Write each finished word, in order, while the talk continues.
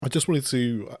just wanted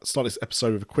to start this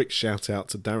episode with a quick shout out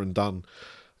to Darren Dunn.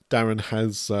 Darren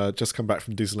has just come back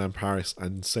from Disneyland Paris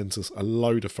and sent us a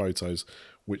load of photos,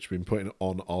 which we've been putting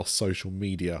on our social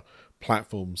media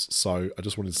platforms. So I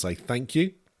just wanted to say thank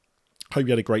you. Hope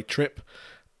you had a great trip,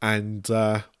 and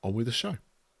on with the show.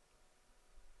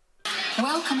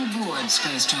 Welcome aboard,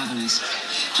 space travelers.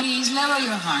 Please lower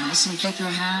your harness and clip your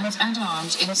hands and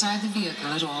arms inside the vehicle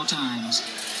at all times.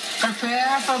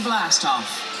 Prepare for blast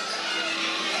off.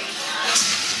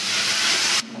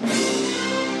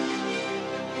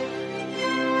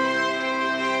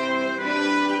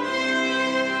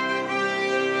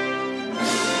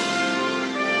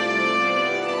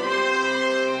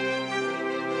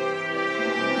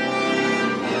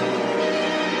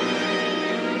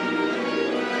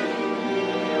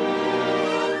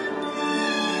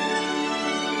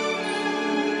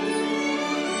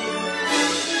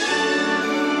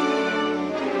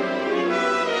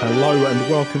 Hello and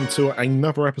welcome to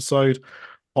another episode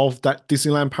of that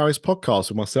Disneyland Paris podcast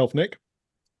with myself, Nick.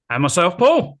 And myself,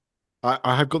 Paul.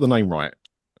 I have got the name right,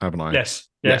 haven't I?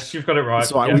 Yes, you've got it right.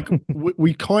 So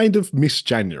we kind of missed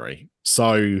January.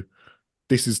 So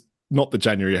this is not the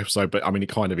January episode, but I mean, it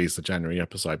kind of is the January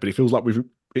episode. But it feels like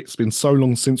it's been so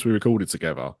long since we recorded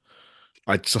together.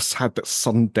 I just had that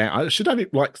sudden doubt. I should have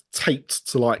it like taped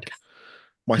to like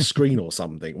my screen or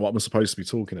something, what I'm supposed to be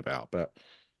talking about. But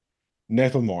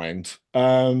never mind.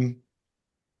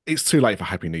 It's too late for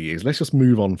Happy New Year's. Let's just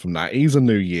move on from that. It is a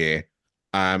new year.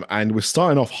 And we're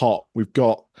starting off hot. We've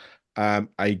got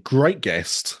a great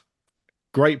guest,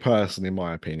 great person, in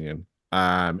my opinion.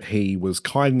 He was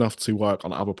kind enough to work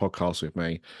on other podcasts with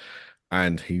me,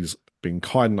 and he's been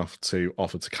kind enough to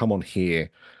offer to come on here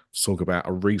to talk about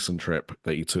a recent trip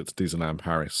that he took to Disneyland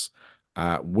Paris.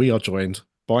 We are joined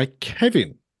by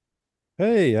Kevin.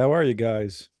 Hey, how are you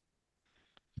guys?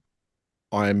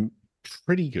 I'm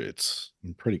pretty good.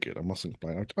 I mustn't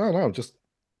complain. I don't know.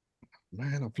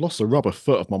 Man, I've lost the rubber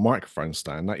foot of my microphone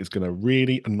stand. That is going to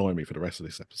really annoy me for the rest of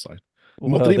this episode.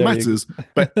 Not that it matters,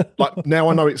 but like now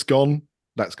I know it's gone.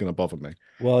 That's going to bother me.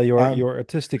 Well, your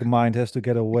artistic mind has to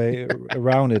get away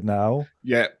around it now.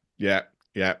 Yeah.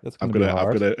 That's I've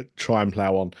got to try and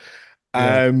plow on.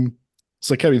 Yeah.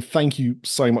 So Kevin, thank you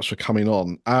so much for coming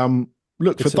on.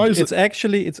 Look, it's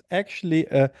actually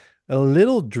a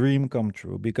little dream come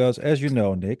true because, as you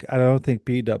know, Nick, I don't think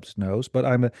P-Dubs knows, but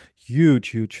I'm a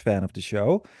huge fan of the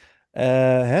show.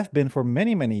 Have been for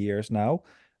many years now.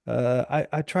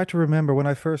 I try to remember when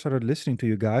I first started listening to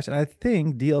you guys, and I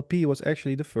think DLP was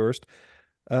actually the first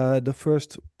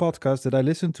podcast that I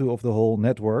listened to of the whole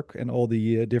network and all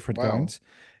the different kinds.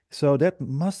 So that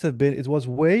must have been, it was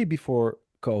way before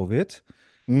COVID.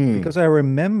 Because I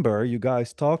remember you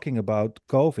guys talking about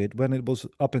COVID when it was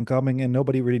up and coming and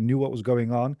nobody really knew what was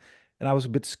going on. And I was a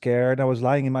bit scared. I was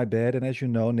lying in my bed. And as you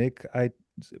know, Nick, I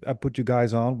put you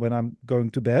guys on when I'm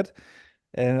going to bed.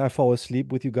 And I fall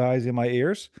asleep with you guys in my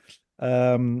ears.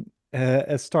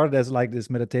 It started as like this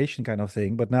meditation kind of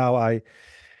thing. But now I'm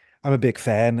a big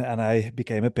fan and I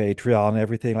became a Patreon,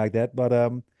 everything like that. But I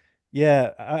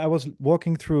was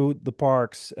walking through the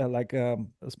parks a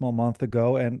small month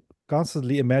ago and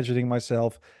constantly imagining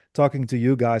myself talking to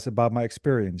you guys about my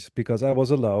experience because I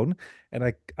was alone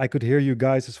and I could hear you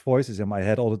guys' voices in my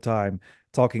head all the time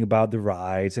talking about the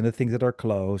rides and the things that are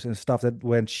closed and stuff that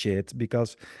went shit,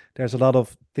 because there's a lot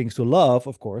of things to love,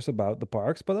 of course, about the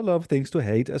parks, but a lot of things to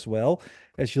hate as well,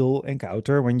 as you'll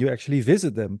encounter when you actually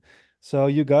visit them. So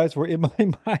you guys were in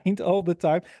my mind all the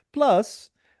time. Plus,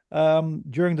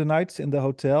 during the nights in the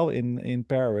hotel in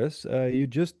Paris, you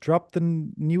just dropped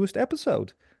the newest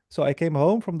episode. So I came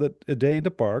home from a day in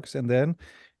the parks, and then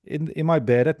in my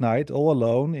bed at night, all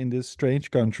alone in this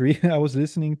strange country, I was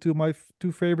listening to my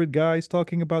two favorite guys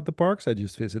talking about the parks I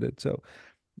just visited. So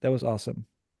that was awesome.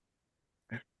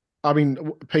 I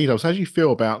mean, Peter, how do you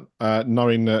feel about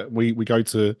knowing that we go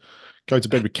to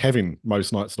bed with Kevin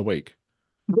most nights of the week?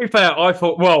 To be fair, I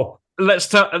thought, well, let's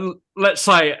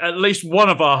say at least one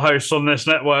of our hosts on this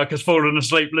network has fallen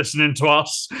asleep listening to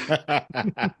us.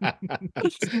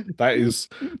 That is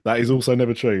also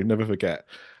never true. Never forget.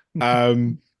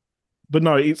 But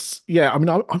no, it's I mean,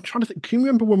 I'm trying to think. Can you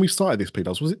remember when we started this, Peter?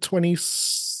 Was it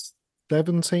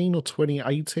 2017 or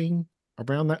 2018?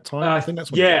 Around that time, I think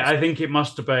that's what. I think it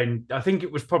must have been. I think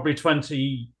it was probably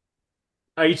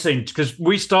 2018 because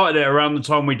we started it around the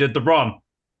time we did the run.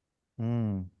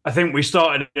 I think we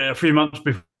started it a few months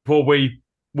before we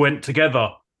went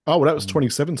together. Oh, well, that was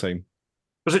 2017.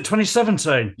 Was it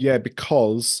 2017? Yeah,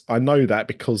 because I know that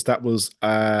because that was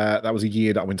a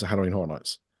year that I went to Halloween Horror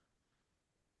Nights.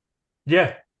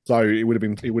 Yeah. So it would have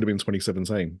been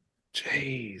 2017.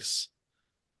 Jeez.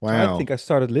 So I Wow. think I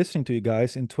started listening to you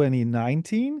guys in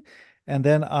 2019, and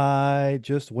then I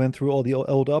just went through all the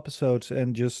old episodes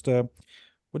and just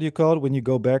what do you call it when you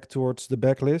go back towards the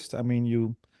backlist? I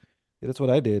mean, that's what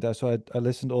I did. I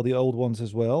listened to all the old ones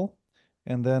as well,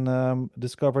 and then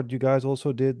discovered you guys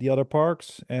also did the other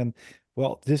parks. And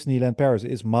well, Disneyland Paris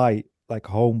is my like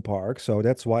home park, so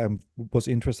that's why I was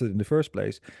interested in the first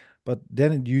place. But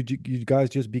then you guys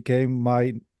just became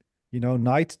my,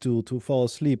 night tool to fall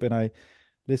asleep, and I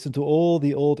listened to all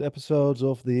the old episodes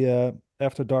of the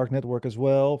After Dark Network as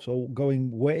well. So going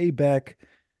way back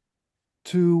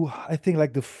to, I think,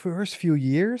 like the first few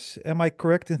years. Am I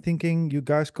correct in thinking you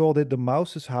guys called it the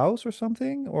Mouse's House or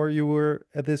something? Or you were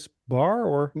at this bar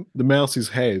or? The Mouse's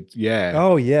Head. Yeah.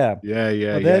 Oh, yeah. Yeah.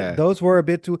 Yeah. Well, Yeah. those were a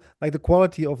bit too, like the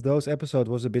quality of those episodes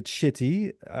was a bit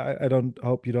shitty. I don't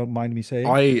hope you don't mind me saying.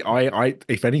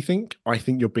 If anything, I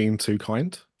think you're being too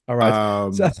kind. All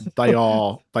right. So, They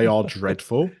are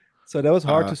dreadful. so that was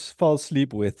hard Uh, to fall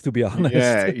asleep with, to be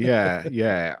honest.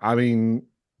 yeah. I mean,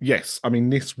 yes. I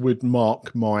mean, this would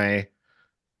mark my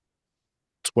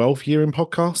 12th year in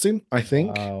podcasting, I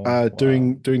think. Wow.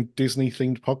 Doing Disney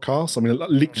themed podcasts. I mean,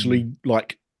 literally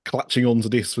like clutching onto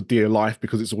this for dear life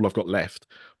because it's all I've got left.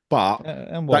 But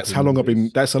And that's watching how long I've been.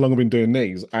 movies. That's how long I've been doing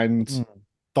these, and Mm.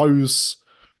 those.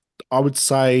 I would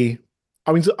say.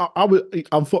 I mean, I would.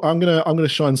 I'm gonna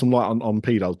shine some light on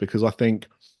P-Dubs because I think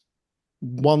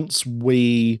once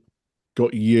we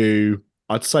got you,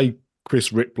 I'd say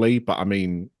Chris Ripley, but I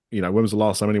mean, when was the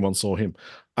last time anyone saw him?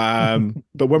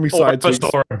 But when we Or started ever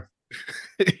saw him.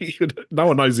 no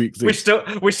one knows he exists.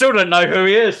 We still don't know who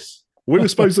he is. We were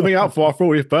supposed to meet up for our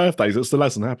 40th birthdays. It still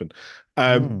hasn't happened.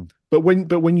 But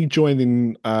when you joined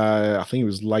in, I think it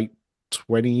was late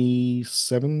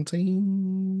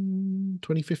 2017,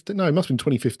 2015. No, it must have been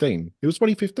 2015. It was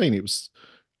 2015. It was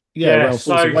around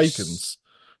Force Awakens.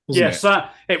 Yes,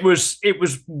 it was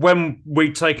when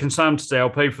we'd taken Sam to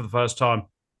DLP for the first time. It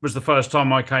was the first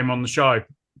time I came on the show,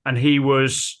 and he would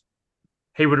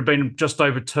have been just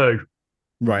over 2.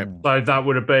 Right. So that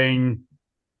would have been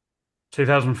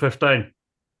 2015.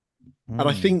 And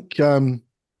I think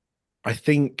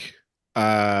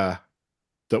that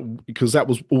because that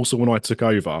was also when I took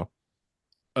over,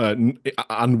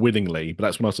 unwittingly, but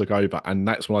that's when I took over, and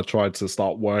that's when I tried to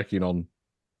start working on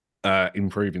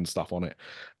improving stuff on it.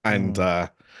 And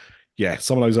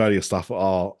some of those earlier stuff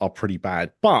are pretty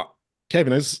bad. But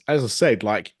Kevin, as I said,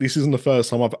 like this isn't the first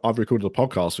time I've recorded a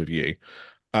podcast with you.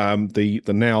 The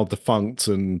now defunct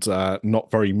and not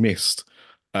very missed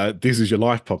This Is Your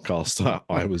Life podcast that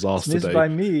I was asked to do by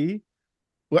me.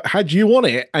 Had you on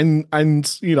it, and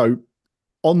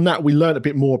on that we learned a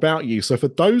bit more about you. So for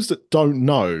those that don't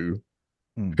know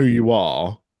who you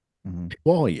are,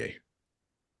 who are you?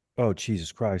 Oh,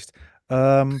 Jesus Christ.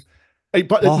 Hey,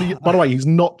 by the way, he's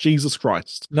not Jesus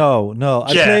Christ. No.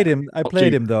 I played him. I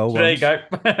played him though. There you go.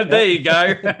 There you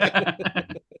go.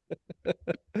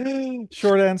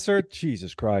 Short answer,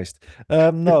 Jesus Christ.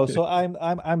 No, so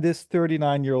I'm this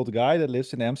 39-year-old guy that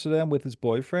lives in Amsterdam with his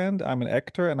boyfriend. I'm an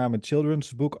actor and I'm a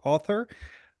children's book author.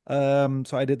 So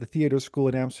I did the theater school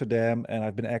in Amsterdam, and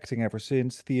I've been acting ever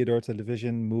since. Theater,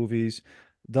 television, movies,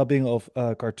 dubbing of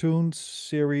cartoons,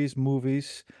 series,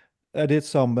 movies. I did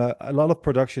a lot of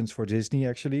productions for Disney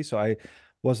actually. So I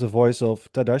was the voice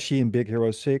of Tadashi in Big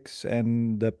Hero 6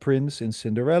 and the Prince in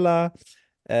Cinderella,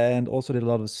 and also did a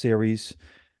lot of series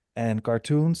and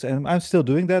cartoons. And I'm still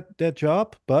doing that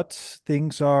job, but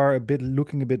things are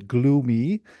looking a bit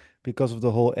gloomy because of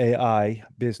the whole AI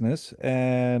business.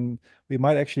 And we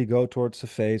might actually go towards the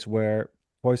phase where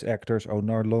voice actors are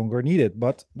no longer needed,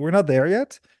 but we're not there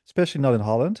yet, especially not in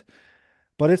Holland.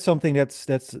 But it's something that's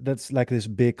like this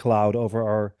big cloud over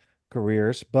our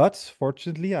careers. But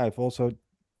fortunately, I've also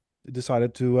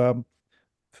decided to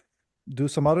do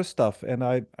some other stuff, and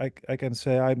I can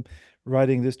say I'm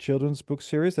writing this children's book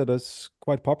series that is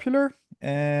quite popular,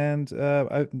 and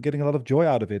I'm getting a lot of joy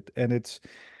out of it. And it's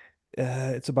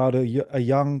about a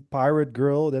young pirate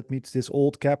girl that meets this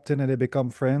old captain, and they become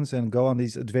friends and go on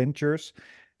these adventures.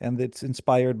 And it's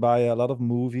inspired by a lot of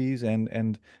movies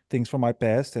and things from my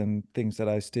past and things that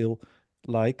I still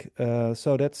like.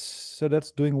 So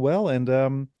that's doing well. And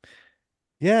and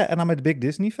I'm a big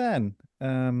Disney fan.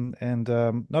 And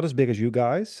not as big as you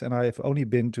guys. And I've only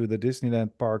been to the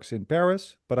Disneyland parks in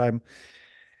Paris, but I'm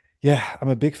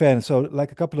a big fan. So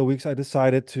like a couple of weeks, I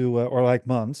decided to, or like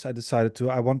months, I decided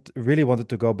to. Really wanted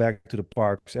to go back to the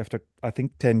parks after I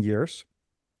think 10 years.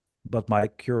 But my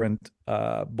current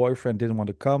boyfriend didn't want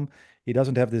to come. He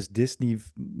doesn't have this Disney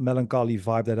melancholy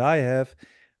vibe that I have,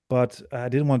 but I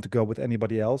didn't want to go with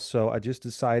anybody else. So I just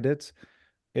decided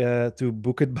to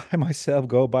book it by myself,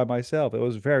 go by myself. It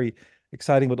was very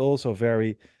exciting, but also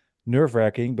very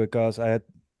nerve-wracking because I had,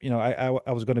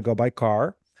 I was going to go by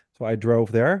car, so I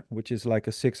drove there, which is like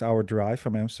a 6-hour drive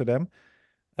from Amsterdam.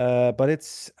 But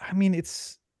I mean,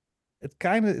 it's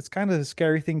kind of a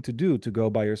scary thing to do to go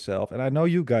by yourself. And I know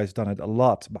you guys done it a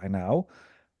lot by now,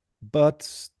 but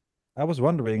I was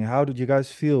wondering, how did you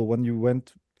guys feel when you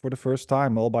went for the first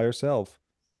time all by yourself?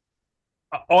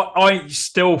 I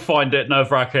still find it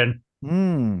nerve wracking,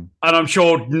 Hmm. and I'm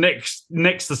sure Nick's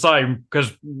the same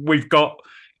because we've got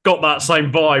that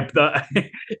same vibe.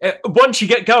 That once you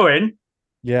get going,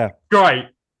 Yeah. great.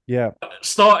 Yeah.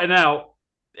 Starting out,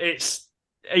 it's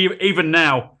even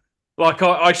now. Like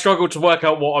I struggle to work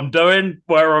out what I'm doing,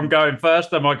 where I'm going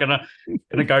first. Am I gonna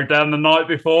go down the night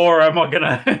before? Or am I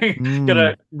gonna Hmm.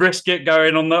 gonna risk it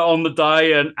going on the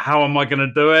day? And how am I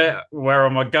gonna do it? Where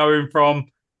am I going from?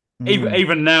 Even Hmm.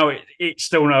 even now, it's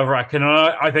still nerve wracking, and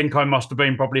I think I must have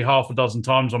been probably half a dozen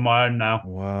times on my own now.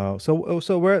 Wow. So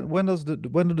when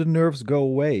do the nerves go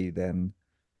away then?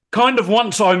 Kind of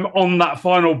once I'm on that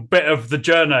final bit of the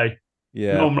journey,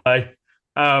 Yeah. normally,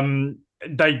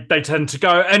 they tend to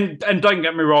go. And don't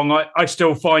get me wrong, I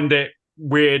still find it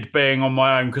weird being on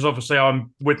my own because obviously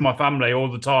I'm with my family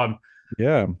all the time.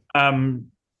 Yeah. Um,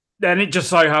 and it just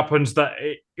so happens that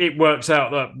it works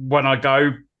out that when I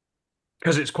go,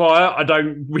 because it's quiet,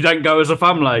 we don't go as a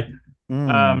family. Hmm.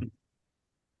 Um,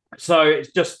 so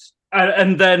it's just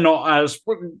and they're not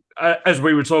as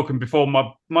we were talking before.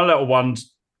 My little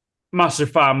one's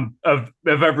massive fan of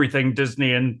everything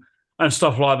Disney and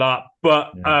stuff like that.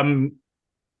 But Yeah.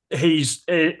 he's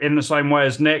in the same way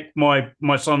as Nick. My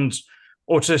son's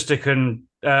autistic and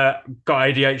got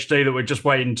ADHD that we're just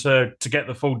waiting to get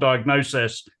the full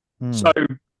diagnosis. Hmm. So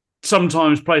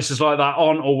sometimes places like that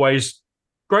aren't always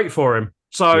great for him.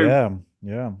 So Yeah.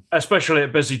 Yeah. especially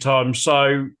at busy times.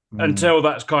 So Hmm. until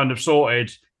that's kind of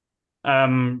sorted,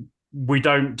 we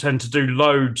don't tend to do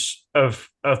loads of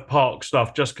park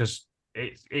stuff just because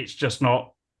it's just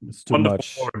not It's too wonderful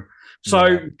for much. him. So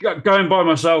Yeah. going by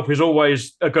myself is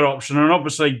always a good option, and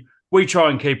obviously we try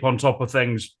and keep on top of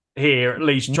things here, at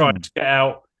least trying Hmm. to get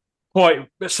out quite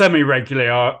semi regularly.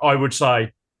 I would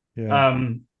say. Yeah.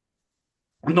 Um,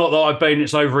 Not that I've been;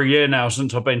 it's over a year now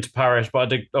since I've been to Paris, but I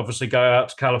did obviously go out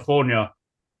to California.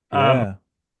 Um, Yeah.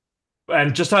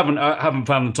 and just haven't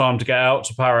found the time to get out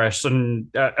to Paris,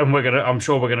 and I'm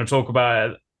sure we're gonna talk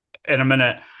about it in a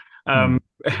minute. Hmm.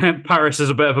 Um, Paris is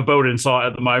a bit of a building site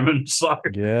at the moment, so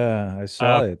Yeah. I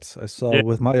saw uh, it. I saw yeah, it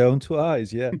with my own two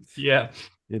eyes. Yeah. yeah,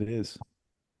 It is.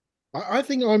 I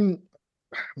think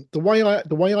the way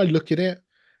I look at it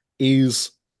is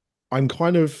I'm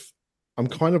kind of I'm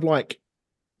kind of like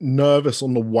nervous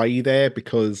on the way there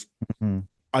because Hmm.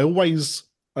 I always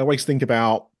I always think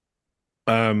about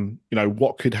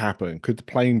what could happen? Could the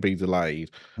plane be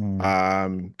delayed?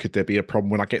 Hmm. Could there be a problem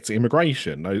when I get to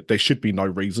immigration? No, there should be no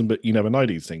reason, but you never know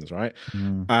these things, right?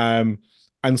 Hmm. Um,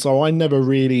 and so I never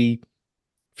really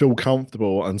feel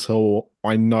comfortable until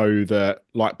I know that,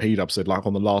 like P-Dub said, like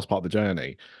on the last part of the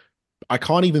journey, I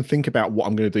can't even think about what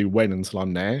I'm going to do when until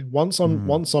I'm there. Hmm. Once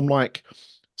I'm like,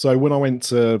 so when I went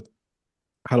to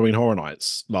Halloween Horror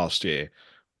Nights last year,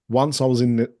 once I was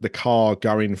in the car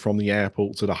going from the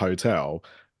airport to the hotel,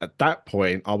 at that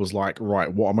point, I was like,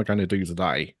 right, what am I going to do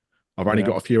today? I've only Yeah.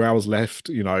 got a few hours left,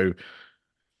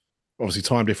 obviously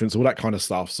time difference, all that kind of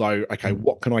stuff. So, okay, Hmm.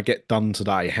 what can I get done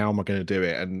today? How am I going to do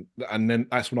it? And then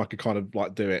that's when I could kind of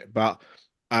like do it. But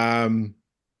um,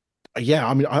 yeah,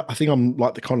 I mean, I think I'm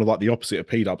like the kind of like the opposite of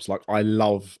P-Dubs. Like I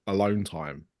love alone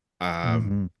time. Hmm.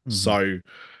 Hmm. So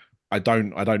I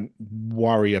don't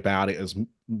worry about it as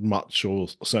much, or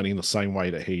certainly in the same way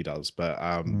that he does. But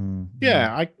Hmm.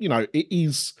 yeah, it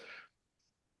is.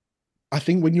 I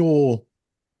think when you're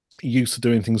used to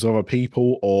doing things with other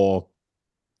people, or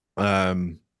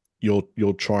um,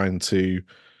 you're trying to,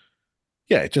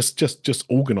 yeah, just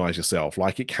organize yourself.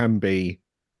 Like it can be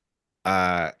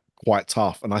uh quite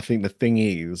tough. And I think the thing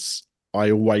is, I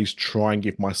always try and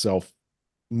give myself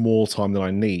more time than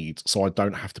I need, so I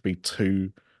don't have to be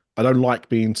too. I don't like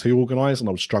being too organized, and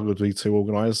I would struggle to be too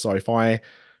organized. So if I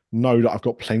know that I've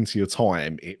got plenty of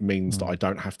time, it means that Hmm. I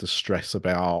don't have to stress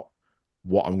about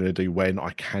what I'm going to do when.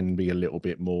 I can be a little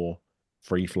bit more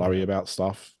free flowy Yeah. about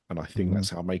stuff, and I think Hmm. that's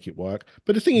how I make it work.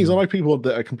 But the thing is, I Hmm. know people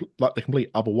that are like the complete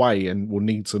other way and will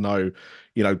need to know,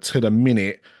 to the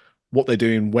minute what they're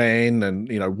doing when, and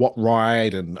what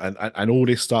ride, and all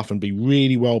this stuff, and be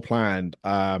really well planned.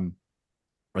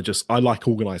 I like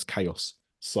organized chaos.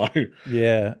 So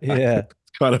Yeah. that's Yeah.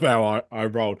 kind of how I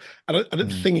rolled. And the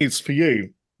Hmm. thing is for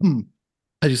you,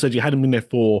 as you said, you hadn't been there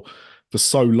for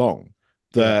so long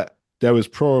Yeah. that there was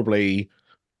probably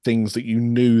things that you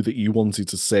knew that you wanted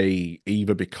to see,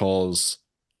 either because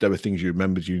there were things you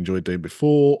remembered you enjoyed doing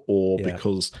before, or Yeah.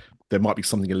 because there might be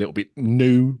something a little bit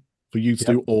new for you to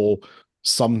do, or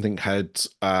something had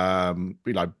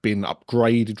been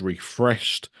upgraded,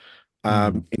 refreshed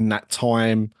in that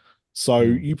time. So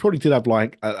you probably did have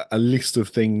like a list of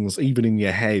things, even in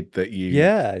your head, that you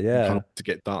kind Yeah. of to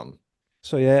get done.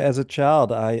 So yeah, as a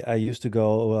child, I used to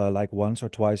go like once or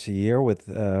twice a year with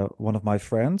one of my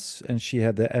friends, and she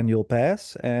had the annual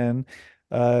pass, and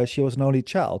she was an only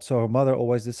child, so her mother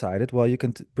always decided, well, you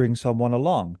can bring someone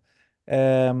along,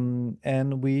 and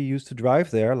we used to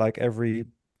drive there like every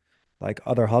like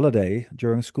other holiday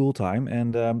during school time,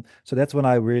 and so that's when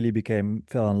I really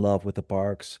fell in love with the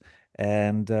parks,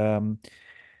 and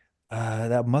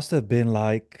that must have been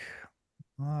like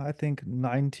I think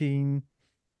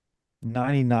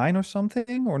 1999 or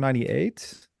something, or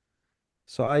 98.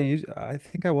 So I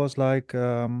think I was like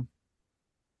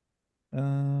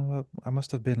I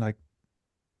must have been like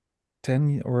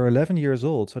 10 or 11 years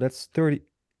old. So that's 30.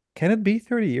 Can it be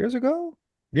 30 years ago?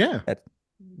 Yeah. At,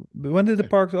 when did the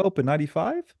parks open?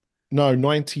 95? No,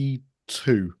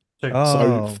 92. So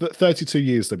Oh. 32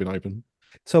 years they've been open.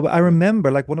 So I remember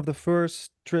like one of the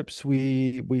first trips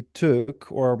we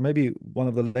took, or maybe one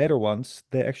of the later ones,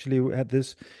 they actually had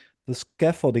the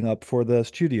scaffolding up for the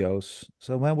studios.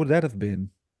 So when would that have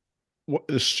been? What,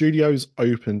 the studios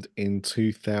opened in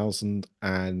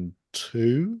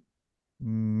 2002.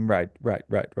 Right.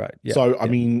 Yeah, So, I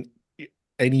yeah, mean,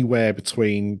 anywhere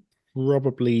between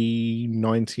probably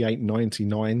 98,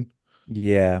 99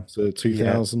 yeah, to yeah,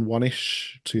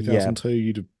 2001-ish, yeah,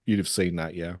 2002, you'd have seen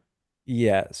that, yeah.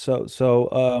 yeah. So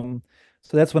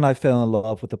that's when I fell in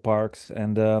love with the parks,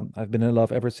 and I've been in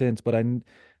love ever since.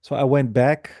 So I went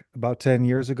back about 10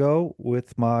 years ago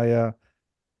with my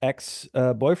ex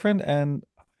boyfriend, and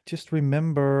just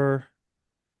remember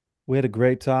we had a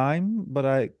great time, but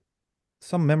I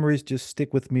some memories just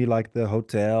stick with me, like the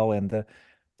hotel and the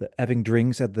having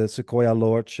drinks at the Sequoia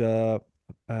Lodge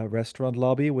restaurant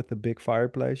lobby with the big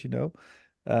fireplace, you know.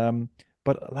 Um,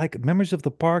 but like memories of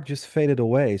the park just faded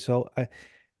away.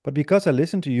 But because I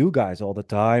listen to you guys all the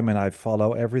time and I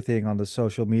follow everything on the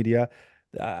social media,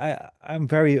 I'm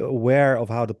very aware of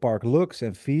how the park looks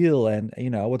and feel and you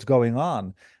know what's going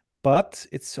on. But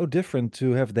it's so different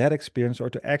to have that experience or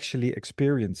to actually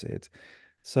experience it.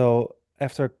 So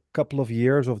after a couple of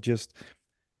years of just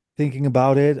thinking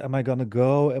about it, am I gonna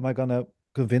go? Am I gonna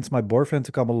convince my boyfriend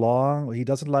to come along? He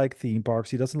doesn't like theme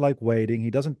parks. He doesn't like waiting. He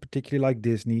doesn't particularly like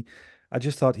Disney. I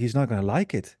just thought he's not gonna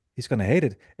like it. He's gonna hate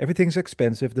it. Everything's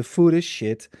expensive. The food is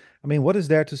shit. I mean, what is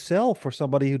there to sell for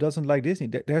somebody who doesn't like Disney?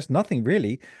 There's nothing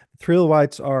really. Thrill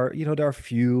rides are, there are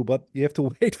few, but you have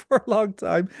to wait for a long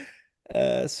time.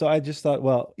 So I just thought,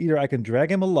 well, either I can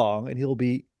drag him along and he'll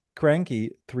be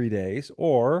cranky 3 days,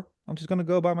 or I'm just gonna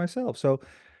go by myself. So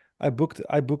I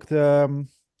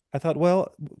thought,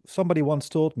 well, somebody once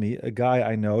told me, a guy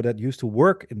I know that used to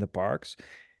work in the parks,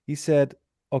 he said,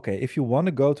 okay, if you want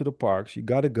to go to the parks, you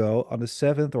got to go on the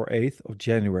 7th or 8th of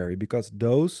January because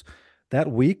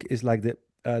that week is like the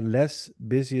less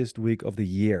busiest week of the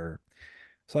year.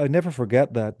 So I never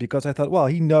forget that because I thought, well,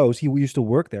 he knows he used to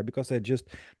work there because they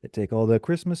take all the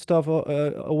Christmas stuff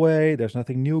away. There's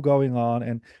nothing new going on,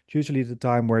 and it's usually the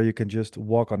time where you can just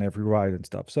walk on every ride and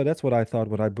stuff. So that's what I thought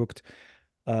when I booked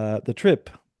the trip.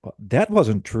 But that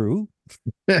wasn't true.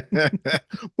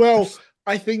 Well,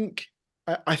 I think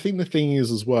the thing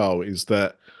is as well is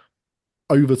that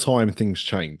over time things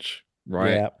change,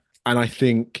 right? Yeah. And I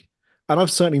think, and I've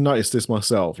certainly noticed this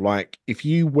myself, like if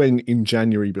you went in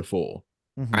January before,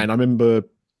 Hmm. and I remember,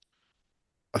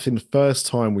 I think the first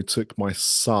time we took my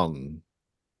son,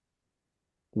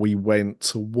 we went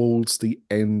towards the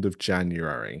end of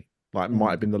January, like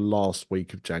might have been the last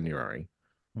week of January,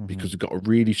 Hmm. because we got a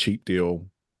really cheap deal.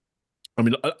 I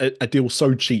mean, a deal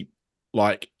so cheap,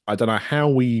 like I don't know how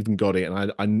we even got it,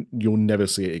 and you'll never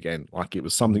see it again. Like it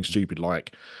was something Hmm. stupid,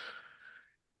 like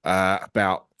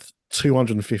about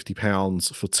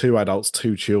 £250 for two adults,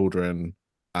 two children,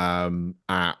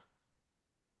 at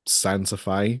Santa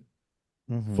Fe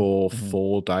Hmm. for Hmm.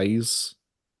 4 days,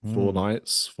 four Hmm.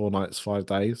 nights, 4 nights, 5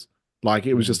 days. Like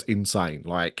it was Hmm. just insane.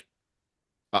 Like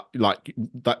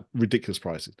that ridiculous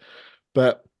prices.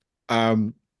 But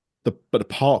um the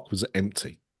park was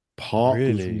empty. Park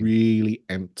was Really? really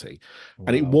empty.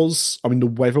 And it Wow. was, I mean, the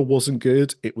weather wasn't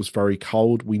good. It was very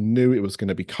cold. We knew it was going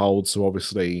to be cold. So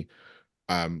obviously,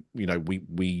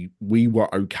 we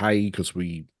were okay because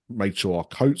we made sure our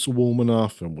coats were warm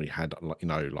enough and we had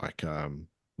like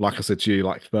I said to you,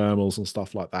 like thermals and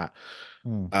stuff like that.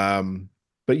 Mm. Um,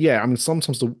 but yeah, I mean,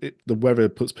 sometimes the weather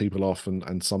puts people off,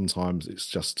 and sometimes it's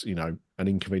just an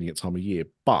inconvenient time of year.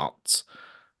 But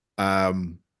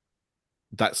um,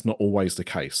 that's not always the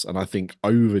case. And I think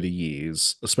over the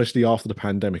years, especially after the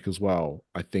pandemic as well,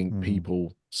 I think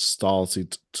people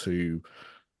started to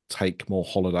take more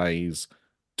holidays,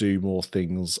 do more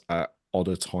things at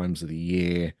odder times of the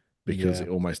year because it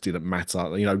almost didn't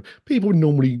matter. People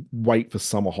normally wait for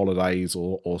summer holidays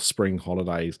or spring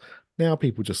holidays. Now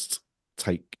people just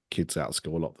take kids out of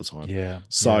school a lot of the time. Yeah.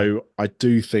 So I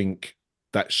do think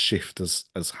that shift has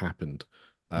happened.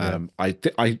 I'm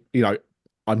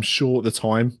sure at the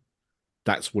time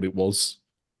that's what it was,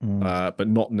 but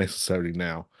not necessarily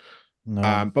now.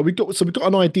 No. But we got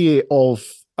an idea of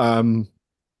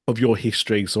your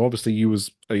history. So obviously you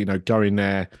was going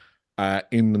there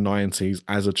in the 90s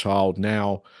as a child.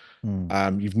 Now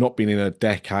you've not been in a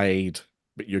decade,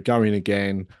 but you're going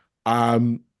again.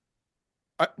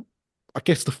 I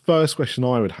guess the first question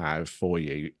I would have for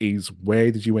you is,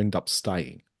 where did you end up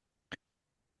staying?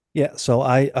 Yeah, so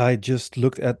I just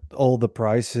looked at all the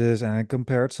prices and I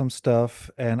compared some stuff,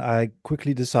 and I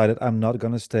quickly decided I'm not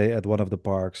gonna stay at one of the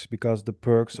parks because the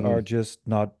perks are just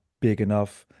not big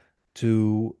enough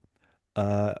to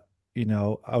uh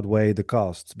outweigh the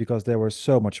costs, because they were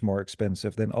so much more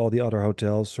expensive than all the other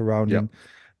hotels surrounding Yep.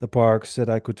 the parks that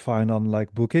I could find on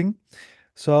like Booking.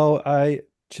 So I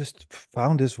just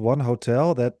found this one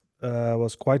hotel that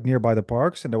was quite nearby the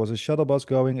parks, and there was a shuttle bus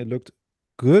going. It looked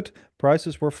good,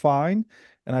 prices were fine,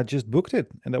 and I just booked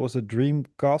it. And that was a Dream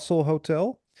Castle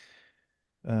Hotel.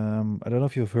 I don't know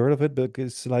if you've heard of it, but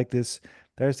it's like this.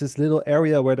 There's this little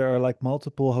area where there are like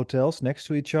multiple hotels next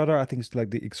to each other. I think it's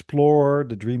like the Explorer,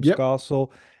 the Dreams Yep.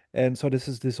 Castle, and so this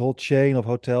is this whole chain of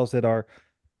hotels that are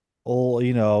all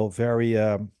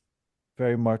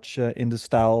very much in the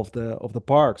style of the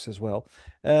parks as well.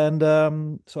 And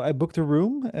so I booked a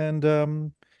room, and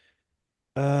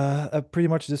I pretty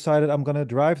much decided I'm gonna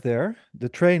drive there. The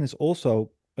train is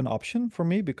also an option for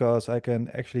me because I can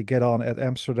actually get on at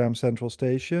Amsterdam Central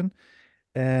Station.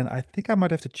 And I think I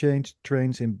might have to change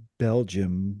trains in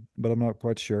Belgium, but I'm not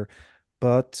quite sure.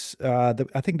 But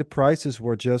I think the prices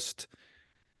were just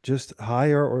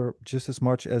higher or just as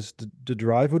much as the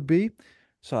drive would be.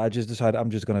 So I just decided I'm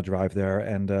just gonna drive there,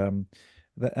 and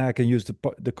I can use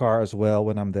the car as well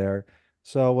when I'm there.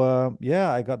 So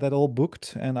yeah, I got that all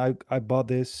booked, and I bought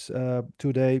this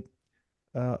 2-day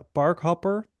park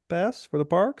hopper pass for the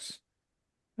parks.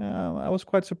 I was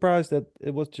quite surprised that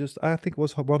it was just, I think it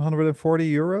was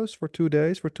 140 euros for 2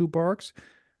 days for two parks.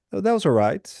 So that was all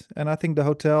right. And I think the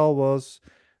hotel was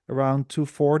around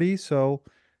 240. So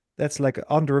that's like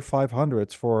under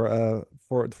 500 for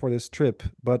this trip.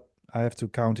 But I have to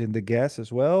count in the gas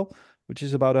as well, which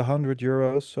is about 100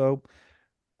 euros. So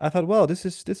I thought, well, this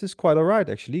is quite all right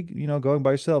actually. Going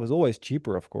by yourself is always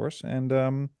cheaper, of course.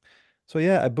 And so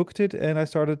yeah, I booked it and I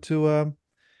started to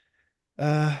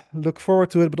look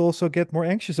forward to it, but also get more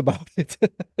anxious about it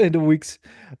in the weeks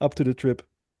up to the trip.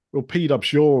 Well,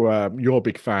 P-Dubs, you're a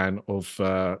big fan of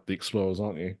the Explorers,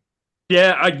 aren't you?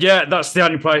 Yeah, that's the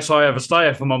only place I ever stay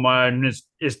if I'm on my own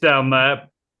is down there.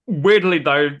 Weirdly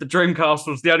though, the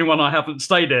Dreamcastle is the only one I haven't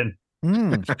stayed in.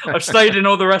 I've stayed in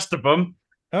all the rest of them.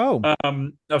 Oh,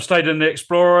 I've stayed in the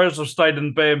Explorers. I've stayed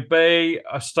in B&B.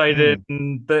 I've stayed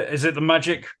in is it the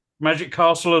Magic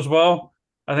Castle as well?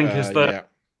 I think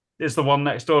is the one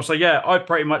next door. So yeah, I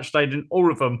pretty much stayed in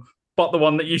all of them, but the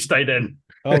one that you stayed in.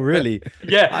 Oh, really?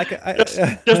 Yeah.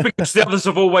 Just because the others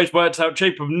have always worked out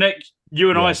cheaper. Nick,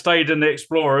 you and I stayed in the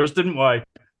Explorers, didn't we?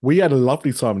 We had a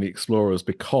lovely time in the Explorers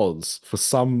because, for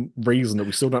some reason that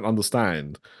we still don't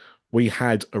understand, we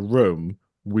had a room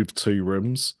with two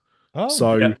rooms. Oh,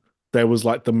 so there was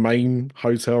like the main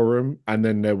hotel room, and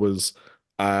then there was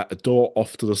a door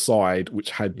off to the side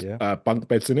which had bunk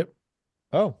beds in it.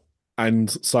 Oh. And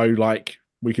so like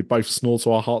we could both snore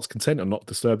to our heart's content and not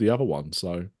disturb the other one.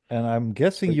 So, and I'm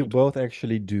guessing you both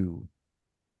actually do.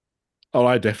 Oh,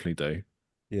 I definitely do.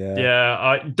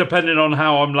 Yeah. Depending on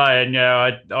how I'm laying,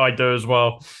 I do as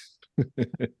well.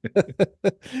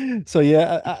 So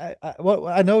yeah,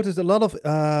 I noticed a lot of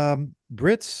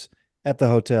Brits at the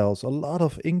hotels, a lot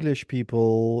of English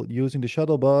people using the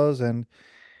shuttle bus, and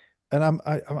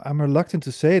I'm reluctant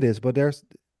to say this, but there's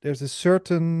a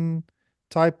certain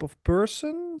type of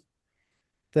person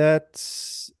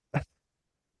that's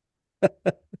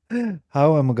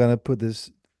how am I gonna put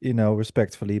this,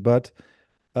 respectfully, but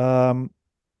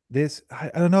this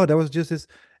I don't know, there was just this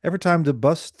every time the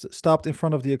bus stopped in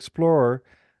front of the Explorer,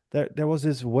 there was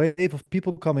this wave of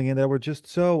people coming in that were just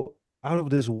so out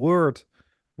of this world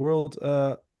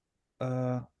I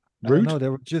don't Rude? know, they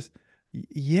were just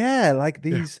like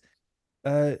these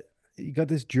uh, you got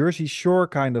this Jersey Shore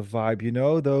kind of vibe, you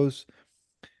know, those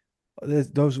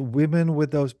women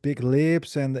with those big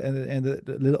lips and the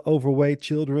little overweight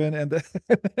children and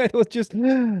it was just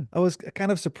I was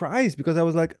kind of surprised because I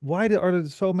was like, are there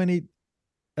so many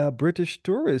British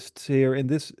tourists here in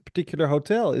this particular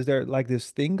hotel? Is there like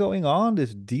this thing going on,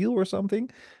 this deal or something?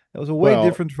 It was a way Well,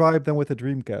 different vibe than with the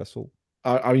Dream Castle.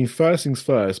 I mean, first things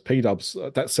first, P Dubs.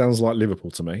 That sounds like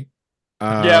Liverpool to me.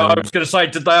 Yeah, I was Um, going to say,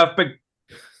 did they have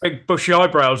big bushy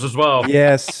eyebrows as well?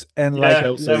 Yes, and like Yeah,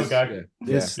 there we Chelsea's, go. yeah,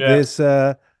 yeah, this Yeah. this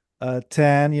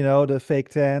tan, you know, the fake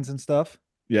tans and stuff.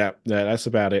 yeah. That's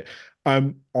about it.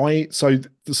 So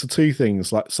two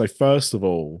things. Like, so first of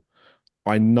all,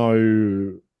 I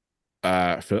know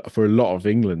for a lot of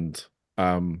England,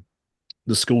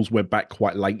 the schools went back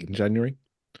quite late in January.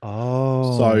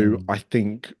 So Oh, I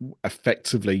think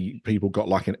effectively people got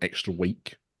like an extra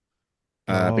week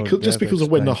oh, because of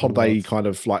when the explains a holiday lot. kind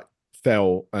of like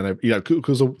fell and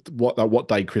because of what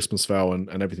day Christmas fell and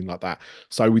everything like that.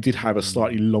 So we did have a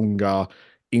slightly Mm, longer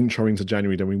intro into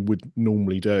January than we would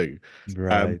normally do.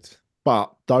 Um, right.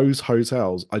 but those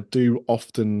hotels, I do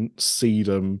often see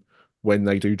them when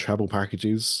they do travel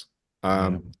packages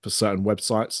Yeah. for certain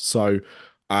websites. So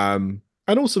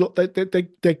and also look, they're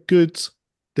good.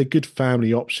 They're good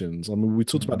family options. I mean, we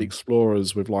talked about the Mm,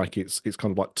 Explorers with like it's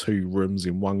kind of like two rooms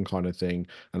in one kind of thing,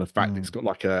 and the fact that it's mm, got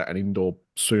like an indoor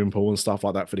swimming pool and stuff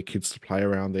like that for the kids to play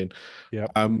around in.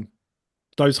 yep. Um,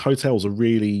 those hotels are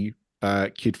really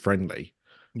kid friendly.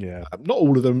 Yeah. Not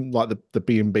all of them, like the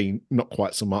B&B, not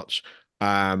quite so much.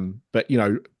 But you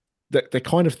know, they're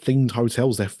kind of themed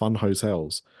hotels. They're fun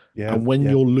hotels. Yeah. And when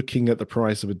Yeah. you're looking at the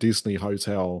price of a Disney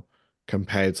hotel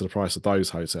compared to the price of those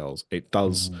hotels, it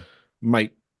does Mm,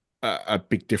 make a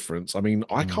big difference. I mean,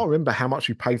 I mm. can't remember how much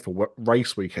we paid for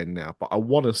race weekend now, but I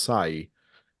want to say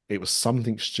it was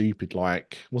something stupid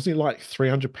like, wasn't it like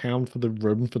 £300 for the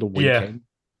room for the Yeah. weekend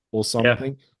or Yeah.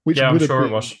 something? Which Yeah, I'm would have sure it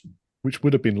been was. which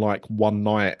would have been like one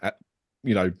night at,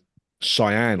 you know,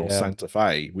 Cheyenne or Yeah. Santa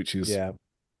Fe, which is Yeah.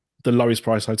 the lowest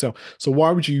price hotel. So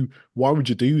why would you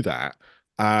do that?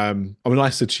 I mean, I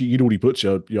said to you, you'd already booked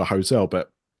your hotel,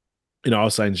 but I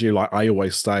was saying to you, like I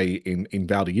always stay in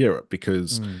Val Europe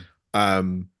because Mm,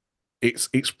 um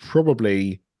it's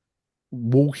probably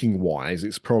walking wise,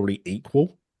 it's probably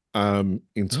equal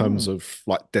in terms mm, of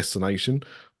like destination.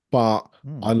 But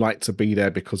I mm. like to be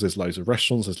there because there's loads of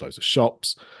restaurants, there's loads of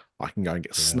shops. I can go and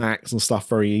get Yeah. snacks and stuff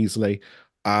very easily.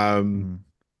 Um, Mm.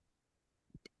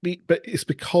 but it's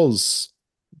because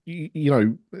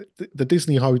the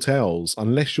Disney hotels,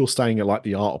 unless you're staying at like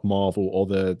the Art of Marvel or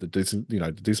the Disney,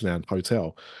 the Disneyland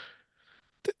hotel,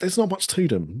 there's not much to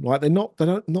them. Like they're not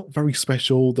very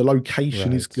special. The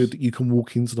location is good Right. that you can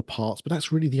walk into the parks, but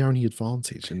that's really the only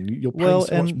advantage, and you're paying Well,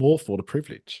 so much and more for the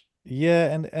privilege.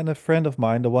 yeah, and a friend of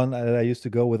mine, the one that I used to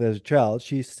go with as a child,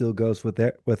 she still goes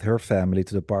with her family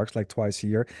to the parks like twice a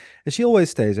year, and she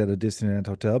always stays at a Disneyland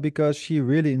hotel because she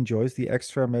really enjoys the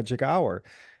extra magic hour.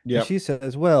 And Yeah, she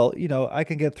says, well, you know, I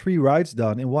can get three rides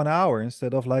done in 1 hour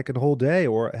instead of like a whole day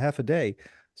or half a day.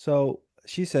 So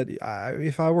she said,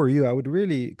 if I were you, I would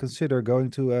really consider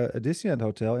going to a Disneyland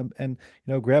hotel and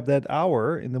grab that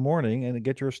hour in the morning and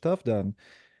get your stuff done.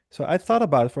 So I thought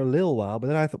about it for a little while, but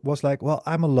then was like, well,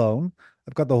 I'm alone.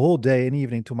 I've got the whole day and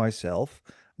evening to myself.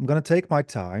 I'm going to take my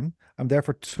time. I'm there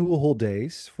for 2 whole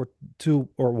days for 2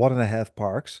 or 1.5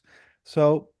 parks.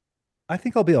 So I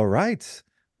think I'll be all right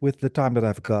with the time that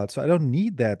I've got. So I don't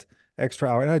need that extra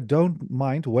hour. And I don't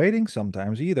mind waiting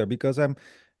sometimes either because I'm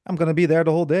going to be there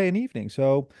the whole day and evening.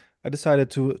 So I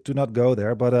decided to not go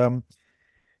there. But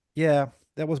yeah,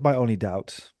 that was my only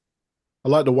doubt. I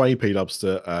like the way Pete Dubs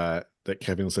that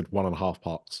Kevin said 1.5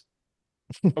 parts.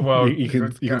 You, Well, you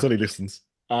can you can tell he listens.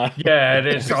 yeah, it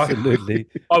is. Absolutely.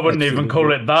 I wouldn't even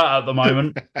call Absolutely. it that at the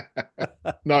moment.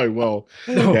 No, well,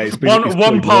 yeah, it's One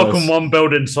getting park and worse. one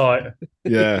building site.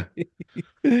 Yeah.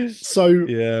 So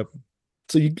Yeah.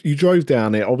 so you drove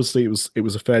down it. Obviously, it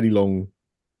was a fairly long.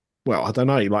 Well, I don't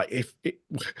know. Like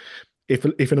if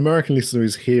an American listener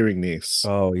is hearing this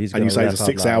Oh, he's and you gonna say it's a laugh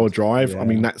out 6 hour loud. drive, I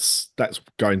mean Yeah. that's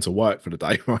going to work for the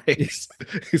day, right?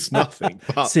 It's nothing.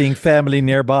 But Seeing family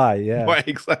nearby. Yeah. right,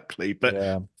 exactly. But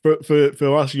Yeah.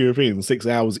 for us Europeans, 6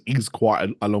 hours is quite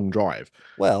a long drive.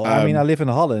 Well, I mean, I Um, live in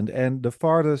Holland, and the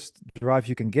farthest drive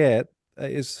you can get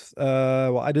is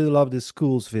well, I do love this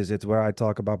schools visit where I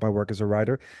talk about my work as a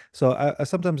writer. So I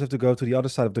sometimes have to go to the other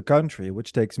side of the country,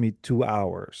 which takes me 2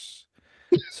 hours.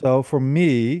 So for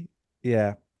me,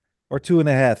 yeah, or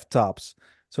 2.5 tops.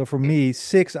 So for me,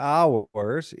 6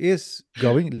 hours is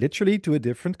going literally to a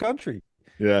different country.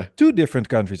 yeah. Two different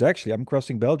countries, actually. I'm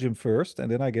crossing Belgium first,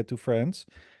 and then I get to France.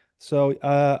 So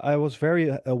I was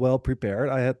very well prepared.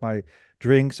 I had my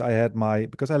drinks. I had my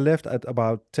because I left at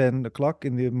about 10 o'clock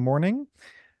in the morning.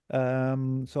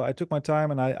 So I took my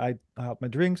time and I had my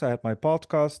drinks. I had my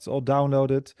podcasts all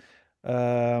downloaded.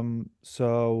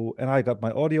 So and I got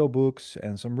my audiobooks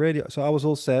and some radio. So I was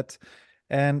all set.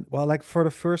 And well, like for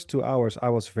the first 2 hours, I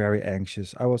was very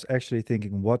anxious. I was actually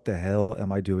thinking, what the hell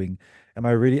am I doing? Am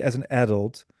I really, as an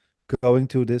adult, going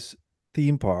to this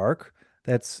theme park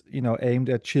that's, aimed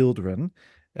at children,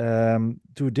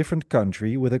 to a different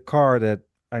country with a car that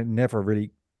I never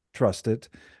really trusted?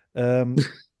 Um,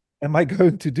 am I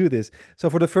going to do this? So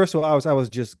for the first 2 hours, I was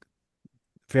just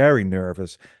very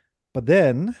nervous. But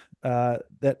then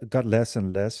that got less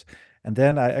and less. And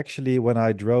then I actually, when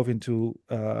I drove into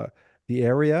the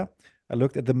area, I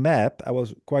looked at the map. I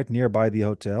was quite nearby the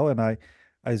hotel, and I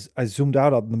zoomed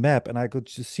out on the map, and I could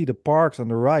just see the parks on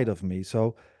the right of me.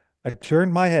 So I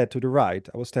turned my head to the right.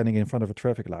 I was standing in front of a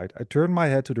traffic light. I turned my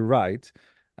head to the right,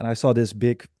 and I saw this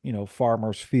big,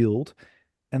 farmer's field.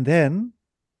 And then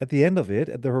at the end of it,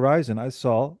 at the horizon, I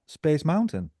saw Space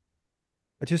Mountain.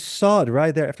 I just saw it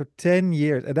right there after 10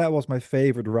 years. And that was my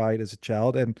favorite ride as a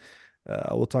child. And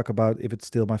we'll talk about if it's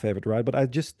still my favorite ride. But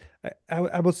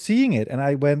I was seeing it and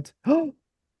I went, oh.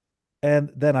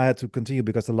 And then I had to continue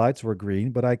because the lights were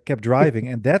green, but I kept driving.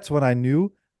 And that's when I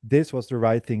knew this was the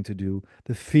right thing to do.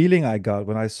 The feeling I got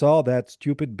when I saw that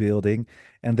stupid building.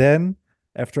 And then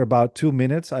after about 2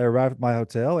 minutes, I arrived at my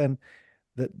hotel and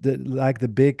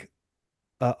the big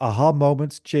aha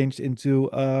moments changed into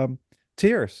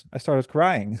tears. I started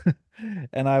crying.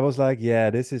 And I was like, yeah,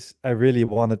 I really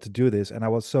wanted to do this. And I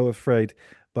was so afraid,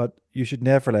 but you should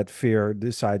never let fear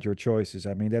decide your choices.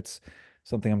 I mean, that's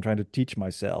something I'm trying to teach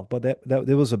myself. But that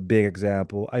was a big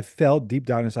example. I felt deep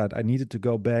down inside I needed to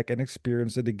go back and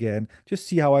experience it again, just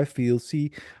see how I feel,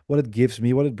 see what it gives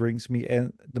me, what it brings me.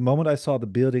 And the moment I saw the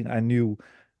building, I knew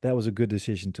that was a good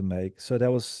decision to make. So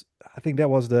I think that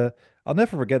was I'll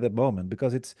never forget that moment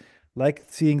because it's like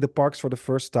seeing the parks for the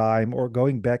first time or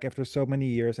going back after so many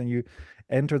years and you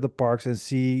enter the parks and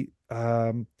see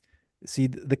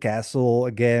the castle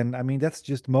again. I mean, that's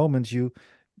just moments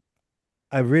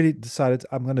I really decided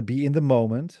I'm going to be in the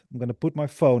moment. I'm going to put my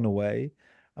phone away.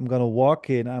 I'm going to walk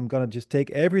in. I'm going to just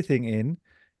take everything in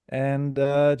and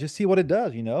just see what it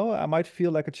does. I might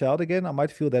feel like a child again. I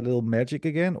might feel that little magic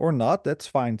again or not. That's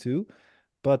fine too.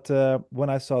 But when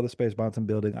I saw the Space Mountain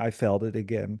building, I felt it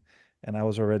again, and I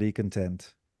was already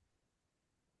content.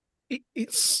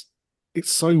 It's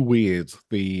so weird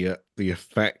the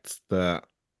effect that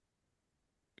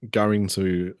going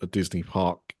to a Disney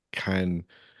park can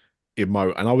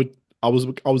emote. And I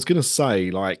was gonna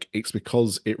say like it's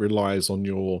because it plays on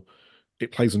your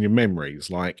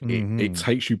memories. Like it Hmm.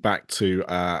 takes you back to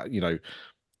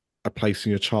a place in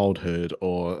your childhood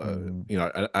or Hmm.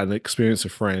 an experience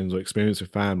of friends or experience of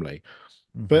family.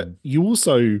 Hmm. But you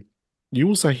also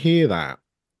hear that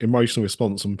emotional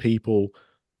response from people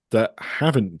that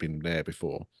haven't been there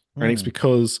before. And it's Mm.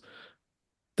 because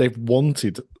they've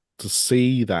wanted to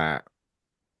see that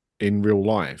in real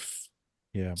life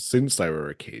Yeah. since they were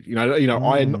a kid.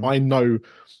 I Hmm. know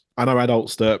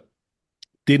adults that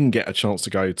didn't get a chance to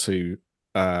go to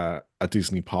a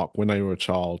Disney park when they were a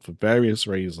child for various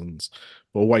reasons,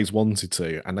 but always wanted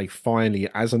to, and they finally,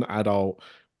 as an adult,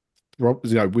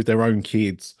 with their own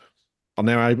kids, are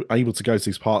now able to go to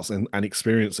these parks and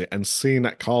experience it, and seeing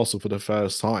that castle for the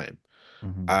first time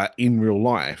Hmm. in real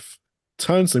life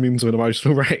turns them into an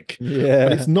emotional wreck.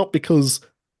 But it's Yeah. not because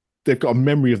they've got a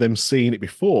memory of them seeing it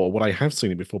before, well, they have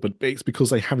seen it before, but it's because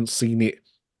they haven't seen it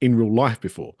in real life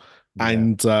before. Yeah.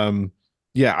 And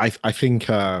yeah, I think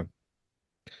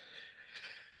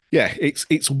yeah,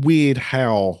 it's weird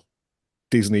how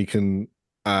Disney can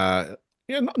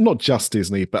yeah, not just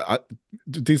Disney, but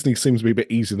Disney seems to be a bit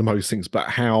easier than most things, but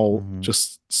how Hmm.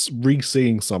 just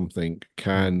re-seeing something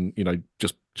Hmm. can,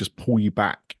 just pull you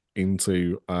back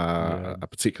into Yeah. a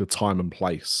particular time and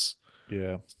place.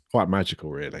 Yeah. Quite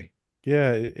magical, really.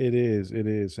 Yeah. It is. It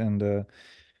is. And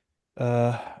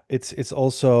it's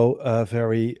also a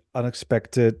very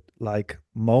unexpected like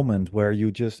moment where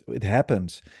it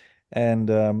happens, and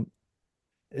that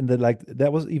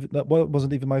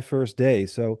wasn't even my first day.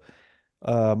 So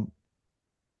um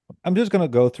I'm just gonna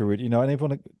go through it, and if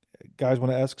guys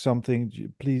want to ask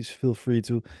something, please feel free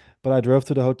to. But I drove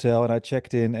to the hotel and I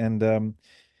checked in, and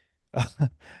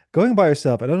going by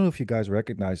yourself, I don't know if you guys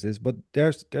recognize this, but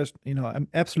there's I'm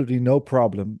absolutely no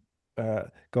problem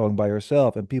going by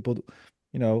yourself, and people,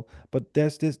 but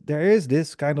there is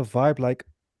this kind of vibe, like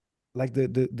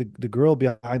the girl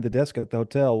behind the desk at the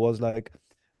hotel was like,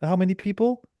 how many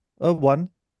people? One,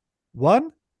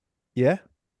 one, yeah.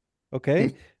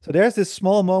 Okay, so there's this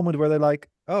small moment where they're like,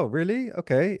 "Oh, really?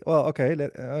 Okay, well, okay,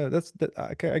 that's that.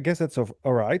 Okay, I guess that's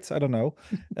all right. I don't know."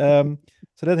 Um,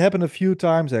 so that happened a few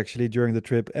times actually during the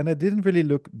trip, and it didn't really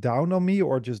look down on me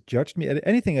or just judged me at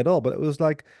anything at all. But it was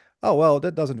like, "Oh, well,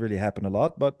 that doesn't really happen a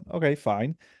lot, but okay,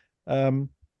 fine." Um,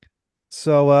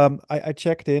 I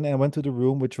checked in and went to the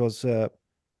room, which was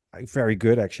very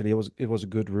good actually. It was a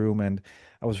good room, and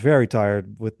I was very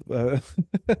tired with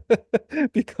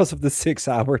because of the 6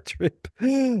 hour trip.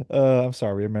 I'm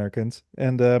sorry, Americans.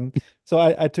 And so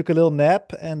I took a little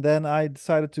nap, and then I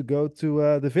decided to go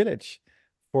to the village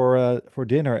for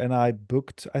dinner. And I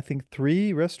booked, I think,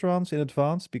 3 restaurants in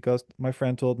advance because my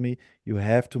friend told me you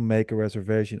have to make a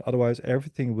reservation, otherwise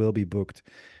everything will be booked.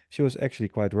 She was actually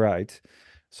quite right.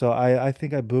 So I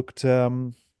think I booked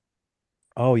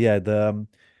oh yeah, the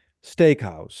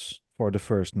steakhouse for the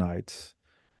first night.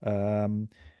 Um,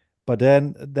 but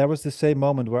then there was the same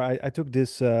moment where I took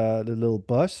this the little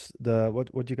bus, the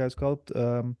what you guys call it?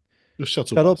 The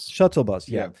shuttle Shuttle bus. shuttle bus,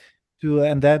 yeah. Yeah.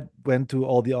 And that went to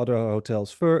all the other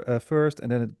hotels first,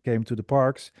 and then it came to the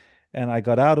parks. And I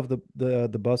got out of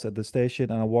the bus at the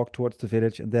station, and I walked towards the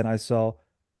village, and then I saw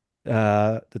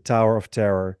the Tower of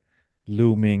Terror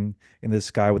looming in the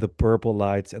sky with the purple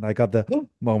lights, and I got the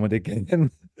moment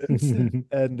again.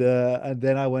 And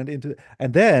then I went into,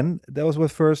 and then that was my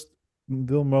first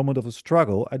real moment of a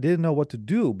struggle. I didn't know what to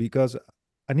do because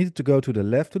I needed to go to the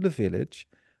left to the village,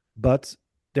 but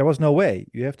there was no way.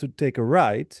 You have to take a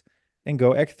right and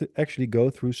actually go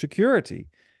through security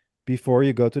before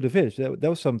you go to the village. That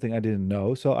was something I didn't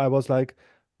know. So I was like,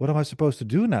 what am I supposed to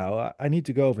do now? I need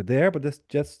to go over there, but that's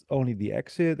just only the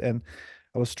exit. And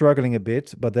I was struggling a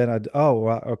bit, but then oh,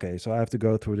 well, okay. So I have to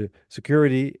go through the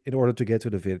security in order to get to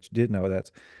the village. Didn't know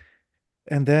that.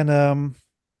 And then,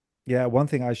 yeah, one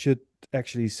thing I should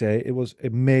actually say, it was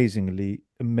amazingly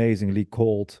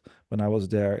cold when I was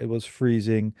there. It was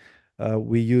freezing.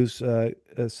 We use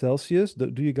Celsius.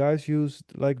 Do you guys use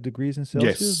like degrees in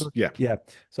Celsius? Yes. Yeah. Yeah.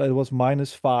 So it was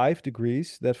 -5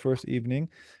 degrees that first evening.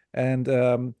 And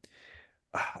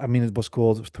I mean, it was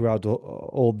cold throughout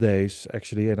all days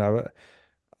actually. And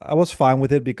I was fine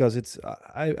with it because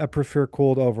I prefer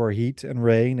cold over heat and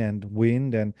rain and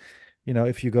wind. And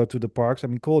if you go to the parks, I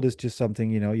mean, cold is just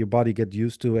something your body get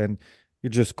used to, and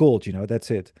you're just cold. That's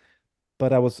it.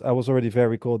 But I was already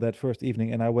very cold that first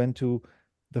evening, and I went to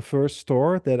the first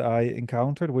store that I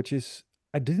encountered, which is,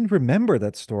 I didn't remember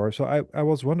that store. So I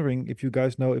was wondering if you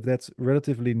guys know if that's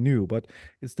relatively new, but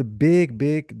it's the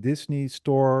big Disney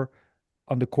store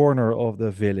on the corner of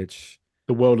the village.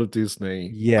 The World of Disney.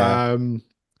 Yeah.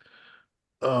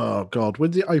 Oh God, when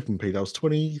did it open, Pete? That was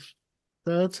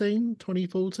 2013,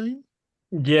 2014.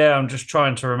 Yeah, I'm just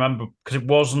trying to remember because it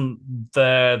wasn't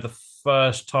there the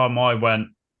first time I went.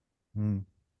 Hmm.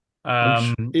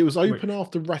 It was Which, open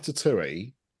after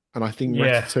Ratatouille, and I think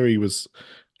yeah, Ratatouille was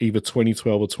either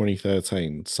 2012 or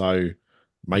 2013. So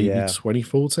maybe Yeah.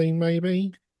 2014,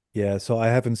 maybe. Yeah, so I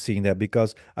haven't seen that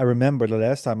because I remember the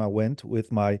last time I went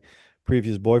with my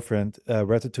previous boyfriend,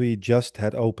 Ratatouille just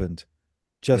had opened.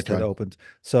 Just had Okay. opened.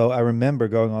 So I remember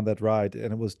going on that ride,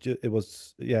 and it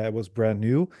was brand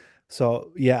new.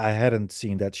 So yeah, I hadn't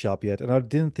seen that shop yet, and I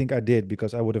didn't think I did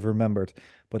because I would have remembered.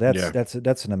 But Yeah.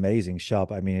 that's an amazing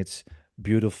shop. I mean, it's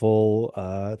beautiful,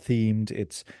 themed.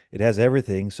 It has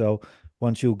everything. So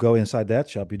once you go inside that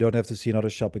shop, you don't have to see another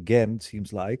shop again, it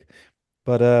seems like.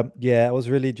 But yeah, I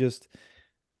was really just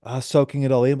soaking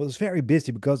it all in. It was very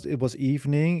busy because it was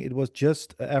evening. It was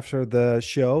just after the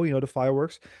show, the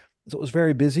fireworks. So it was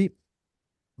very busy.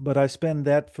 But I spent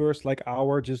that first like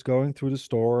hour just going through the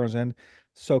stores and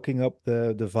soaking up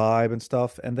the vibe and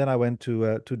stuff. And then I went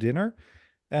to dinner,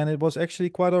 and it was actually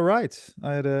quite all right.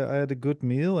 I had a good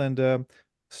meal, and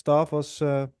staff was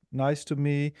nice to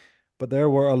me, but there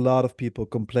were a lot of people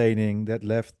complaining that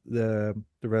left the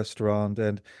restaurant,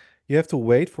 and you have to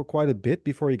wait for quite a bit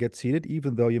before you get seated,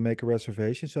 even though you make a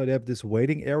reservation. So they have this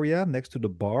waiting area next to the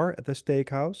bar at the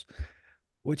steakhouse,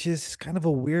 which is kind of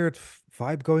a weird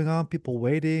vibe going on. People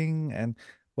waiting and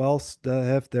whilst they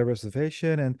have their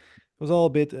reservation, and it was all a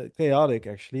bit chaotic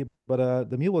actually. But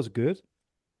the meal was good,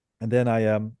 and then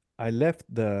I left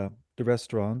the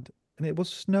restaurant, and it was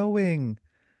snowing.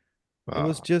 It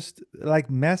was Ah, just like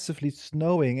massively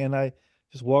snowing, and I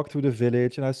just walked through the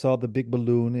village, and I saw the big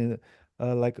balloon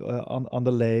on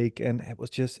the lake, and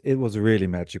it was really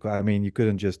magical. I mean, you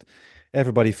couldn't just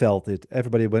everybody felt it.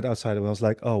 Everybody went outside and was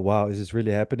like, "Oh wow, is this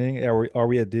really happening? Are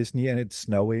we at Disney and it's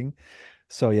snowing?"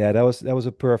 So yeah, that was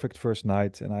a perfect first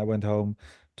night, and I went home,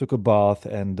 took a bath,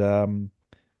 and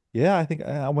yeah, I think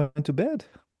I went to bed.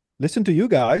 Listen to you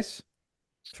guys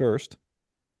first.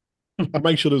 I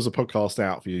made sure there was a podcast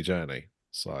out for your journey.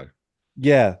 So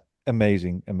Yeah,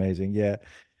 amazing, amazing. Yeah.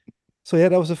 So yeah,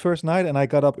 that was the first night, and I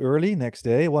got up early next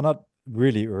day. Well, not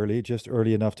really early, just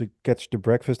early enough to catch the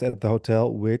breakfast at the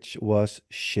hotel, which was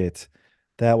shit.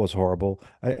 That was horrible.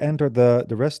 I entered the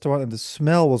restaurant and the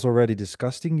smell was already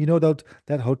disgusting. You know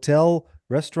that hotel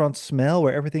restaurant smell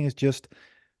where everything is just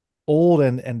old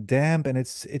and damp and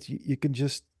it's you can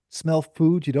just smell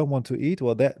food you don't want to eat.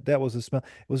 Well, that was the smell.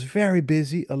 It was very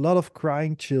busy, a lot of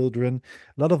crying children,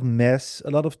 a lot of mess,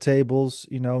 a lot of tables,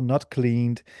 not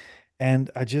cleaned. And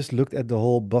I just looked at the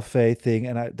whole buffet thing,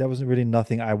 and there wasn't really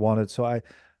nothing I wanted. So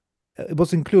it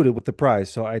was included with the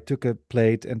price. So I took a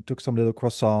plate and took some little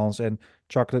croissants and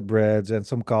chocolate breads and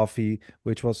some coffee,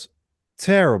 which was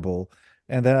terrible.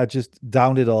 And then I just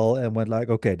downed it all and went like,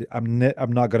 okay, I'm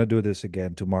not gonna do this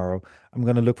again tomorrow. I'm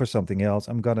gonna look for something else.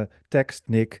 I'm gonna text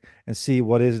Nick and see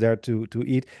what is there to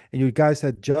eat. And you guys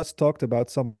had just talked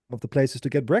about some of the places to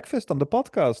get breakfast on the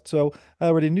podcast, so I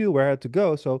already knew where I had to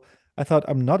go. So I thought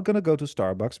I'm not gonna go to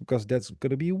Starbucks because that's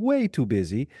gonna be way too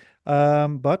busy.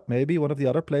 But maybe one of the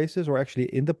other places or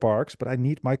actually in the parks. But I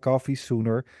need my coffee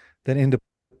sooner than in the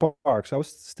parks. I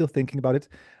was still thinking about it,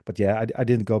 but yeah, I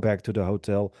didn't go back to the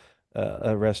hotel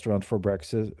a restaurant for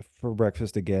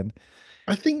breakfast again.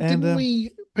 I think And didn't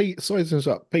we, Pete? Sorry to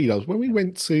interrupt, Pete. When we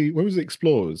went to when was it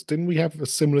Explorers? Didn't we have a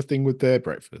similar thing with their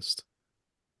breakfast?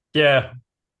 Yeah,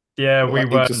 yeah, we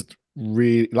Like, were. it just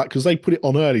really like because they put it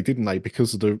on early, didn't they?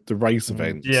 Because of the race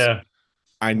events. Yeah,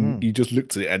 And you just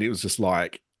looked at it and it was just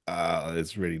like,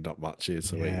 there's really not much here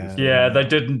to eat. yeah. They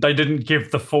didn't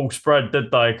give the full spread,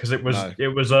 did they? Because it was No. it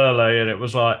was early, and it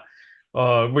was like,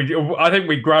 I think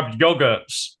we grabbed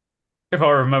yogurts, if I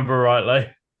remember rightly.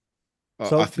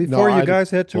 So before you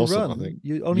guys had to run,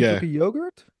 you only took a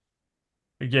yogurt?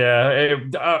 Yeah,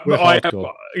 We're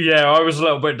hardcore. I was a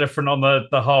little bit different on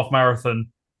the half marathon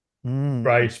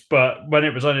race, but when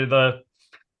it was only the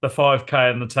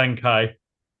 5K and the 10K,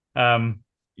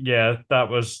 yeah, that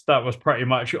was pretty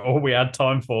much all we had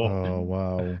time for. Oh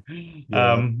wow.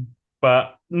 Yeah.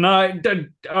 But no,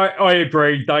 I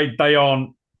agree. They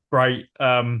aren't great.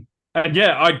 And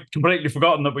yeah, I'd completely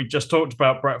forgotten that we just talked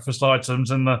about breakfast items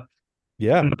in the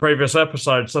previous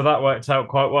episode, so that worked out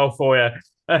quite well for you.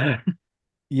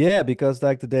 Yeah, because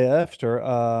like the day after,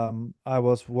 I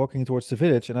was walking towards the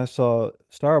village and I saw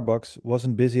Starbucks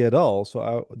wasn't busy at all. So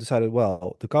I decided,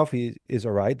 well, the coffee is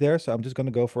all right there, so I'm just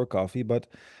gonna go for a coffee, but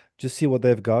just see what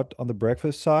they've got on the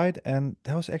breakfast side, and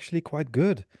that was actually quite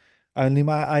good. I mean,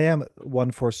 I am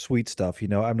one for sweet stuff,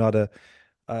 I'm not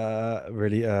a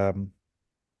really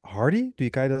hearty. Do you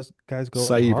guys go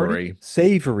hearty?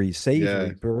 Savory.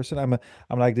 Savory person.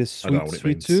 I'm like this I don't know what it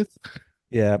sweet means. tooth.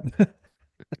 Yeah.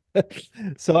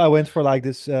 So I went for like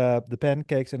this the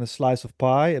pancakes and a slice of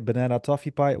pie, a banana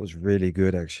toffee pie. It was really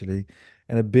good actually,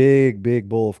 and a big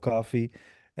bowl of coffee.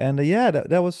 And yeah,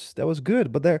 that was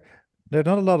good. But there are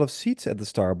not a lot of seats at the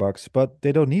Starbucks, but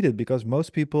they don't need it because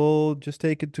most people just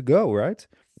take it to go, right?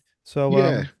 So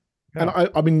Yeah. And yeah.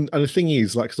 I mean, and the thing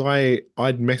is, like, because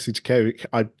I'd messaged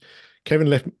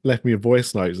Kevin left me a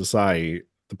voice note to say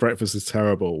the breakfast is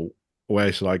terrible.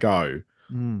 Where should I go?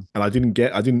 Mm. And I didn't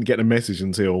get the message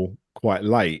until quite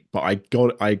late, but I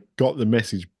got the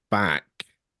message back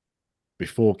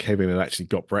before Kevin had actually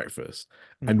got breakfast.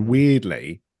 And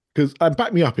weirdly, because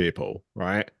back me up here, Paul,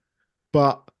 right?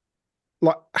 But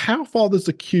like, how far does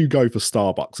the queue go for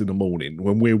Starbucks in the morning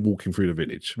when we're walking through the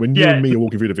village? When you and me are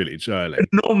walking through the village early?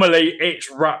 Normally, it's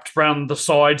wrapped around the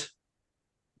side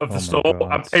of the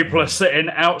store, and people are sitting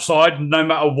outside no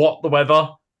matter what the weather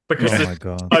because there's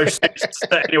no seats to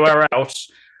sit anywhere else.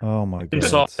 Oh my god!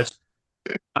 Inside.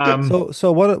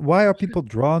 So why are people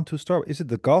drawn to Starbucks? Is it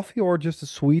the coffee or just the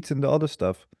sweets and the other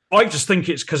stuff? I just think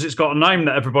it's because it's got a name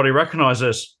that everybody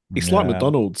recognizes. It's like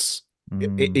McDonald's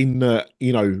in that,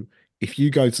 if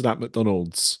you go to that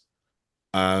McDonald's,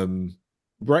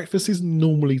 breakfast is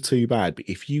normally too bad, but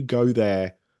if you go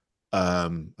there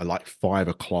at like 5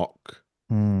 o'clock,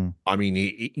 I mean,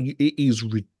 it is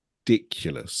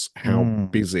ridiculous how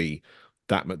busy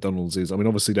that McDonald's is. I mean,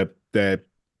 obviously they're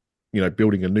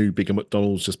building a new bigger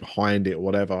McDonald's just behind it or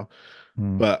whatever,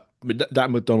 but that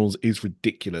McDonald's is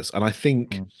ridiculous. And I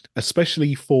think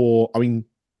especially for, I mean,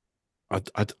 I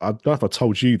don't know if I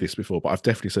told you this before, but I've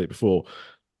definitely said it before,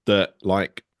 that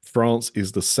like France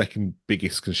is the second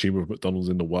biggest consumer of McDonald's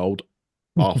in the world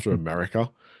after America,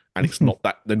 and it's not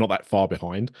that they're not that far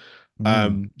behind.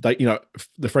 They,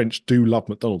 the French do love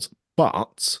McDonald's,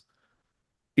 but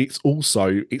it's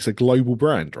a global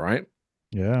brand, right?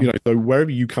 Yeah. So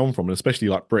wherever you come from, and especially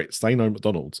like Brits, they know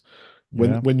McDonald's.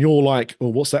 When you're like,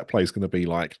 well, what's that place going to be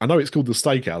like? I know it's called the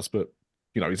Steakhouse, but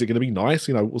is it going to be nice?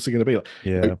 What's it going to be like?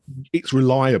 Yeah. It's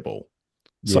reliable.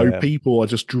 So Yeah. people are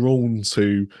just drawn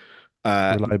to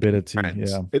Reliability.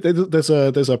 brands. Yeah.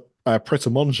 There's a Pret a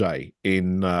Manger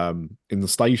in the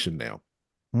station now.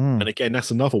 Mm. And again,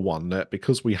 that's another one that,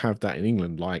 because we have that in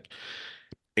England, like,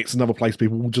 it's another place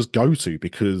people will just go to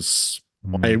because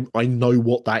Mm. I know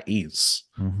what that is.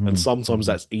 And Mm-hmm. sometimes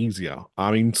Mm-hmm. that's easier. I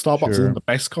mean, Starbucks isn't Sure. the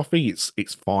best coffee.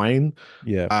 It's fine.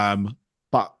 Yeah.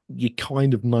 But you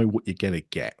kind of know what you're gonna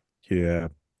get. Yeah.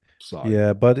 So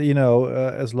Yeah. But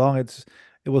as long it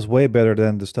was way better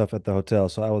than the stuff at the hotel.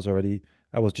 So I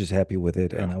was just happy with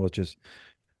it, yeah. and I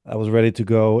was ready to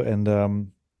go.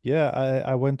 And yeah,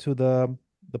 I went to the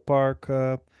park,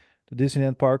 the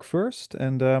Disneyland park first,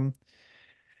 and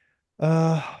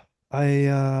uh,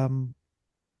 I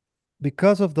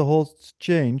because of the whole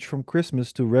change from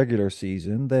Christmas to regular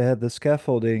season, they had the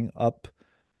scaffolding up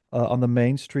on the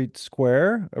Main Street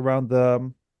Square around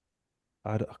the.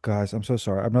 Guys, I'm so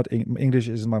sorry. I'm not English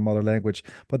isn't my mother language,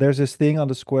 but there's this thing on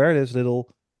the square. There's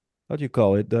little, what do you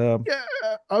call it? Yeah,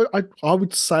 I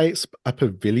would say it's a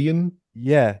pavilion.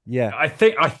 Yeah, yeah, I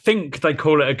think they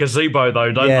call it a gazebo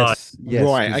though, don't they? yes,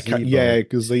 Right, okay. gazebo. Yeah,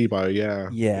 gazebo, yeah.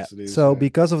 Yeah. Yes it is, So yeah.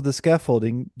 because of the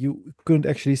scaffolding, you couldn't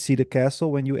actually see the castle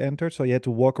when you entered, so you had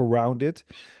to walk around it.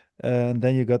 And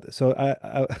then you got so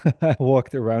I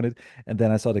walked around it, and then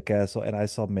I saw the castle, and I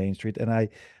saw Main Street, and I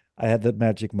had that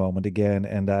magic moment again,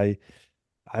 and I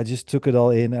just took it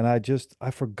all in, and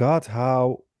I forgot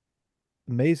how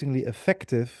amazingly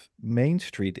effective Main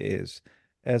Street is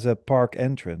as a park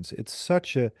entrance. It's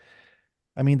such a,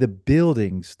 I mean, the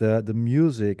buildings, the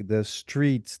music, the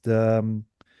streets, I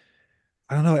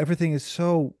don't know, everything is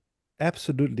so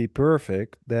absolutely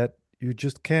perfect that you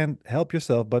just can't help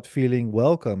yourself but feeling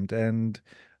welcomed and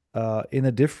in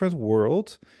a different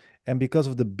world. And because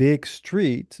of the big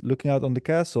street looking out on the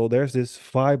castle, there's this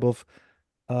vibe of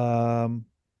um,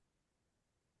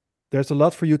 there's a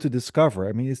lot for you to discover.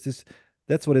 I mean,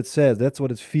 that's what it says. That's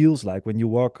what it feels like when you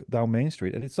walk down Main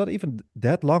Street. And it's not even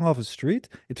that long of a street.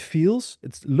 It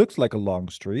looks like a long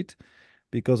street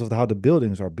because of how the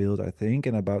buildings are built, I think,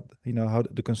 and about, how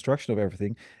the construction of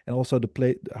everything, and also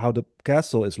how the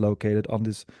castle is located on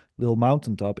this little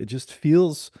mountaintop. It just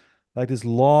feels like this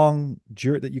long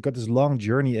journey, that you got this long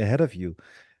journey ahead of you.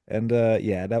 And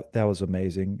yeah, that was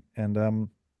amazing. And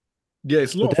Yeah,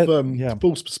 it's a but lot of that yeah.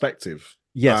 false perspective.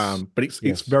 Yes. But it's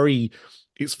Yes.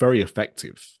 it's very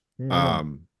effective. Yeah.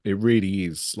 It really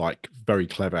is, like, very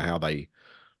clever how they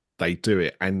do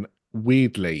it. And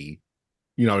weirdly,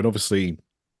 and obviously,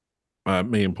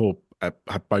 me and Paul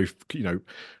have both,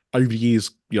 over the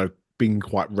years, been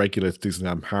quite regular to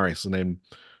Disneyland Paris, and then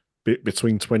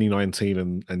between 2019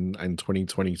 and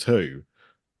 2022,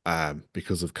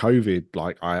 because of COVID,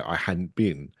 like, I hadn't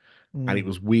been, and it Mm,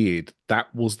 was weird.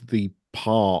 That was the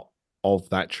part of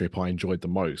that trip I enjoyed the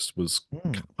most, was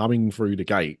mm, coming through the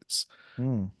gates,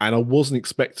 mm, and I wasn't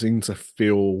expecting to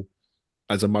feel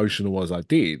as emotional as I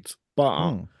did, but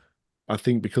mm. I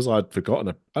think because I'd forgotten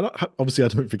it, obviously I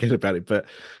don't forget about it, but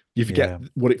you forget Yeah.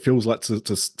 what it feels like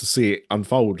to see it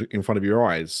unfold in front of your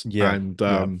eyes. Yeah. And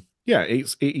Yeah. yeah,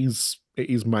 it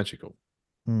is magical.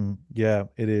 Yeah,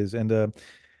 it is. And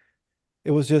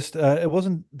it was just it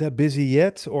wasn't that busy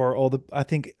yet, or all the I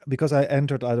think because I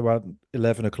entered at around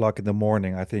 11 o'clock in the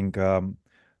morning, I think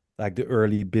like the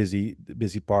early busy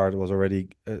part was already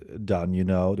done,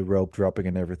 the rope dropping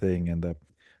and everything. And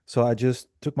so I just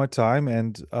took my time,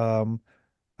 and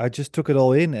I just took it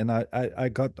all in, and I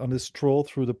got on this stroll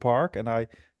through the park, and I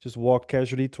just walked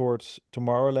casually towards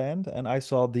Tomorrowland, and I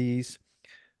saw these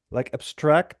like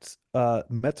abstract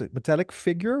metallic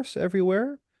figures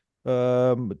everywhere.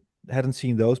 Um, hadn't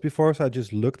seen those before, so I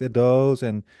just looked at those,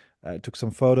 and I took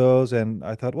some photos, and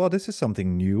I thought, well, this is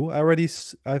something new.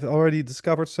 I've already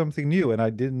discovered something new, and I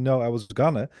didn't know I was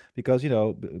gonna, because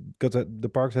because the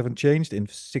parks haven't changed in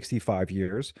 65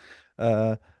 years.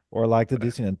 Or like the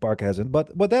Disneyland park hasn't, but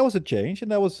that was a change, and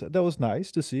that was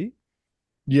nice to see.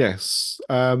 Yes.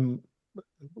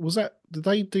 Did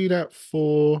they do that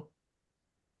for?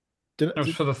 It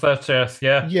was for the 30th,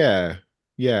 yeah. Yeah,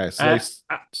 yeah. So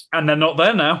Uh, and they're not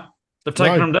there now. They've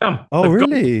taken no, them down. Oh, They've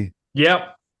really?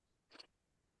 Yep.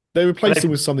 they replaced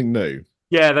them with something new.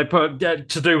 Yeah, they put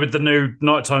to do with the new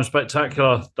nighttime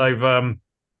spectacular. They've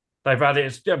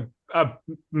added a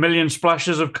million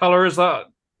splashes of color. Is that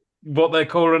what they're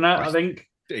calling it? I think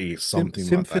It's something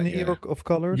Symphony like that. Yeah. of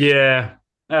colors. Yeah.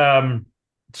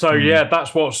 So Hmm. yeah,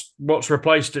 that's what's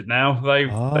replaced it now.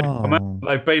 Oh.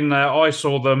 They've been there. I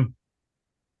saw them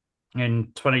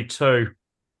in 22.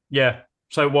 Yeah.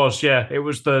 So it was, it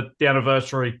was the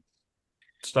anniversary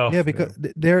stuff. Yeah, because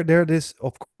they're this,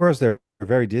 of course, they're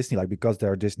very Disney-like because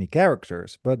they're Disney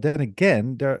characters. But then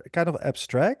again, they're kind of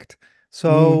abstract.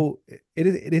 Mm, So it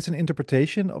is an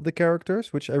interpretation of the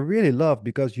characters, which I really love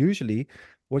because usually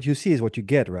what you see is what you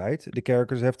get, right? The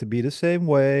characters have to be the same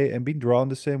way and be drawn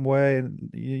the same way, and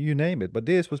you name it. But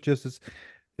this was just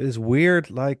this weird,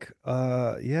 like,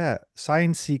 yeah,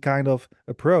 sciencey kind of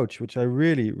approach, which I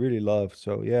really, really love.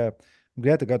 So yeah, I'm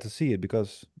glad I got to see it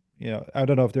because, I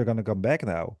don't know if they're gonna come back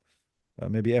now,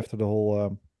 maybe after the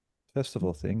whole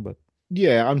festival thing, but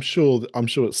yeah, I'm sure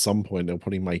at some point they'll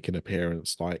probably make an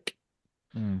appearance. Like,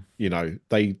 mm,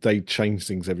 they change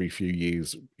things every few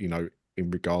years. In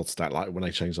regards to that, like when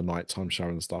they change the nighttime show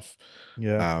and stuff,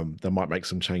 yeah, they might make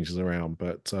some changes around.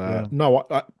 But yeah, no,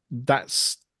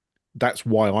 that's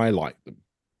why I like them.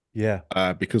 yeah,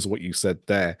 Because of what you said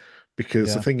there.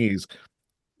 Because the yeah, thing is,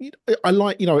 I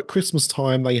like, at Christmas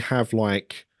time they have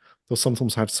like they'll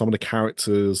sometimes have some of the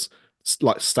characters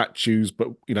like statues, but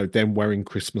them wearing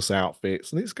Christmas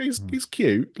outfits, and mm, it's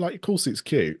cute. Like, of course, it's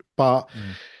cute, but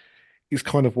mm, it's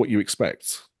kind of what you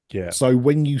expect. yeah, So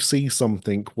when you see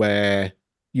something where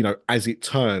as it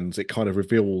turns, it kind of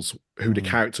reveals who the mm,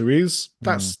 character is.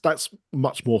 mm, That's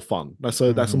much more fun. That's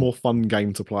a mhm, more fun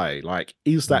game to play. Like,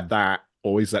 is that mm, that,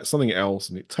 or is that something else?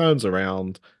 And it turns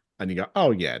around, and you go,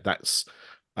 oh yeah, that's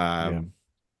yeah, um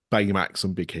Baymax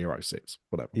and Big Hero 6,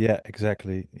 whatever. yeah,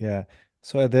 exactly, yeah.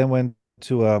 So I then went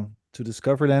to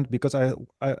Discoveryland because I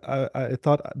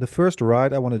thought the first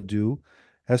ride I want to do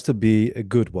has to be a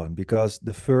good one because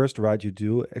the first ride you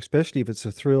do, especially if it's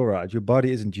a thrill ride, your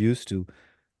body isn't used to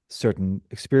certain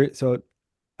experience. So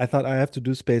I thought I have to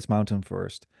do Space Mountain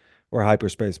first, or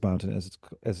Hyperspace Mountain as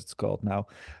it's called now.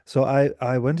 So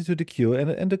I went into the queue,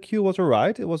 and the queue was all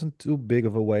right. It wasn't too big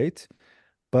of a wait,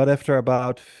 but after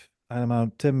about, I don't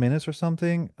know, 10 minutes or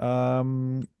something,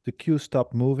 the queue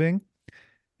stopped moving,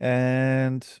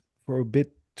 and for a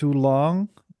bit too long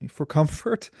for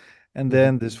comfort. And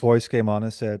then this voice came on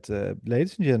and said,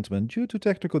 "Ladies and gentlemen, due to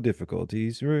technical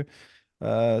difficulties,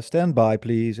 stand by,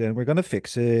 please, and we're gonna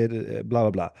fix it." Blah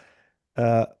blah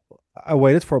blah. I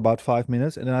waited for about 5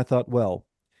 minutes, and then I thought, well,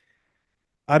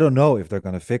 I don't know if they're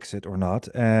gonna fix it or not.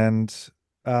 And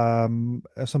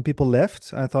some people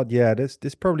left. I thought, yeah, this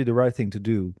is probably the right thing to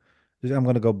do. So I'm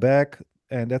gonna go back,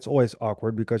 and that's always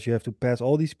awkward because you have to pass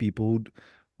all these people who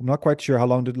I'm not quite sure how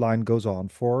long the line goes on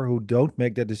for, who don't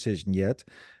make that decision yet.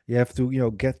 You have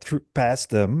to, get through past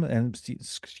them and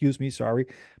excuse me, sorry,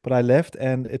 but I left,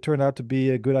 and it turned out to be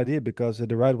a good idea because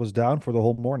the ride was down for the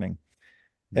whole morning.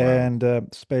 Wow. And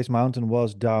Space Mountain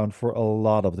was down for a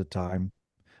lot of the time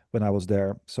when I was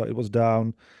there. So it was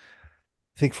down,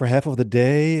 I think, for half of the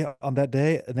day on that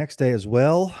day. The next day as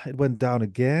well, it went down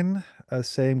again.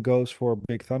 Same goes for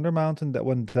Big Thunder Mountain. That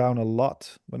went down a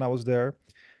lot when I was there,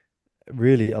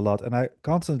 really a lot. And I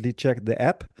constantly checked the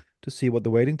app to see what the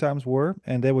waiting times were,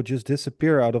 and they would just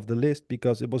disappear out of the list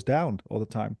because it was down all the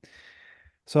time.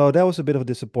 So that was a bit of a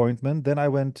disappointment. Then I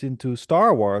went into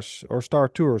Star Wars or Star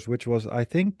Tours, which was, I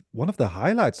think, one of the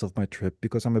highlights of my trip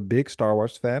because I'm a big Star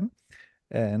Wars fan,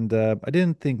 and I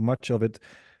didn't think much of it.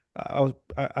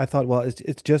 I thought, well,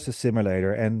 it's just a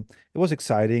simulator, and it was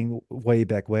exciting way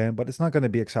back when, but it's not going to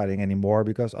be exciting anymore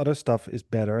because other stuff is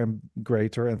better and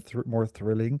greater and more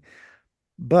thrilling.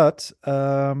 But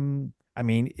I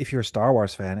mean, if you're a Star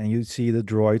Wars fan and you see the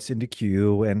droids in the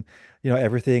queue and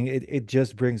everything, it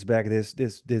just brings back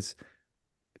this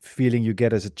feeling you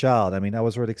get as a child. I mean, I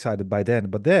was really excited by then,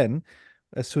 but then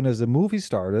as soon as the movie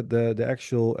started, the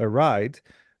actual ride,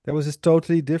 there was this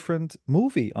totally different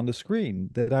movie on the screen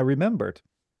that I remembered.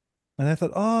 And I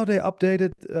thought, oh, they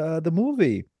updated the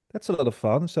movie. That's a lot of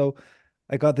fun. So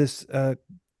I got this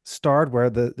start where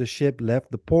the ship left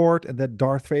the port and then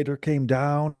Darth Vader came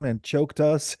down and choked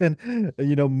us and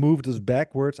moved us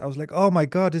backwards. I was like, oh my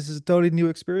God, this is a totally new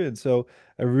experience. So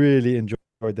I really enjoyed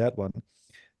that one.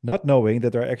 Not knowing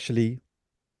that there are actually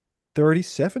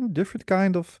 37 different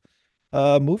kind of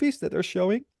movies that they're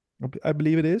showing. I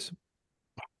believe it is.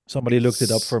 Somebody looked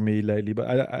it up It's for me lately,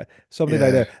 but something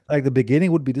like yeah. that. Like the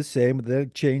beginning would be the same, but then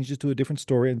it changes to a different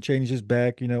story and changes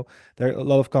back. There are a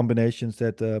lot of combinations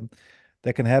that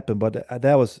can happen. But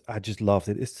I just loved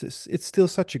it. It's still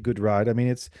such a good ride. I mean,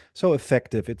 it's so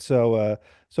effective. It's so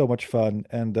much fun.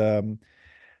 And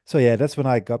so yeah, that's when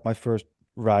I got my first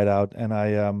ride out,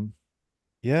 and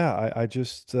yeah, I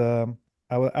just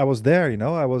I was there.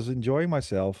 I was enjoying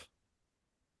myself.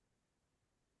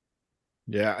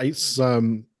 Yeah, it's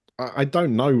I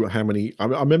don't know how many. I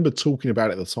remember talking about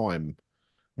it at the time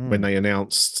when Mm, they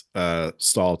announced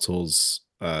Star Tours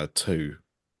 2.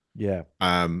 yeah.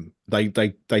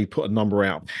 They put a number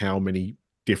out of how many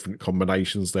different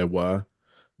combinations there were.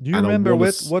 Do you And I remember want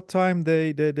what to. what time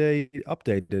they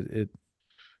updated it?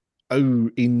 Oh,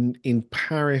 in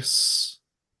Paris,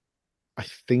 I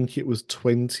think it was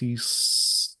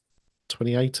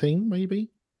 2018, maybe.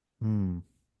 Hmm.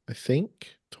 I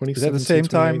think Is that the 2017, same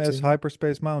time as 2018.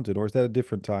 Hyperspace Mountain, or is that a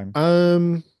different time?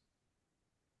 Um,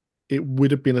 it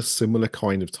would have been a similar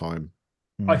kind of time.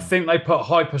 I Hmm. think they put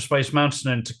Hyperspace Mountain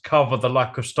in to cover the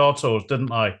lack of Star Tours, didn't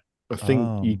they? I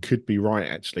think you Oh, could be right,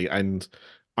 actually. And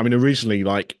I mean, originally,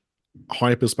 like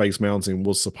Hyperspace Mountain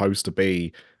was supposed to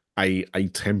be a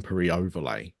temporary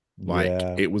overlay. Like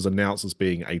yeah. it was announced as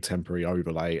being a temporary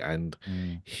overlay, and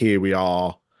Hmm. here we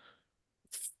are,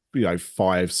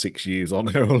 5, 6 years on,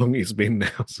 how long it's been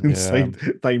now since Yeah.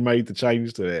 they made the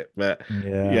change to it. But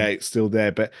Yeah. yeah, it's still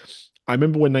there. But I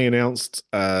remember when they announced,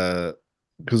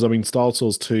 because I mean, Star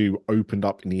Tours 2 opened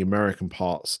up in the American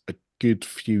parts a good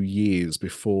few years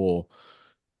before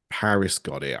Paris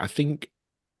got it. I think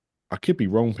I could be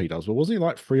wrong, Peter, but wasn't it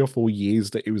like 3 or 4 years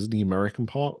that it was in the American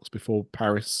parts before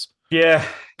Paris Yeah, yeah,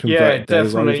 converted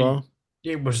theirs over? definitely.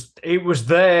 It was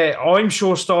there. I'm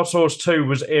sure Star Tours 2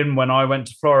 was in when I went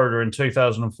to Florida in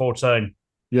 2014.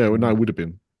 Yeah, well, no, Hmm. it would have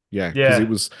been. Yeah, because it Yeah.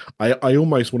 was. I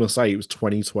almost want to say it was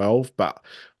 2012, but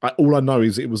all I know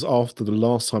is it was after the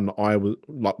last time that I was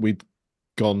like we'd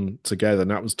gone together,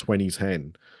 and that was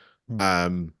 2010. Hmm.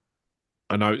 Um,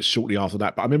 I know it's shortly after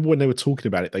that, but I remember when they were talking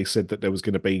about it, they said that there was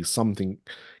going to be something,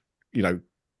 you know,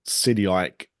 city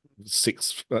like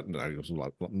six, no, it was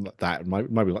like that,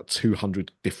 maybe like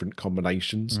 200 different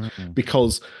combinations Hmm.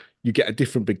 because you get a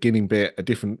different beginning bit, a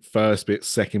different first bit,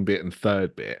 second bit, and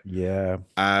third bit. Yeah.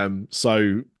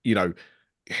 So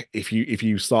if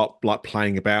you start like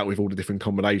playing about with all the different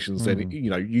combinations, then Hmm.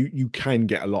 you can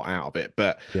get a lot out of it.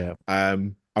 But Yeah.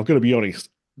 I've got to be honest,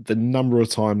 the number of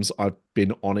times I've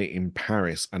been on it in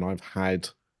Paris and I've had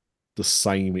the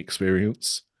same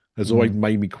experience has always Hmm.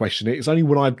 made me question it. It's only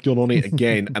when I've gone on it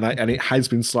again and it has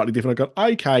been slightly different. I go,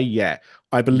 okay, yeah,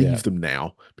 I Yeah. believe them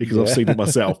now because I've Yeah. seen it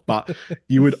myself. But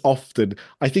you would often,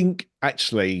 I think,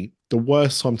 actually, the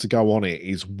worst time to go on it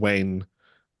is when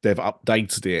they've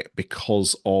updated it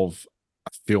because of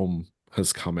a film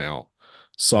has come out.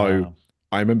 So Ah.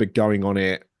 I remember going on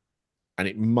it, and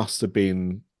it must have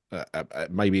been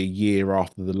maybe a year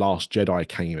after The Last Jedi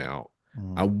came out.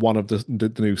 Hmm. And one of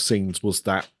the new scenes was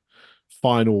that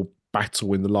final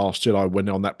battle in The Last Jedi when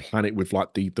they're on that planet with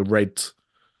like the red.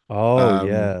 Oh Um,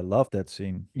 yeah, love that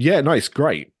scene. yeah, no, it's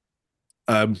great.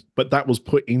 But that was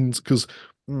put in because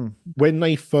Hmm. when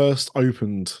they first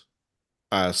opened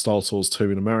Star Tours 2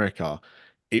 in America,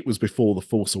 it was before The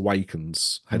Force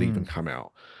Awakens had Hmm. even come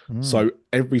out. Hmm. So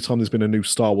every time there's been a new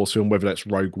Star Wars film, whether that's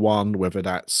Rogue One, whether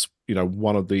that's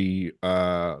one of the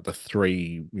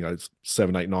three,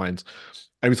 7, 8, 9s,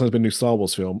 every time there's been a new Star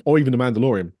Wars film, or even The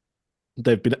Mandalorian,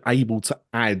 they've been able to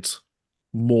add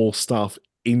more stuff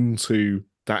into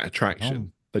that Oh.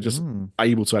 attraction. They're just Hmm.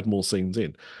 able to add more scenes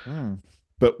in. Hmm.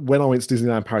 But when I went to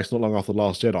Disneyland Paris not long after The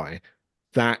Last Jedi,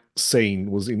 that scene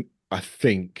was in, I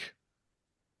think,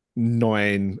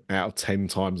 9 out of 10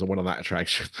 times I went on that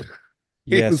attraction. it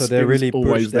Yeah, so was they it was really pushed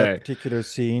always that there. particular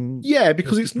scene Yeah,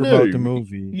 because just to it's promote the new,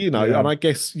 movie. and Yeah. I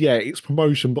guess yeah, it's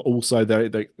promotion, but also they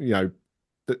that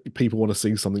people want to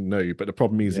see something new. But the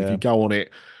problem is if you Yeah. go on it,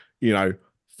 you know,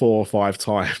 4 or 5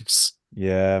 times,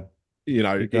 Yeah.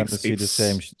 You're gonna see the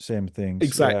same it's same things. Yeah.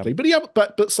 exactly. But the other,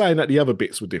 but saying that the other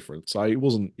bits were different, so it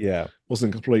Yeah.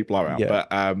 wasn't a complete blowout. Yeah.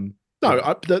 But no,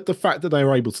 Yeah. the fact that they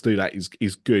were able to do that is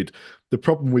good. The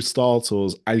problem with Star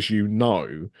Tours, as when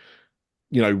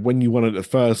you went it the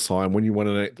first time, when you went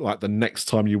it like the next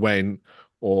time you went,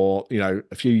 or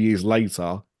a few years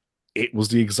later, it was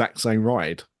the exact same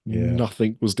ride. Yeah.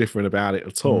 Nothing was different about it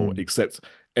at all, Mm. except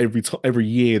every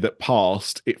year that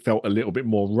passed, it felt a little bit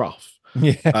more rough.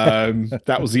 Yeah.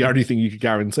 That was the only thing you could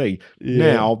guarantee.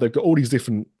 Yeah. Now they've got all these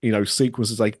different,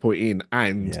 sequences they can put in,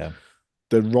 and Yeah.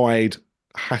 the ride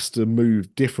has to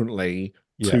move differently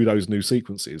Yeah. to those new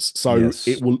sequences. So it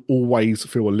Yes. will always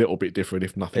feel a little bit different,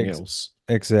 if nothing Ex else.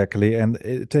 exactly. And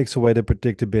it takes away the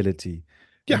predictability.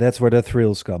 And Yeah. that's where the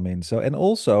thrills come in. So, and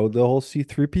also the whole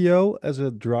C3PO as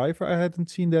a driver, I hadn't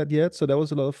seen that yet. So that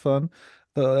was a lot of fun.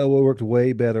 It worked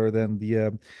way better than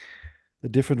the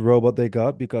different robot they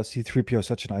got because C3PO is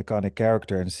such an iconic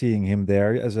character, and seeing him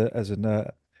there as an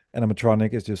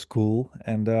animatronic is just cool.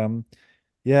 And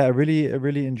yeah, I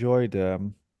really enjoyed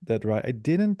that ride. I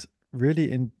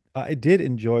did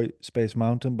enjoy Space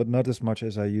Mountain, but not as much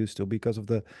as I used to because of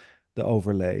the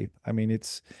overlay. I mean,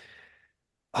 it's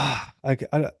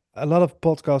a lot of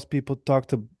podcast people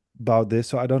talked about this,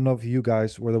 so I don't know if you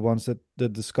guys were the ones that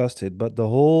discussed it, but the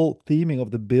whole theming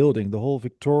of the building, the whole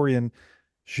Victorian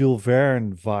Jules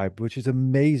Verne vibe, which is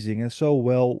amazing and so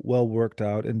well worked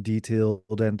out and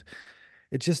detailed, and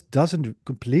it just doesn't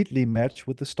completely match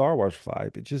with the Star Wars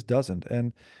vibe. It just doesn't.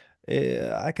 And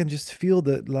I can just feel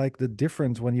the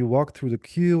difference when you walk through the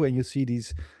queue and you see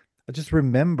these. I just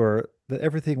remember that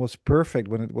everything was perfect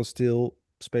when it was still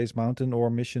Space Mountain or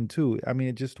Mission 2. I mean,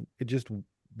 it just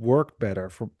worked better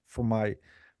from my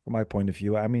point of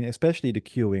view. I mean, especially the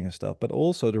queuing and stuff, but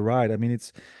also the ride. I mean,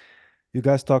 it's you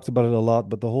guys talked about it a lot,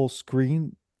 but the whole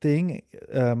screen thing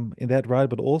in that ride,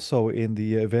 but also in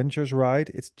the Avengers ride,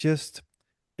 it's just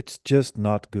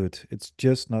not good. It's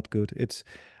just not good.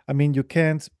 I mean, you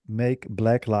can't make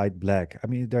black light black. I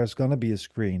mean, there's gonna be a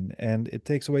screen, and it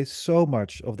takes away so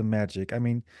much of the magic. I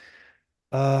mean,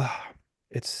 uh,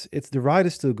 it's the ride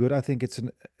is still good. I think it's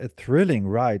a thrilling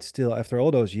ride still after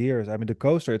all those years. I mean, the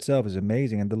coaster itself is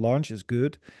amazing, and the launch is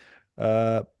good.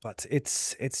 But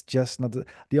it's just not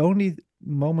the only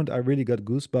moment I really got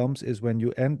goosebumps is when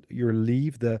you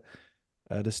leave the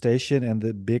station and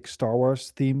the big Star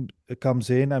Wars theme comes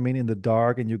in. I mean, in the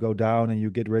dark, and you go down and you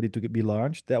get ready to be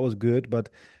launched. That was good, but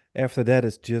after that,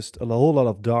 it's just a whole lot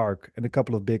of dark and a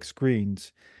couple of big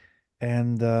screens,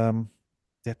 and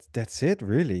that's it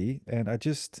really. And I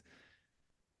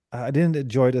didn't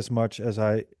enjoy it as much as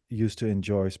I used to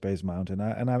enjoy Space Mountain.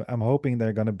 I'm hoping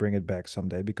they're gonna bring it back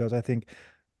someday because I think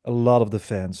a lot of the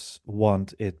fans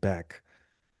want it back.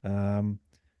 Um,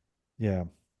 yeah.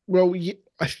 Well, yeah,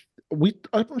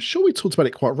 I'm sure we talked about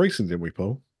it quite recently, didn't we,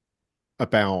 Paul?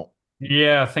 About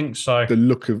Yeah, I think so. the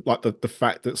look of like the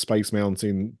fact that Space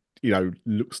Mountain,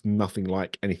 looks nothing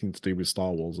like anything to do with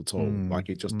Star Wars at all. Mm, Like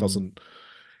it just mm,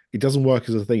 doesn't work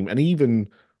as a theme. And even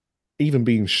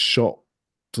being shot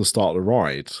to start the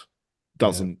ride yeah.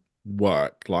 doesn't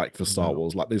work like for Star No.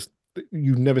 Wars. Like there's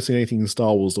you've never seen anything in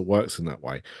Star Wars that works in that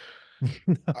way.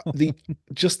 The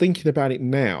Just thinking about it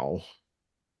now,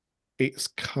 it's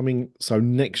coming. So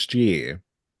next year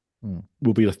Mm,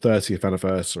 will be the 30th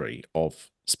anniversary of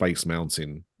Space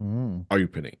Mountain mm,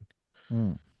 opening.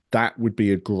 mm. That would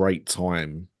be a great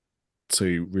time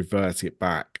to revert it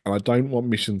back. And I don't want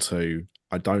Mission 2.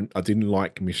 I didn't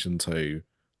like Mission 2.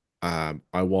 I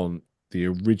want the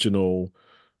original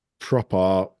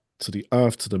proper to the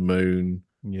Earth to the moon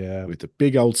Yeah. with the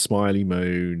big old smiley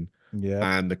moon Yep.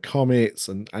 and the comets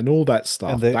and all that And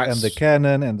stuff. the That's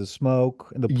cannon and the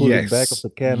smoke and the pulling back of yes, the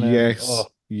cannon. Oh,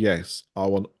 yes. I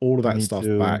want all of that me stuff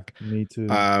too. back. Me too.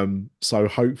 So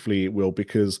hopefully it will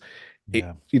because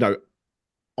Yeah.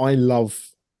 I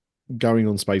love going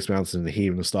on Space Mountain and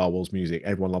hearing the Star Wars music.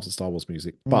 Everyone loves the Star Wars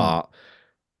music, Mm, but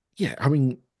yeah, I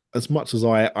mean, as much as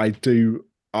I do,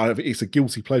 it's a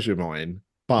guilty pleasure of mine.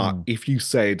 But mm. if you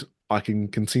said I can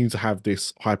continue to have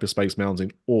this Hyperspace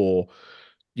Mountain, or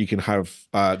you can have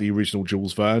the original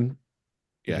Jules Verne,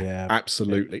 yeah, Yeah. Yeah.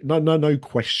 absolutely, no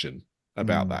question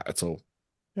about Mm. that at all.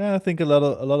 Yeah, I think a lot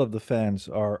of the fans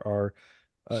are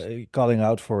calling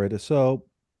out for it. So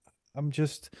I'm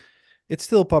just it's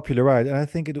still popular, right? And I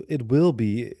think it will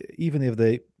be, even if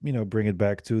they, bring it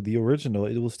back to the original,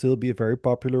 it will still be a very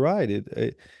popular ride.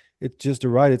 It just the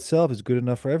ride itself is good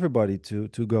enough for everybody to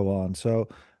go on. So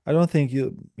I don't think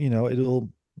it'll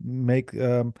make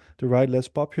the ride less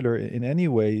popular in any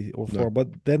way or No, form.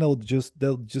 But then they'll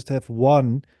just have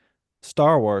one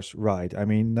Star Wars ride. I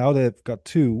mean, now they've got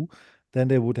two, then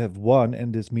they would have one,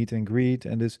 and this meet and greet,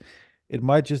 and this it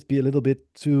might just be a little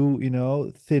bit too,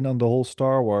 thin on the whole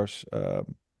Star Wars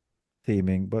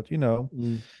theming. But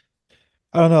mm,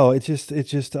 I don't know. It's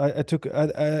just I took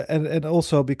and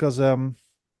also because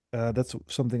that's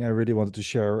something I really wanted to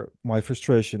share my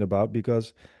frustration about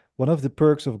because one of the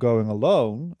perks of going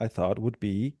alone, I thought, would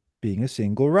be being a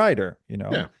single rider,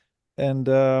 yeah,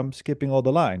 and skipping all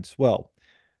the lines. Well,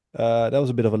 that was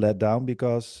a bit of a letdown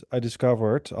because I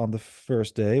discovered on the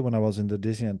first day when I was in the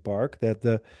Disneyland park that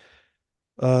the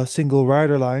single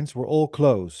rider lines were all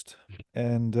closed.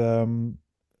 And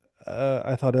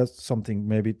I thought that's something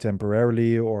maybe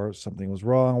temporarily or something was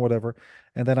wrong or whatever.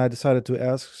 And then I decided to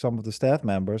ask some of the staff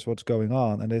members what's going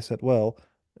on. And they said, well,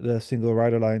 the single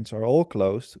rider lines are all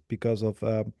closed because of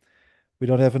we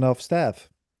don't have enough staff.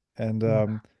 And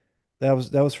that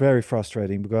was very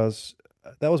frustrating because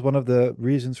that was one of the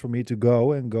reasons for me to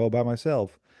go by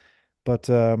myself. But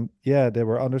yeah, they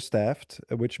were understaffed,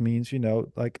 which means,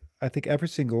 like I think every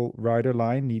single rider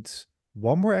line needs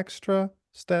one more extra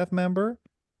staff member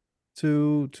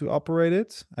to operate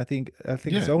it. I think it's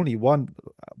yeah, only one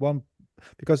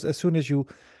because as soon as you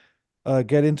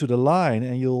get into the line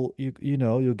and you'll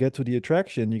get to the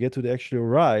attraction, you get to the actual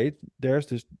ride, there's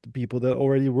just people that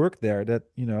already work there that,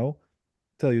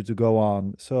 tell you to go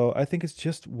on. So I think it's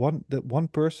just one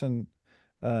person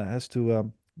has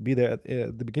to be there at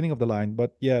the beginning of the line.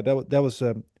 But yeah, that was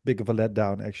big of a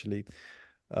letdown actually.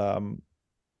 Um,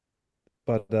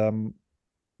 but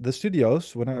the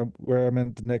studios, where I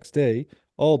went the next day,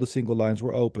 all the single lines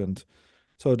were opened.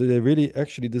 So they really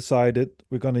actually decided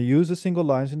we're going to use the single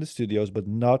lines in the studios, but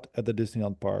not at the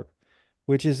Disneyland park,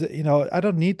 which is, I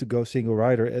don't need to go single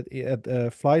rider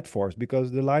at Flight Force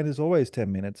because the line is always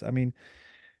 10 minutes. I mean,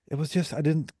 it was just, I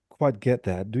didn't quite get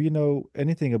that. Do you know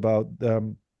anything about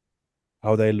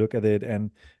how they look at it?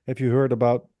 And have you heard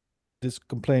about this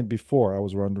complaint before? I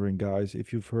was wondering, guys,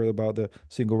 if you've heard about the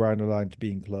single rider lines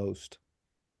being closed.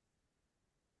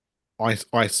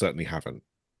 I certainly haven't.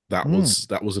 That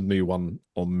was a new one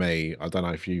on me. I don't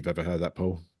know if you've ever heard that,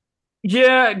 Paul.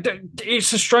 Yeah,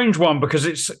 it's a strange one because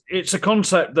it's a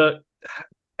concept that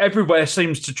everywhere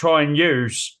seems to try and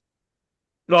use.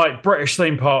 Like British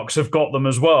theme parks have got them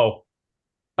as well,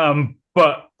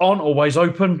 but aren't always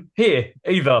open here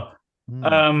either.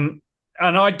 And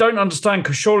I don't understand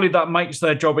because surely that makes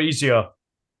their job easier.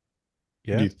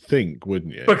 Yeah, you'd think,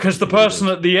 wouldn't you? Because the person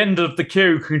at the end of the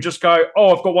queue can just go,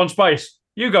 "Oh, I've got one space.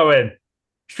 You go in."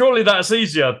 Surely that's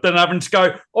easier than having to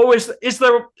go, "Oh, is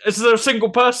there a single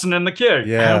person in the queue?"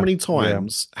 yeah. How many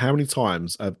times? How many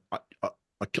times?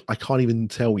 I can't even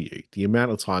tell you the amount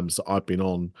of times that I've been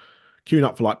on queuing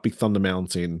up for like Big Thunder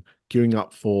Mountain, queuing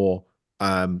up for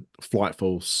Flight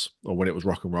Force, or when it was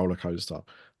Rock and Roller Coaster,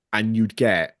 and you'd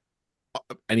get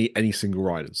any single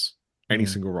riders,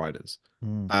 single riders.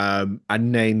 And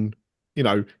then,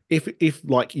 if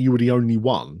like you were the only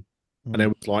one and there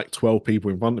was like 12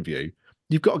 people in front of you,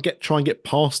 you've got to try and get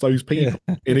past those people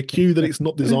in a queue that it's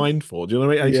not designed for. Do you know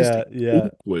what I mean? And it's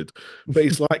just awkward. But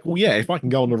it's like, well, yeah, if I can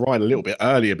go on the ride a little bit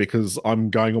earlier because I'm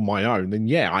going on my own, then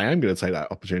yeah, I am going to take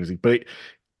that opportunity. But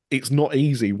it's not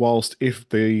easy. Whilst if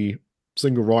the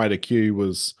single rider queue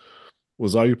was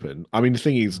open, I mean, the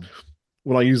thing is,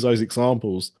 when I use those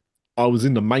examples, I was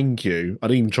in the main queue. I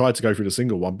didn't even try to go through the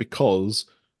single one because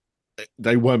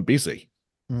they weren't busy.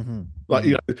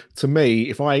 Like, to me,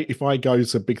 if I go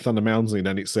to Big Thunder Mountain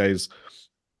and it says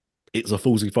it's a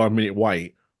 45-minute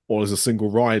wait, or there's a single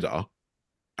rider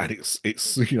and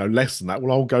it's less than that,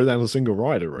 well, I'll go down the single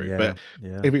rider route. But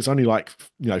if it's only like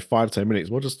 5-10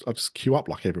 minutes, I'll just queue up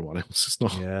like everyone else. It's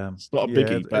not a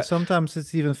biggie. But sometimes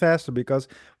it's even faster because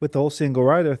with the whole single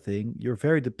rider thing, you're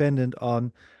very dependent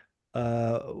on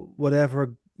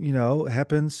whatever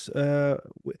happens, and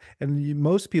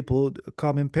most people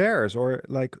come in pairs or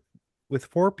like with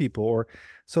 4 people, or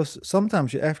so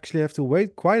sometimes you actually have to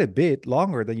wait quite a bit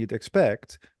longer than you'd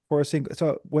expect for a single.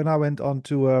 So when I went on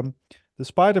to the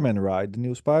Spider-Man ride, the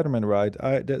new Spider-Man ride,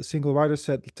 the single rider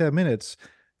said 10 minutes.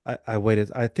 I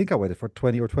waited, I think I waited for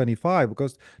 20 or 25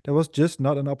 because there was just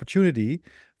not an opportunity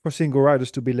for single riders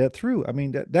to be let through. I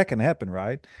mean, that can happen,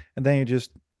 right? And then you're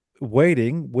just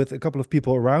waiting with a couple of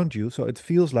people around you, so it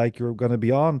feels like you're going to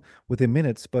be on within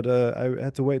minutes, but I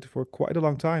had to wait for quite a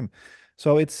long time.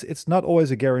 So it's not always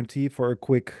a guarantee for a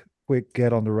quick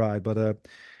get on the ride, but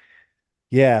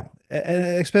yeah, and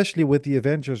especially with the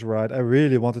Avengers ride, I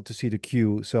really wanted to see the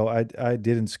queue, so I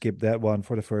didn't skip that one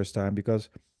for the first time because,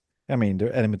 I mean, the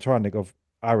animatronic of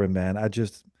Iron Man,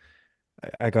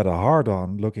 I got a hard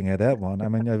on looking at that one. I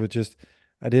mean,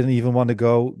 I didn't even want to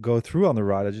go through on the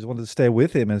ride. I just wanted to stay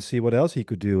with him and see what else he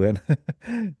could do. And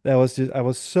I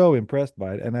was so impressed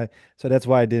by it. And so that's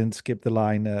why I didn't skip the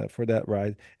line for that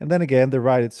ride. And then again, the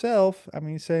ride itself, I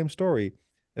mean, same story.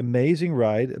 Amazing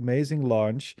ride, amazing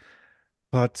launch.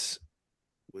 But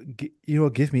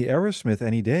give me Aerosmith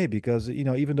any day because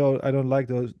even though I don't like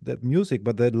that music,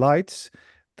 but the lights,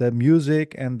 the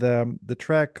music, and the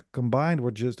track combined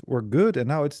were good. And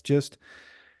now it's just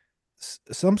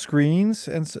some screens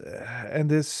and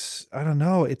this, I don't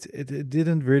know, it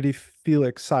didn't really feel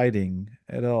exciting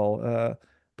at all.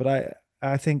 But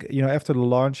I think after the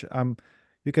launch,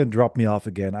 you can drop me off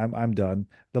again. I'm done.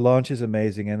 The launch is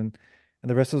amazing, and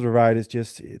the rest of the ride is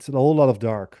it's a whole lot of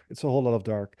dark. It's a whole lot of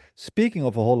dark. Speaking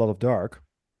of a whole lot of dark,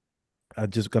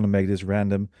 I'm just gonna make this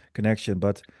random connection,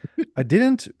 but I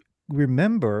didn't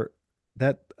remember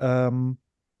that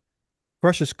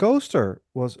Crush's Coaster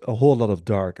was a whole lot of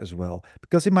dark as well.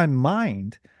 Because in my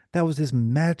mind, that was this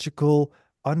magical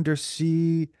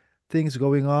undersea things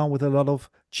going on with a lot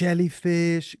of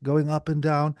jellyfish going up and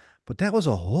down. But that was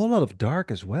a whole lot of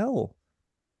dark as well.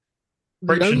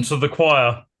 Preaching to the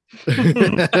choir.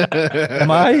 Am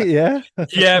I? Yeah.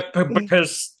 Yeah,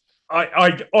 because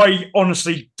I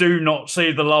honestly do not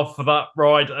see the love for that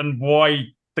ride and why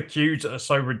the queues are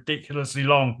so ridiculously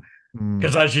long.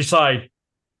 Because as you say,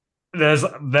 there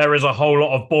is a whole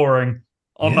lot of boring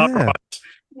on that ride.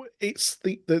 It's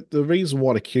the reason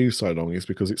why the queue's so long is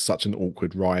because it's such an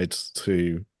awkward ride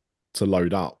to to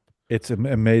load up. It's an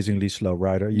amazingly slow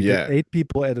rider. You get Yeah. 8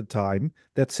 people at a time.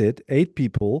 That's it. 8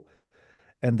 people.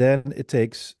 And then it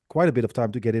takes quite a bit of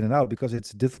time to get in and out because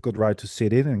it's a difficult ride to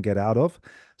sit in and get out of.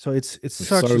 So it's So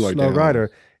such a low slow down.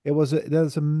 rider.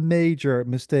 There's a major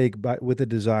mistake with the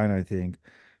design, I think,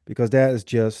 because that is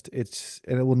just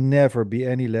and it will never be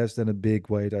any less than a big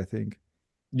weight, I think.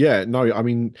 Yeah, no, I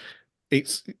mean,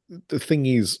 it's the thing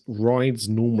is, rides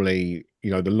normally,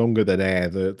 the longer they're there,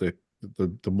 the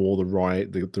more the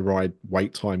ride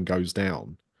wait time goes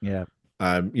down. Yeah.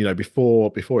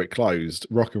 Before it closed,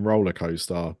 Rock and Roller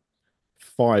Coaster,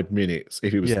 5 minutes.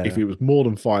 If it was more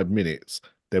than 5 minutes,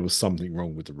 there was something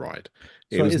wrong with the ride.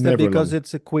 So is that because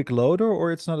it's a quick loader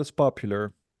or it's not as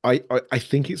popular? I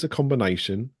think it's a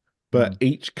combination, but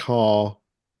each car,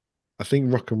 I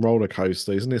think Rock and Roller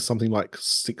Coaster, isn't there something like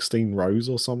 16 rows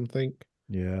or something?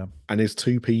 Yeah. And there's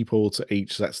 2 people to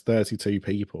each, so that's 32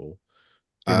 people.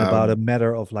 In about a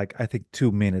matter of I think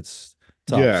 2 minutes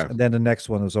tops. Yeah. And then the next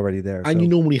one is already there. And you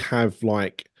normally have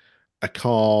like a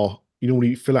car, you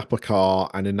normally fill up a car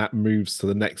and then that moves to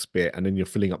the next bit and then you're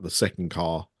filling up the second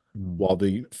car while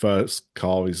the first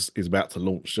car is about to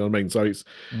launch. You know what I mean? So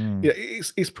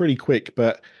it's pretty quick,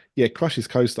 but yeah, Crush's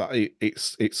Coaster,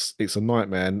 it's a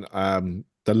nightmare.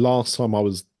 The last time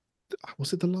was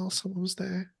it the last time I was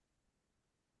there?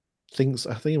 I think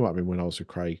it might have been when I was with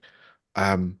Craig.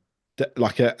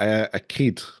 Like a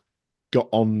kid got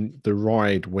on the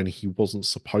ride when he wasn't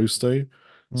supposed to,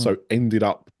 so ended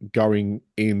up going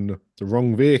in the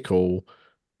wrong vehicle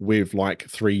with like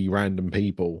 3 random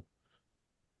people.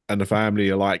 And the family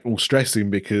are like all stressing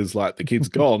because like the kid's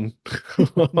gone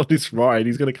on this ride.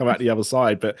 He's going to come out the other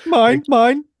side, but mine.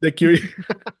 They're queuing.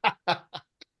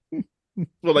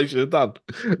 What they should have done.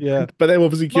 Yeah. But they're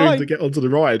obviously queuing to get onto the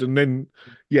ride, and then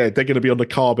they're going to be on the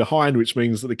car behind, which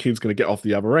means that the kid's going to get off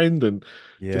the other end, and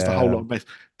just a whole lot of mess.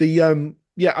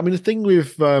 The thing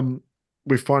with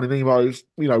Finding Nemo is,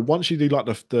 once you do like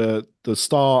the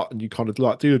start and you kind of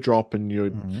like do the drop and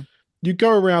you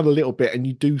go around a little bit and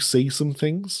you do see some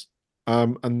things,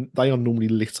 and they are normally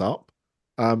lit up.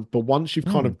 But once you've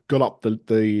kind of got up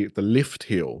the lift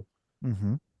hill,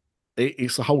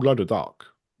 it's a whole load of dark.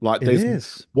 Like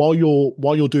while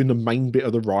you're doing the main bit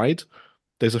of the ride,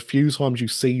 there's a few times you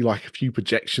see like a few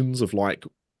projections of like,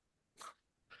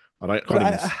 I can't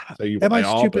even tell you what am they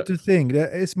I stupid to think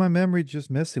that is my memory just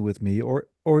messing with me, or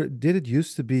did it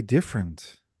used to be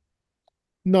different?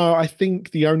 No, I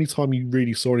think the only time you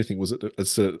really saw anything was at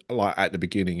the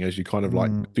beginning, as you kind of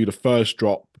like do the first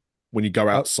drop when you go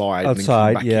outside and then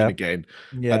come back in again.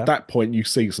 Yeah. At that point, you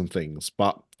see some things,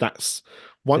 but that's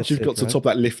once you've got to the top of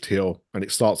that lift hill and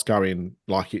it starts going,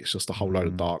 like it's just a whole load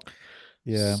of dark.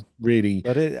 Yeah, it's really.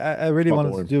 But I really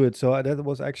wanted to do it, so that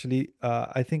was actually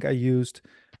I think I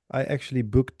actually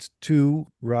booked 2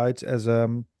 rides as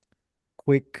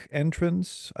quick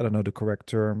entrance. I don't know the correct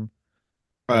term.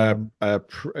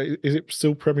 Is it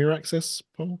still Premier Access,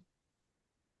 Paul?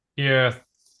 Yeah,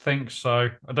 I think so.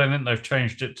 I don't think they've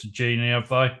changed it to Genie, have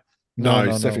they? No,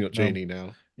 it's definitely not Genie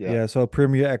now. Yeah, so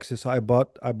Premier Access. I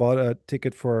bought a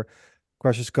ticket for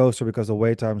Crush's Coaster because the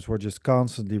wait times were just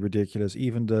constantly ridiculous,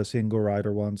 even the single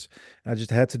rider ones. I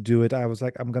just had to do it. I was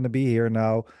like, I'm gonna be here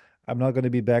now. I'm not gonna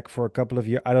be back for a couple of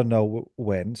years. I don't know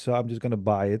when, so I'm just gonna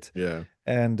buy it. Yeah.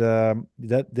 And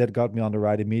that got me on the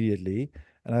ride immediately.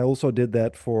 And I also did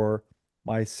that for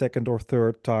my second or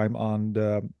third time on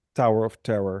the Tower of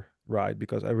Terror ride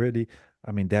because I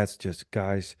mean, that's just,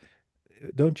 guys,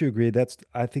 don't you agree?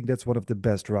 I think that's one of the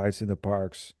best rides in the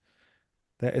parks.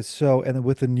 That is so, and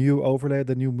with the new overlay,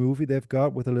 the new movie they've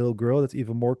got with a little girl, that's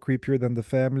even more creepier than the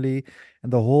family,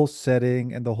 and the whole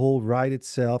setting and the whole ride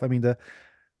itself. I mean, the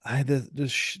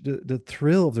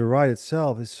thrill of the ride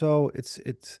itself is so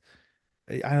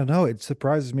I don't know, it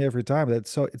surprises me every time.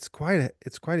 It's quite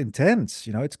intense,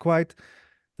 it's quite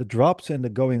the drops and the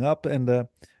going up and the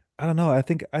I don't know. I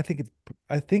think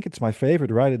it's my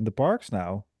favorite ride in the parks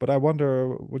now, but I wonder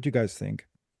what you guys think.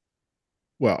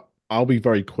 Well, I'll be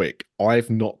very quick. I've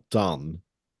not done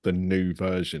the new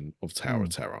version of Tower of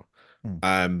Terror.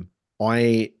 I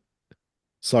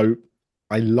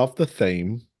love the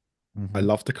theme. I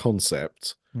love the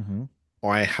concept.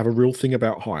 I have a real thing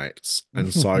about heights,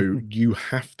 and so you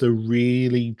have to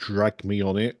really drag me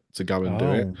on it to go and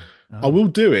do it. I will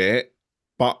do it,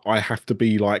 but I have to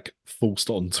be like forced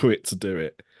onto it to do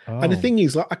it. And the thing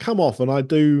is, like, I come off and I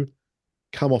do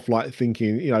come off like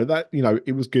thinking,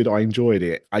 it was good. I enjoyed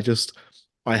it.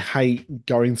 I hate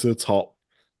going to the top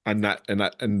and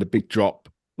the big drop.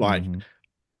 Like,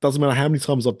 doesn't matter how many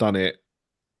times I've done it.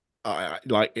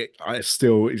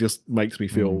 It just makes me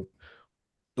feel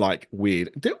like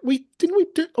weird. Didn't we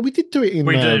do? We did do it in.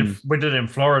 We did in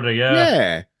Florida, yeah.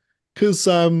 Yeah, because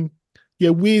yeah,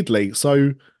 weirdly.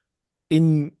 So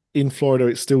in Florida,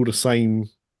 it's still the same.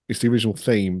 It's the original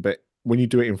theme, but when you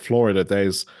do it in Florida,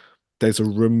 there's a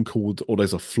room called, or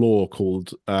there's a floor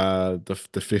called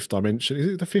the fifth dimension. Is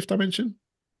it the fifth dimension?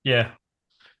 Yeah.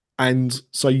 And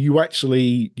so you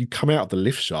come out of the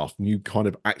lift shaft and you kind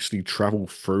of actually travel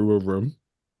through a room.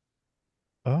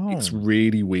 Oh, It's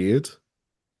really weird.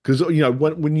 Because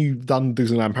when you've done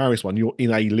Disneyland Paris one, you're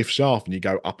in a lift shaft and you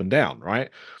go up and down,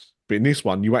 right? But in this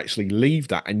one, you actually leave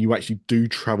that and you actually do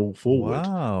travel forward,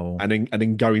 wow. and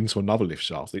then go into another lift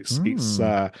shaft. It's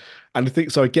Mm. and I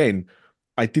think so. Again,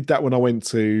 I did that when I went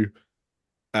to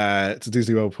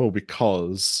Disney World Pool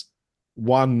because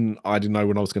one, I didn't know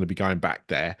when I was going to be going back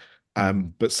there,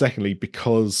 but secondly,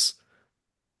 because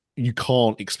you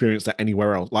can't experience that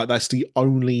anywhere else. Like that's the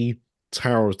only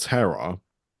Tower of Terror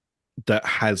that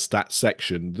has that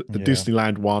section. The Yeah.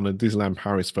 Disneyland one and Disneyland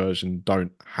Paris version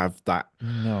don't have that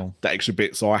No. that extra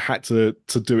bit, so I had to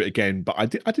do it again. But I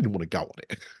didn't want to go on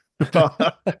it,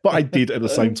 but I did at the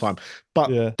same time.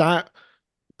 But Yeah. but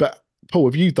Paul,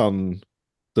 have you done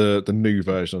the new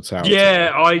version of Tower of Yeah,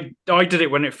 Terror? I did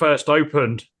it when it first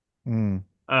opened. Mm.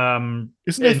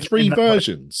 Isn't there three that-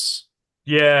 versions?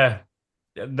 Yeah.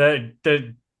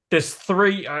 There's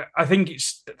three. I think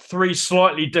it's three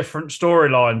slightly different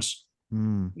storylines.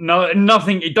 Mm. No,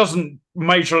 nothing. It doesn't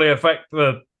majorly affect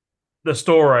the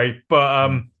story,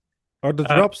 but Are the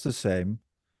drops the same?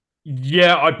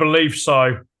 yeah, I believe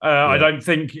so. I Yeah. don't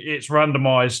think it's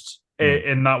randomized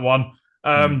in that one.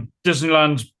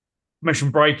 Disneyland's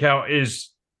Mission Breakout is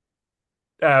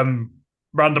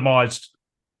randomized,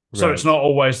 so it's Right. not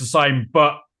always the same.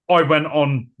 But I went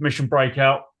on Mission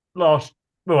Breakout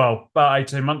about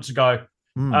 18 months ago.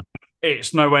 Mm.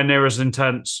 It's nowhere near as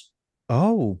intense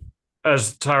Oh,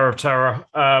 as Tower of Terror.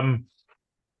 I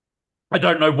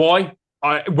don't know why.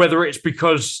 Whether it's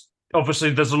because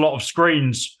obviously there's a lot of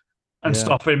screens and Yeah.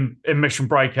 stuff in Mission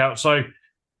Breakout. So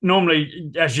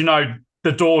normally, as you know,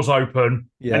 the doors open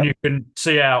Yeah. and you can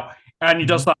see out. And he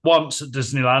does that once at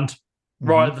Disneyland,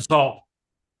 right at the top.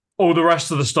 All the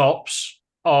rest of the stops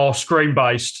are screen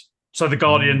based, so the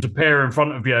Guardians appear in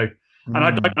front of you. And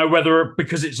I don't know whether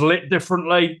because it's lit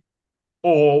differently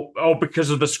or because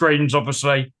of the screens,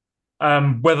 obviously,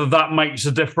 whether that makes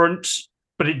a difference.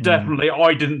 But it definitely,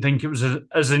 I didn't think it was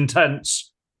as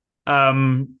intense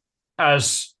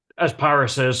as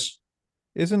Paris is.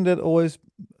 Isn't that always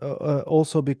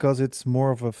also because it's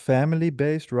more of a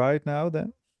family-based ride now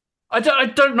then? I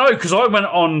don't know, because I went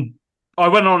on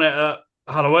it at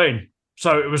Halloween,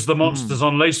 so it was the Monsters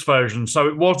Unleashed version, so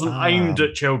it wasn't aimed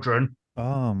at children.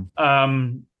 So I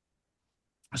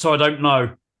don't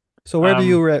know. So where do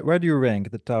you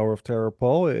rank the Tower of Terror,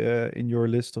 Paul, in your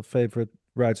list of favorite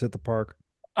rides at the park?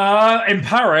 In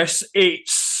Paris,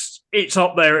 it's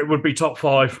up there. It would be top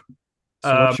 5.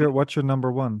 So what's your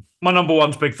number one? My number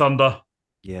one's Big Thunder.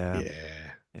 Yeah.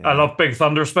 I love Big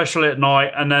Thunder, especially at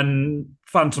night. And then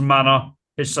Phantom Manor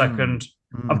is second,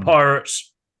 and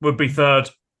Pirates would be third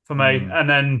for me. And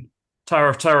then Tower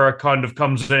of Terror kind of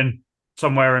comes in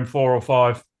somewhere in 4 or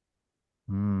 5.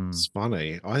 It's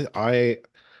funny. I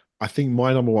think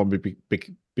my number one would be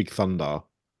Big Thunder.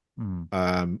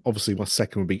 Obviously, my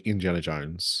second would be Indiana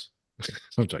Jones.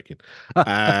 I'm joking.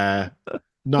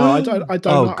 No, I don't.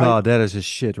 Oh know. God, that is a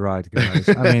shit ride, guys.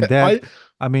 I mean that.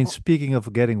 I mean, speaking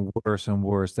of getting worse and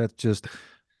worse,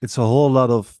 it's a whole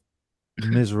lot of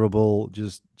miserable,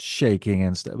 just shaking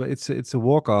and stuff. But it's a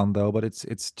walk on though. But it's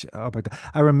oh my God.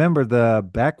 I remember the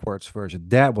backwards version.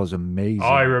 That was amazing.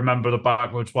 I remember the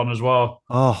backwards one as well.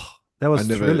 Oh, that was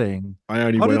thrilling. I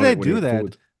only how went did they on it do when it that?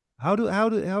 forward. How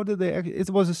did they?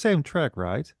 It was the same track,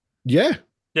 right? Yeah.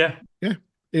 Yeah.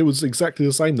 It was exactly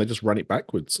the same. They just ran it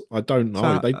backwards. I don't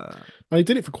know. They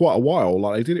did it for quite a while.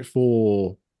 Like they did it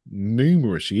for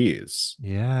numerous years.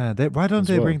 Yeah. Why don't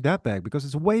they bring that back? Because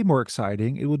it's way more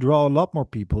exciting. It would draw a lot more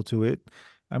people to it.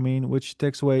 I mean, which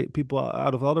takes away people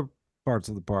out of other parts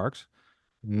of the parks.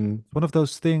 It's one of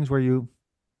those things where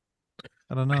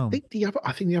I don't know. I think the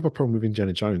other problem with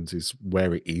Indiana Jones is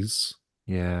where it is.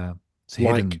 Yeah. It's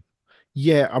like, hidden.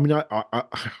 yeah. I mean, I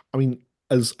mean,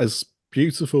 as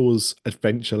beautiful as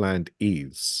Adventureland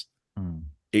is,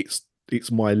 it's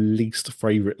my least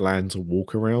favorite land to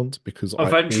walk around because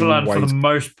Adventureland for the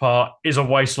most part is a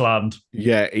wasteland.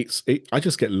 Yeah, I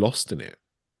just get lost in it.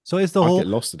 So it's the whole get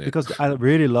lost in it because I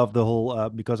really love the whole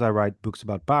because I write books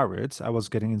about pirates. I was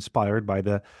getting inspired by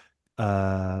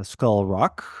the Skull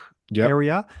Rock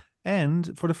area,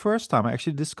 and for the first time, I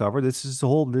actually discovered this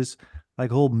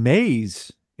whole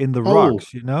maze in the Oh,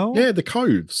 rocks, you know? yeah, the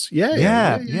coves. Yeah, yeah,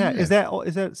 Yeah, yeah, yeah. yeah.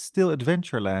 Is that still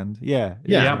Adventureland? Yeah, it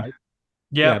is, Yeah. Yeah. right?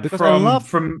 Yeah, Yeah. because I From love.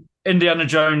 from Indiana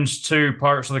Jones to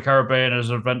Pirates of the Caribbean as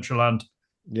Adventureland.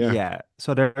 Yeah. Yeah,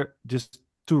 so they're just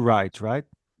two rides, right?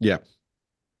 Yeah.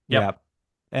 Yeah, Yep.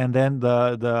 and then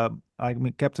I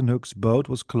mean Captain Hook's boat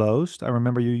was closed. I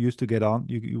remember you used to get on.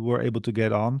 You were able to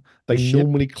get on the They ship.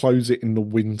 normally close it in the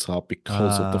winter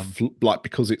because of the Um,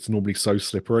 because it's normally so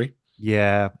slippery.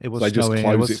 yeah, it So was they just snowing.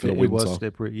 And close it for the it was winter.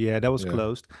 slippery. Yeah, that was Yeah.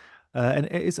 closed. And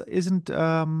isn't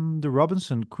the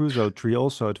Robinson Crusoe tree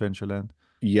also Adventureland?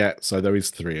 Yeah. So there is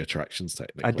three attractions I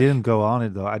technically. didn't go on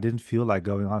it though. I didn't feel like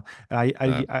going on. No.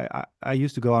 I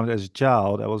used to go on it as a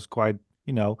child. I was quite,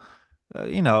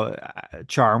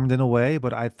 charmed in a way.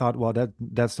 But I thought, well,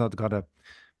 that's not gonna,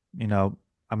 you know,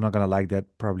 I'm not gonna like that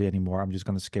probably anymore. I'm just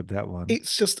gonna skip that one.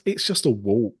 It's just a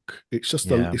walk. Yeah. It's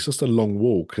just a long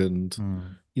walk, and Mm.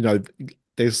 you know,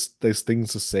 there's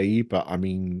things to see, but I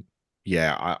mean,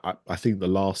 yeah, I think the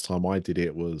last time I did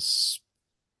it was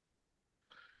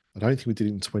I don't think we did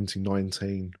it in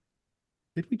 2019.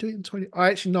 Did we do it in 20? I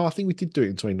actually no, I think we did do it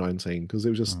in 2019 because it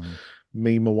was just Mm.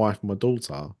 me, my wife, and my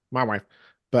daughter. My wife.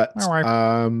 But All right.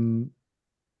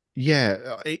 yeah,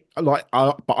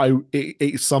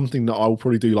 it's something that I'll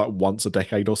probably do like once a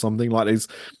decade or something. Like it's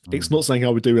Mm. not something I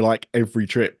would do like every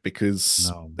trip because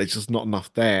No. there's just not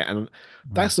enough there. And Mm.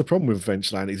 that's the problem with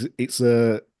Adventureland is it's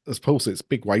a as Paul said, it's a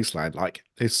big wasteland. Like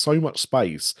there's so much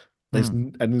space.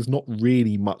 Mm. And there's not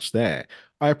really much there.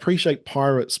 I appreciate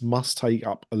pirates must take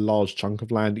up a large chunk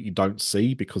of land that you don't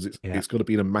see because Yeah. it's got to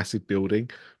be in a massive building.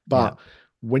 Yeah. But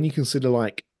when you consider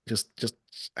like just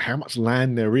how much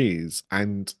land there is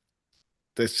and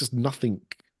there's just nothing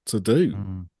to do.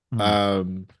 Mm. Mm.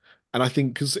 Um, and I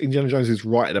think because Indiana Jones is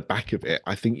right at the back of it,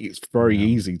 I think it's very Yeah.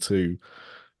 easy to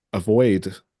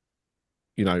avoid.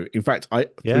 In fact, for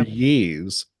Yeah.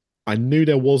 years I knew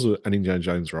there was an Indiana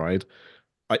Jones ride.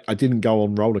 I didn't go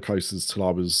on roller coasters till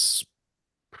I was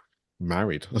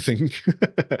married, I think.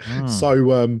 Mm.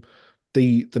 So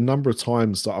the number of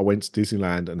times that I went to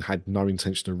Disneyland and had no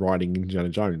intention of riding Indiana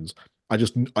Jones,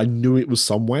 I knew it was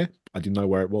somewhere. I didn't know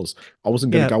where it was. I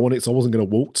wasn't going to Yeah. go on it, so I wasn't going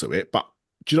to walk to it. But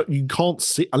you can't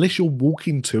see unless you're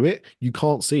walking to it. You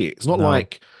can't see it. It's not No.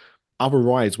 like other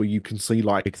rides where you can see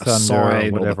like Big a Thunder or sign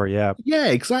or whatever. Yeah. yeah,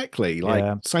 exactly, like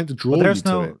Yeah. something to Well, draw you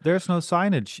to it. there's no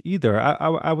signage either.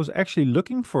 I was actually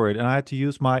looking for it, and I had to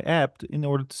use my app in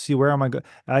order to see where am I going.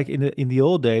 Like in the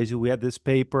old days, we had this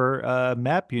paper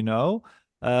map,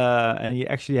 and you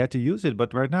actually had to use it.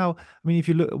 But right now, I mean, if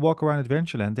you walk around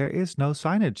Adventureland, there is no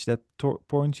signage that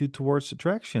points you towards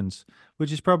attractions,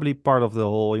 which is probably part of the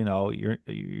whole, your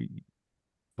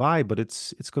vibe. But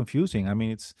it's confusing. I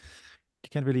mean, you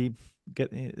can't really get.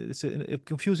 It's a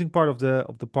confusing part of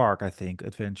the park, I think,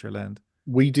 Adventureland.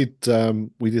 We did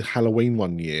Halloween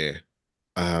one year,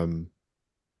 and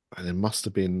it must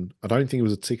have been. I don't think it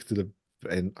was a ticketed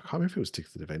event. I can't remember if it was a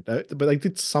ticketed event, but they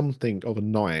did something of a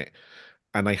night,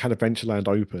 and they had Adventureland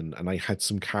open, and they had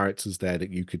some characters there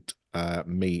that you could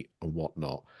meet and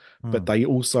whatnot. But Hmm. they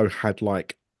also had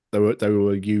like they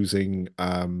were using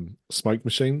smoke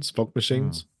machines, fog Mm,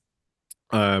 machines,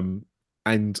 um,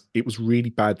 and it was really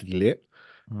badly lit.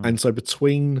 mm, And so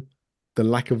between the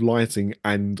lack of lighting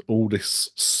and all this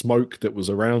smoke that was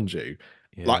around you,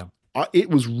 like yeah. it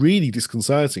was really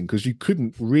disconcerting because you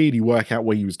couldn't really work out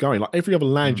where you was going. Like every other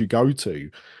land Mm, you go to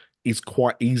is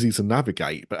quite easy to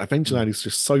navigate, but mm, Adventureland is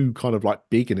just so kind of like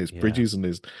big and there's yeah. bridges and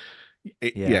Yeah.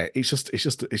 yeah, it's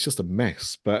just a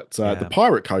mess. But the Yeah.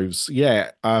 pirate coves,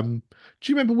 yeah. Do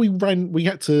you remember we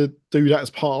had to do that as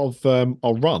part of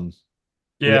our run?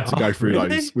 We had Yeah. to Oh, go through those,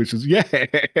 really? which was yeah.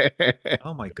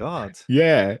 Oh my God.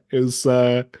 Yeah, it was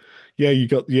yeah, you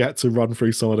had to run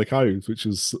through some of the codes, which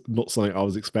was not something I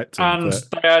was expecting, And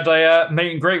but they had a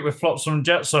meet and greet with Flotsam and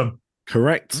Jetsam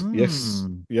correct. Yes.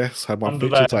 Mm. Yes, had my under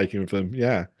picture there. taken with them.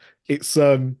 Yeah. It's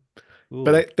but Cool.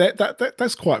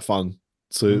 that's quite fun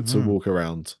to Hmm. walk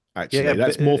around Yeah, actually. but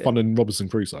That's more fun than Robinson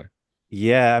Crusoe.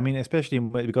 yeah, I mean, especially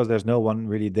because there's no one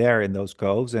really there in those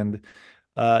coves, and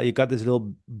you got this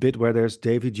little bit where there's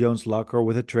Davy Jones' locker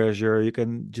with a treasure. You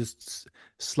can just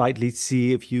slightly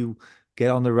see if you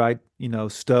get on the right,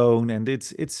 stone, and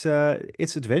it's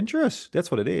adventurous.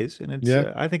 That's what it is, and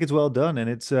Yeah. I think it's well done, and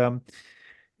it's a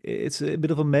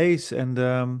bit of a maze, and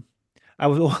I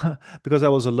was because I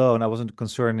was alone, I wasn't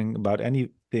concerning about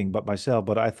anything but myself.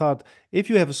 But I thought if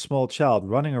you have a small child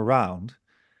running around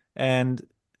and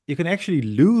you can actually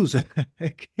lose a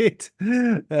kid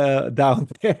down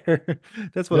there.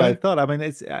 That's what I Yeah. thought. I mean,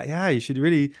 it's yeah, you should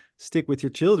really stick with your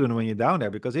children when you're down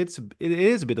there because it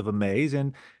is a bit of a maze,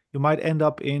 and you might end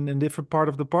up in a different part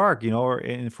of the park, or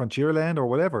in Frontierland or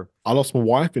whatever. I lost my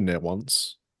wife in there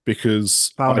once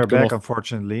because Found her I'd gone back, off.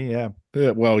 unfortunately. Yeah,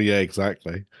 Yeah, well, yeah,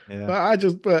 exactly. yeah,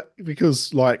 But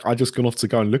because like I just gone off to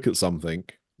go and look at something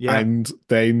yeah. and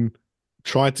then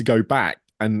tried to go back,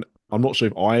 and I'm not sure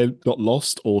if I got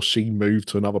lost or she moved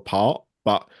to another part,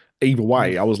 but either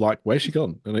way, I Oof. was like, "Where's she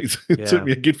gone?" And it took Yeah,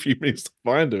 me a good few minutes to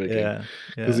find her again yeah,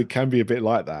 because yeah. it can be a bit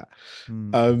like that.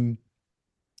 Mm. Um,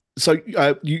 so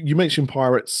you mentioned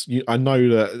pirates. I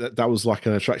know that was like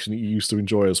an attraction that you used to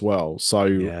enjoy as well. So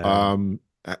Yeah.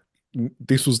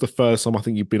 this was the first time I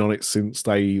think you've been on it since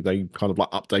they kind of like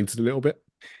updated a little bit.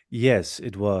 Yes,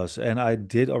 it was. And I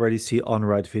did already see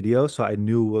on-ride videos, so I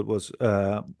knew what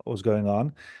was going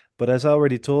on. But as I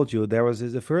already told you,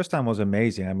 the first time was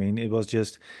amazing. I mean, I was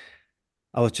just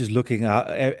looking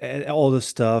at all the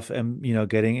stuff and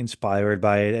getting inspired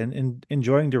by it and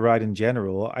enjoying the ride in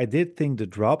general. I did think the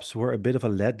drops were a bit of a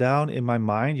letdown in my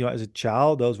mind. As a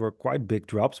child, those were quite big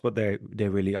drops, but they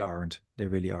really aren't. They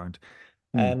really aren't.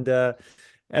 Hmm. And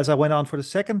as I went on for the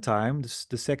second time,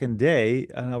 the second day,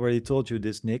 and I already told you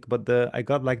this, Nick, but I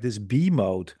got like this B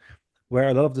mode where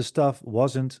a lot of the stuff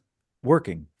wasn't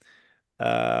working.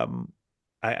 Um,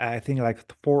 I think like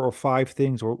four or five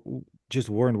things just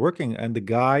weren't working, and the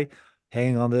guy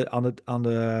hanging on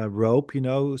the rope,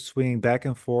 swinging back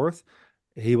and forth,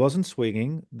 he wasn't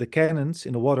swinging. The cannons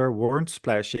in the water weren't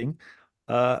splashing.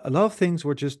 A lot of things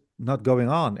were just not going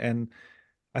on, and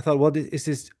I thought, what is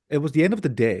this? It was the end of the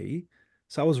day.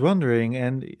 So I was wondering,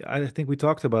 and I think we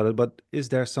talked about it, but is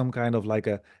there some kind of like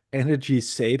a energy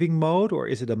saving mode, or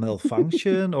is it a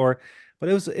malfunction, but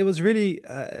it was really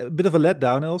a bit of a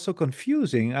letdown and also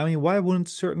confusing. I mean, why wouldn't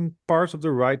certain parts of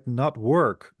the ride not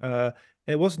work?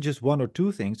 It wasn't just one or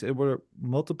two things, it were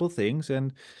multiple things,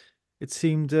 and it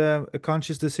seemed a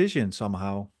conscious decision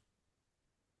somehow.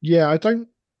 Yeah, I don't.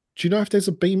 Do you know if there's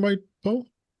a B mode, Paul?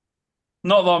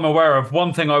 Not that I'm aware of.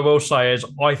 One thing I will say is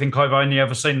I think I've only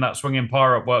ever seen that swinging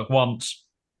pirate work once.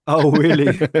 Oh,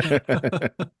 really? In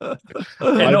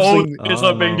I've all seen. years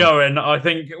I've been Oh. going, I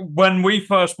think when we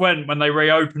first went, when they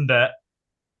reopened it,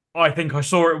 I think I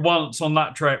saw it once on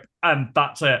that trip, and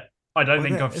that's it. I don't Oh,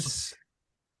 think that I've. is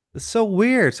it's so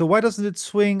weird. So why doesn't it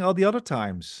swing all the other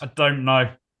times? I don't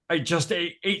know.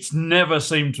 It's never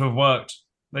seemed to have worked.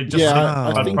 They just seem Yeah, to I have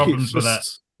had Wow. think it's problems with it.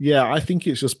 just. Yeah, I think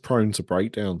it's just prone to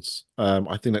breakdowns.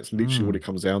 I think that's literally what Mm, it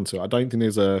comes down to. I don't think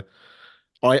there's a.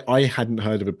 I hadn't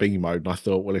heard of a B mode, and I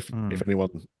thought, well, if mm, anyone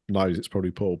knows, it's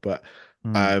probably Paul. But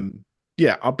mm, um,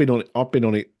 yeah, I've been on it. I've been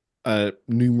on it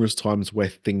numerous times where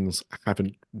things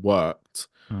haven't worked,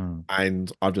 mm.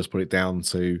 and I've just put it down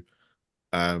to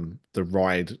the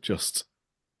ride just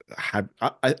had.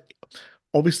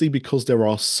 Obviously, because there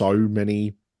are so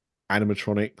many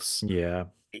animatronics, Yeah.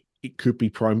 it could be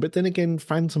prone. But then again,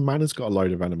 Phantom Manor's got a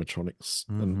load of animatronics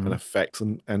and Mm-hmm. effects,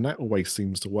 and that always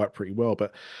seems to work pretty well.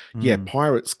 But yeah, Mm,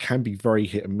 pirates can be very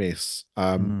hit and miss.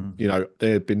 mm.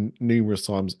 There have been numerous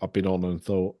times I've been on and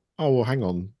thought, oh well, hang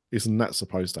on, isn't that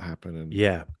supposed to happen? And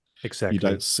Yeah, you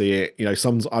don't exactly. see it.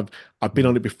 Some I've been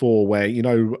on Mm. it before where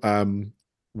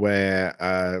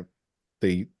where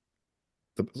the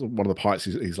one of the pirates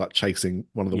is like chasing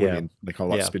one of the Yeah. women. They kind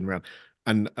of like Yeah. spin around,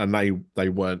 and they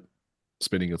weren't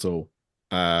spinning at all.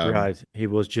 Um, Right. He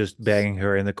was just banging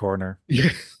her in the corner. yeah,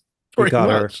 He pretty got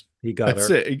her. much. He got That's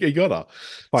her. it. He got her.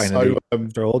 So Finally,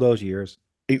 after all those years.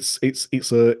 it's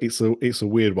a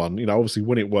weird one. Obviously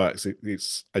when it works,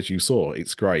 it's as you saw,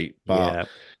 it's great, but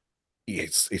Yeah.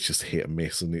 it's just hit and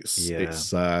miss, and Yeah.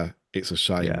 it's a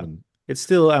shame. Yeah, And it's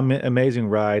still an amazing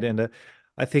ride, and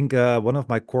I think one of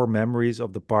my core memories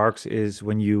of the parks is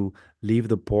when you leave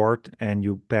the port and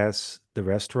you pass the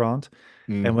restaurant.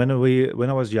 And mm, when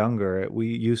I was younger, we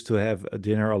used to have a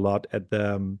dinner a lot at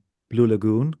the Blue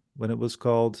Lagoon when it was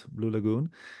called Blue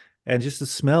Lagoon, and just the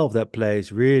smell of that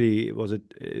place really was a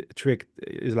trick,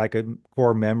 is like a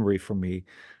core memory for me.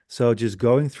 So just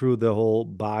going through the whole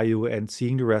bayou and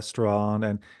seeing the restaurant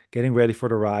and getting ready for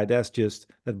the ride,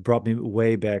 that brought me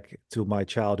way back to my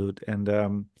childhood. And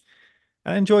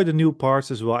I enjoy the new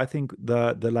parts as well. I think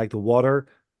the water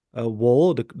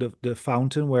wall, the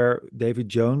fountain where Davy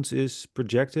Jones is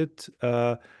projected,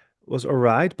 was all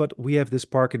right. But we have this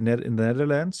park in the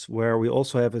Netherlands where we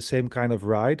also have the same kind of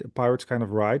ride, a pirates kind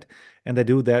of ride, and they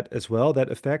do that as well,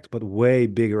 that effect, but way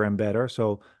bigger and better.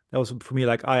 So that was for me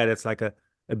like, oh yeah, that's like a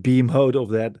B mode of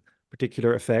that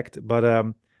particular effect. But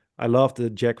I love the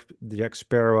Jack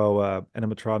Sparrow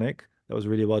animatronic. That was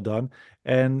really well done.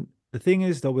 And the thing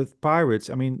is, though, with pirates,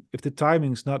 I mean, if the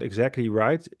timing's not exactly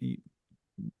right,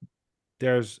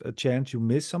 there's a chance you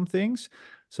miss some things.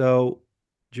 So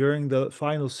during the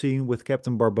final scene with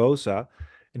Captain Barbosa,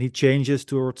 and he changes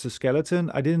towards the skeleton.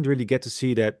 I didn't really get to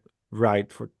see that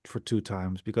ride for 2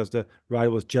 times because the ride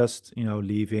was just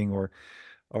leaving, or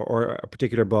a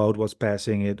particular boat was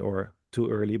passing it, or too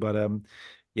early. But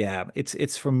yeah,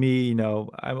 it's for me.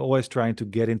 I'm always trying to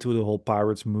get into the whole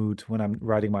pirates mood when I'm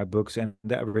writing my books, and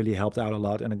that really helped out a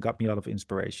lot, and it got me a lot of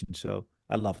inspiration. So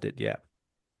I loved it. Yeah.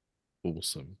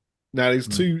 Awesome. Now there's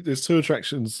two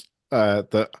attractions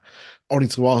that I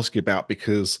wanted to ask you about,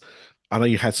 because I know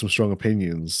you had some strong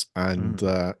opinions, and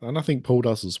I think Paul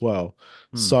does as well.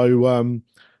 So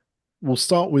we'll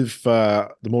start with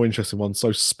the more interesting one.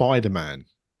 So Spider-Man.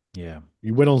 Yeah.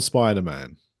 You went on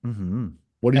Spider-Man.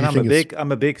 What do And you think?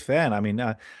 I'm a big fan. I mean,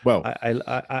 Well,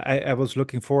 I was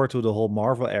looking forward to the whole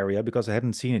Marvel area because I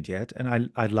hadn't seen it yet, and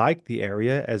I liked the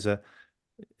area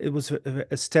it was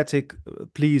a aesthetic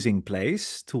pleasing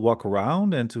place to walk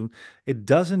around, and it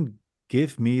doesn't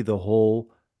give me the whole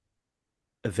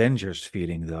Avengers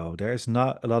feeling though. There's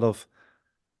not a lot of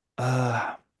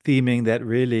theming that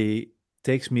really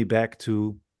takes me back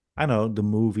to, I don't know, the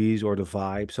movies or the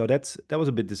vibe. So that was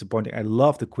a bit disappointing. I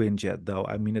love the Quinjet though.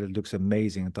 I mean, it looks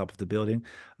amazing on top of the building.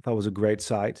 I thought it was a great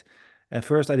sight. And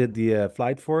first I did the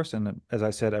Flight Force, and as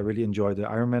I said, I really enjoyed the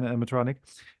Iron Man animatronic.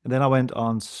 And then I went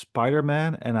on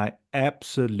Spider-Man, and I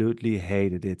absolutely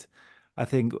hated it. I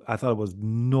thought it was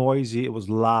noisy, it was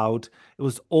loud, it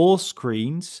was all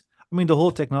screens. I mean, the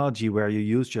whole technology where you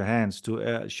use your hands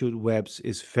to shoot webs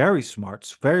is very smart,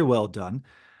 it's very well done,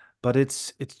 but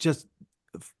it's just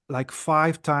like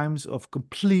 5 times of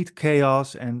complete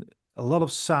chaos and a lot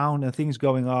of sound and things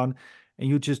going on, and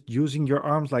you just using your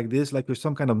arms like this, like you're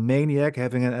some kind of maniac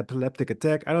having an epileptic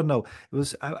attack. I don't know.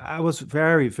 I was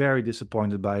very, very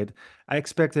disappointed by it. I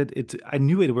expected it. I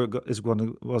knew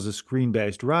was a screen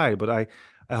based ride, but I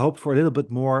hoped for a little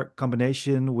bit more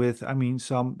combination with, I mean,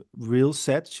 some real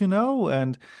sets,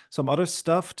 and some other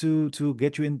stuff to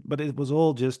get you in. But it was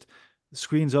all just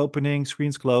screens opening,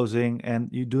 screens closing, and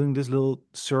you doing this little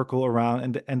circle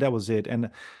around, and that was it. And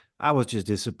I was just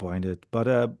disappointed. But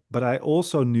I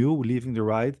also knew leaving the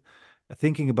ride,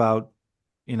 thinking about,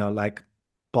 like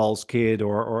Paul's kid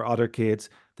or other kids,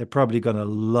 they're probably gonna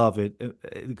love it.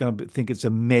 Think it's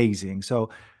amazing. So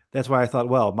that's why I thought,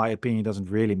 well, my opinion doesn't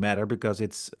really matter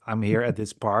because I'm here at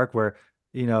this park where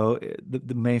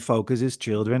the main focus is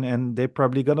children, and they're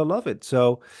probably gonna love it.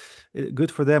 So good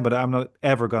for them, but I'm not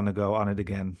ever gonna go on it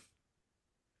again.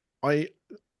 I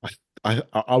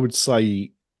I would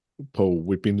say, Paul,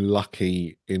 we've been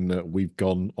lucky in that we've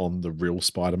gone on the real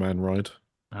Spider-Man ride.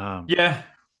 Yeah.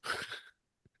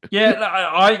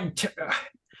 Yeah,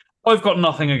 I've got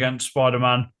nothing against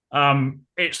Spider-Man.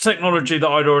 It's technology that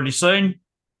I'd already seen.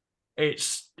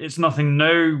 It's nothing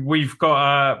new. We've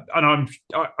got and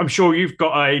I'm sure you've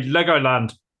got a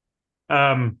Legoland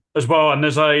as well, and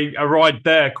there's a ride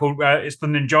there called it's the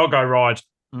Ninjago ride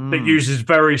that uses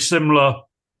very similar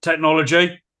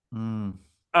technology.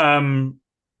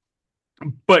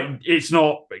 But it's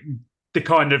not the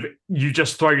kind of you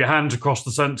just throw your hands across the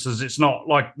sensors. It's not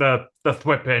like the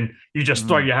thwipping. You just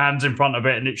throw your hands in front of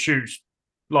it and it shoots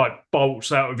like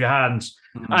bolts out of your hands.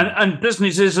 And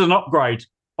Disney's is an upgrade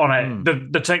on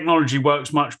it. The technology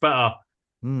works much better.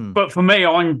 But for me,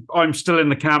 I'm still in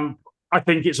the camp. I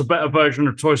think it's a better version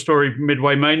of Toy Story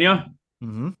Midway Mania.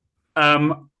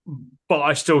 But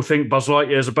I still think Buzz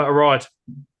Lightyear is a better ride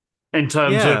in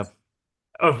terms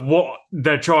of what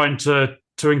they're trying to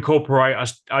incorporate.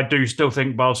 I do still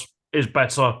think Buzz is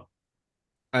better.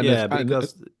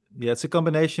 Because it's a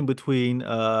combination between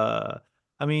I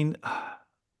mean,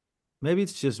 maybe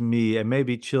it's just me, and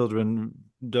maybe children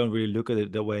don't really look at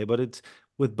it that way, but it's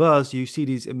with Buzz, you see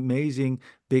these amazing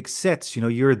big sets.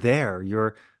 You're there,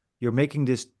 you're making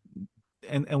this,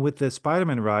 and with the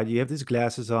Spider-Man ride, you have these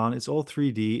glasses on. It's all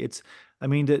 3D. I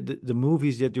mean, the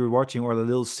movies that you're watching or the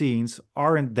little scenes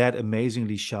aren't that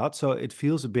amazingly shot, so it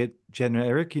feels a bit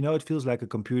generic. It feels like a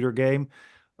computer game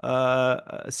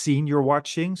scene you're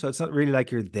watching. So it's not really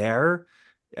like you're there.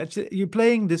 You're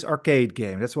playing this arcade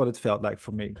game. That's what it felt like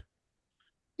for me.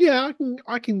 Yeah,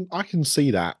 I can see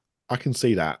that. I can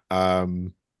see that. I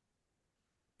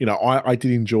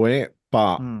did enjoy it,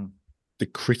 but the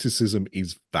criticism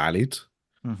is valid.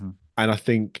 And I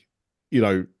think,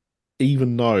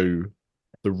 even though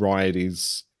the ride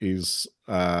is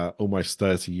almost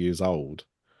 30 years old,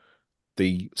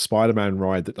 the Spider-Man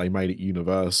ride that they made at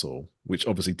Universal, which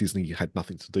obviously Disney had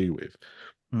nothing to do with,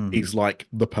 is like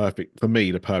the perfect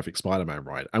Spider-Man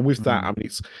ride. And with that, I mean,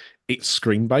 it's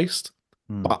screen-based,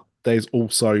 but there's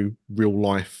also real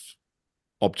life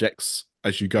objects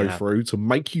as you go through to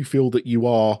make you feel that you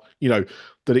are,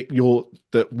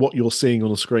 that what you're seeing on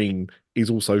the screen is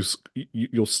also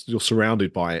you're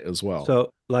surrounded by it as well.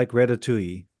 So like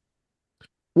Ratatouille.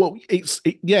 Well,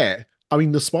 yeah. I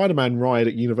mean, the Spider-Man ride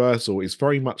at Universal is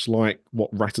very much like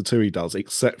what Ratatouille does,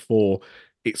 except for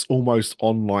it's almost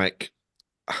on like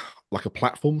a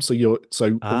platform. So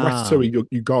on Ah. Ratatouille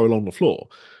you go along the floor.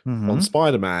 On Mm-hmm.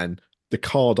 Spider-Man, the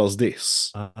car does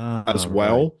this Ah, as right.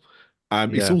 well.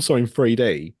 It's Yeah. also in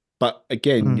 3D, but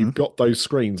again, Mm-hmm. you've got those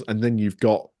screens, and then you've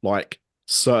got like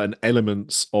certain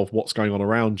elements of what's going on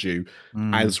around you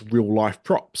Mm. as real life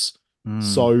props. Mm.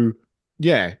 So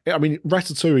yeah, I mean,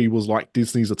 Ratatouille was like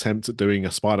Disney's attempt at doing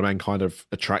a Spider-Man kind of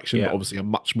attraction, but Yeah. obviously a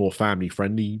much more family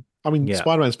friendly. I mean, Yeah.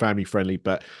 Spider-Man's family friendly,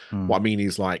 but what Mm. I mean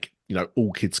is like,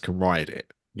 all kids can ride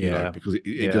it, Yeah. because it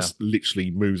Yeah. just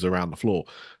literally moves around the floor.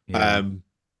 Yeah. Um,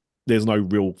 there's no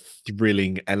real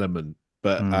thrilling element,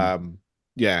 but Mm.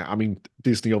 yeah, I mean,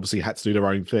 Disney obviously had to do their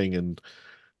own thing, and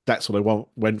that's what they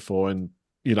went for. And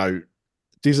you know,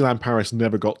 Disneyland Paris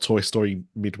never got Toy Story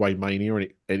Midway Mania,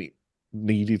 and it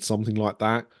needed something like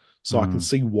that. So I can Mm.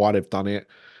 see why they've done it.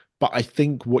 But I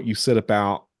think what you said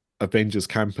about Avengers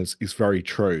Campus is very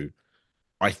true.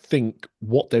 I think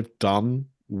what they've done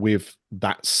with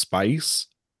that space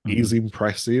Mm-hmm. is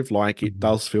impressive. Like, it Mm-hmm.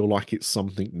 does feel like it's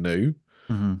something new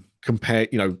Mm-hmm. compared,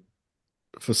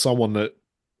 for someone that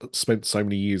spent so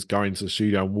many years going to the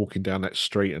studio and walking down that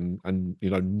street and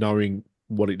knowing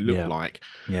what it looked Yeah. like.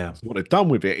 Yeah. What they've done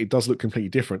with it does look completely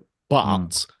different. Mm.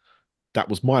 But that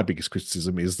was my biggest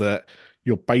criticism, is that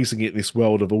you're basing it in this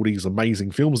world of all these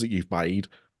amazing films that you've made,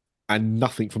 and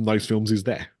nothing from those films is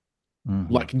there.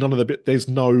 Mm-hmm. Like, none of the bit, there's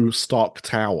no Stark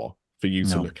Tower for you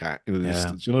to No. look at in the Yeah.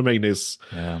 distance. You know what I mean? There's,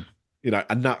 Yeah.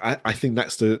 and that, I think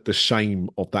that's the shame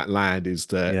of that land, is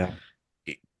that Yeah.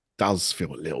 it does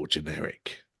feel a little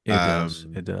generic. It does.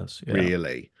 It does. Yeah.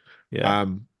 Really. Yeah.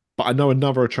 But I know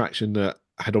another attraction that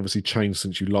had obviously changed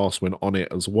since you last went on it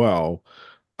as well,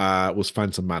 was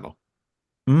Phantom Manor.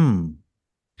 Mm.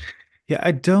 Yeah,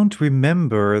 I don't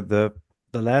remember the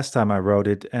last time I wrote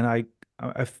it, and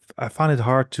I find it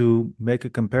hard to make a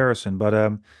comparison, but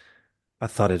I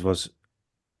thought it was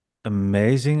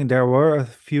amazing. There were a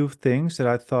few things that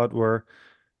I thought were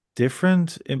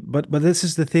different, but this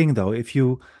is the thing though. If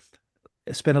you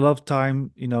spend a lot of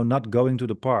time, not going to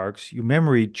the parks, your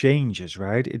memory changes,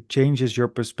 right? It changes your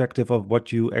perspective of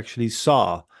what you actually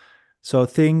saw. So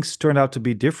things turned out to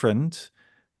be different.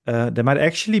 They might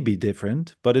actually be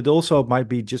different, but it also might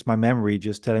be just my memory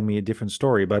just telling me a different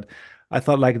story. But I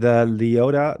thought like the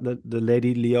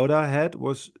lady Leota had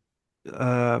was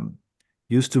um,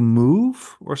 used to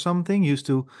move or something, used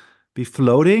to be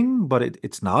floating, but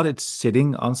it's not. It's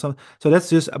sitting on some. So that's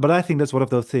just. But I think that's one of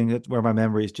those things where my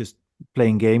memory is just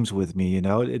playing games with me.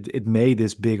 It made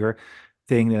this bigger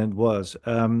thing than it was.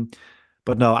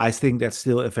 But no, I think that's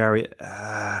still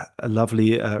a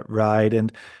lovely ride.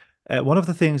 And one of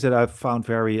the things that I've found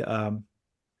very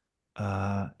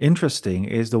interesting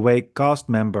is the way cast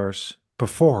members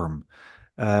perform.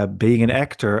 Being an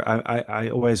actor, I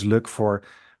always look for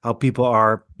how people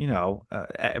are,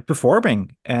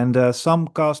 performing, and some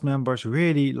cast members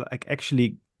really like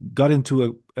actually got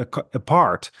into a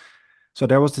part. So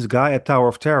there was this guy at Tower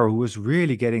of Terror who was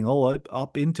really getting all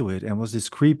up into it and was this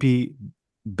creepy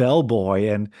bellboy,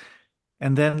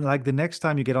 and then like the next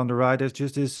time you get on the ride, there's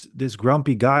just this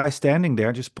grumpy guy standing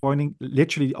there, just pointing,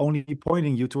 literally only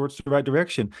pointing you towards the right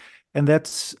direction. And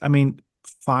that's, I mean,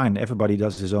 fine, everybody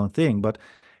does his own thing, but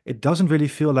it doesn't really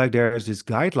feel like there's this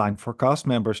guideline for cast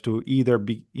members to either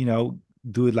be,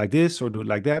 do it like this or do it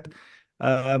like that.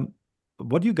 Um,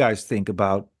 what do you guys think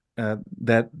about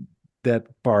that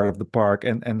part of the park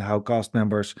and how cast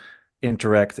members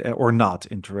interact or not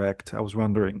interact? I was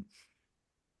wondering.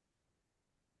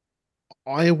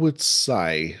 I would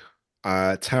say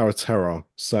Tower of Terror,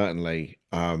 certainly.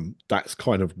 That's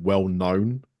kind of well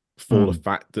known for the Mm,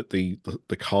 fact that the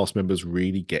cast members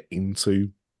really get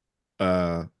into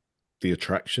uh the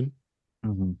attraction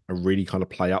mhm, and really kind of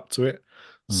play up to it.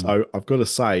 mm, So I've got to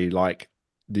say, like,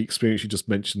 the experience you just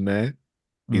mentioned there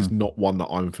is mm, not one that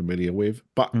I'm familiar with.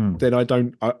 But mm. then I've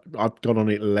gone on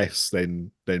it less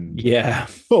than Yeah.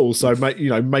 Paul. So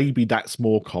maybe that's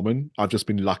more common. I've just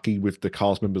been lucky with the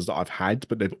cast members that I've had,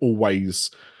 but they've always,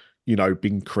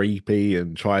 been creepy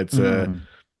and tried to, Mm,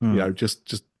 mm,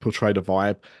 just portray the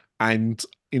vibe. And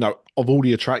of all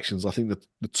the attractions, I think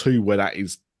the two where that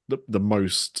is the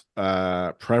most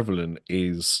prevalent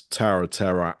is Tower of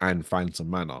Terror and Phantom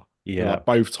Manor. yeah. Like,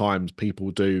 both times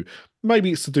people do.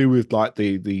 Maybe it's to do with like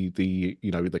the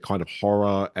kind of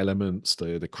horror elements,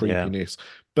 the Yeah. creepiness,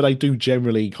 but they do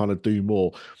generally kind of do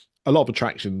more. A lot of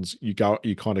attractions, you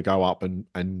kind of go up,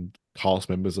 and cast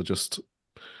members are just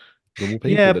normal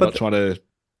people. Yeah, They're not but trying to.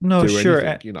 No, do sure.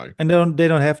 anything, you know. And they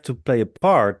don't have to play a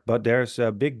part, but there's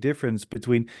a big difference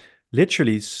between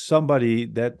literally somebody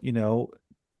that,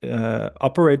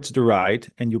 operates the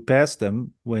ride and you pass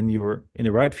them when you're in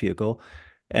the right vehicle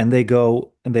and they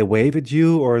go and they wave at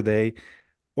you or they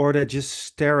just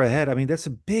stare ahead. I mean, that's a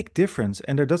big difference.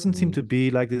 And there doesn't seem to be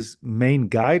like this main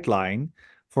guideline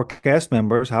for cast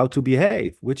members how to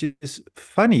behave, which is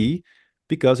funny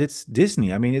because it's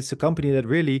Disney. I mean, it's a company that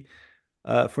really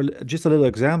for just a little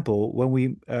example, when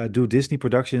we do Disney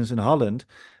productions in Holland,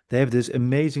 they have this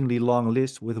amazingly long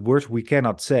list with words we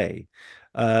cannot say.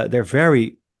 They're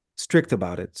very strict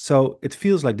about it. So it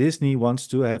feels like Disney wants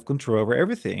to have control over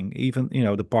everything, even,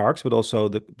 the parks, but also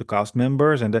the cast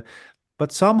members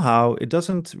but somehow it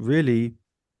doesn't really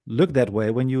look that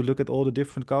way when you look at all the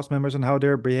different cast members and how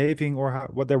they're behaving or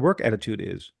what their work attitude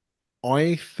is.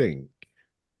 I think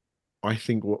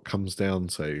what comes down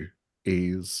to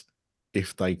is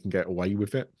if they can get away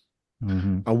with it.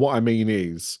 And what I mean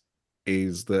is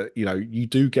that, you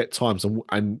do get times,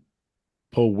 and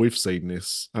Paul, we've seen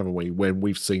this, haven't we, when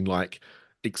we've seen like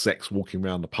execs walking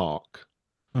around the park.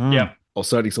 Yeah. Or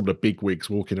certainly some of the big wigs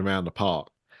walking around the park.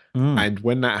 And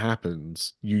when that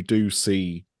happens, you do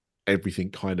see everything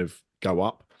kind of go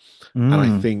up. And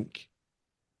I think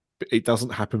it doesn't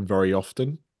happen very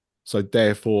often. So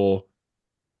therefore,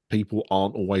 people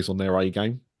aren't always on their A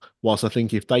game. Whilst I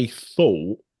think if they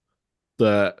thought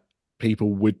that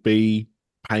people would be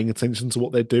paying attention to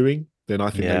what they're doing, then I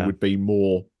think they would be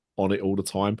more on it all the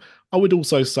time. I would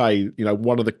also say,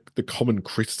 one of the common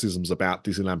criticisms about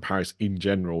Disneyland Paris in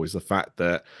general is the fact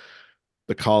that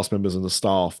the cast members and the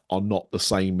staff are not the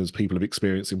same as people have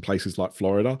experienced in places like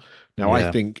Florida. Now, I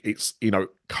think it's,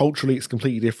 culturally it's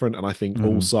completely different. And I think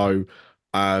also,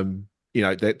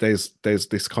 there's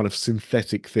this kind of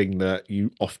synthetic thing that you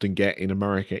often get in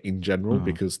America in general,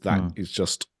 because that is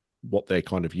just what they're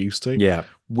kind of used to. Yeah.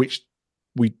 Which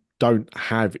we don't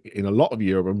have in a lot of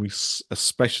Europe, and we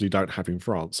especially don't have in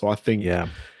France. So I think,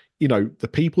 the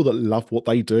people that love what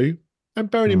they do, and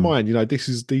bearing in mind,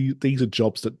 these are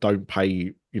jobs that don't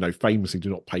pay, famously do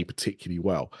not pay particularly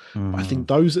well. But I think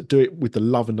those that do it with the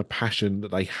love and the passion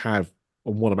that they have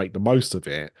and want to make the most of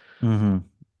it,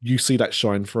 you see that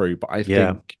shine through. But I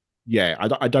think,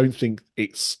 I don't think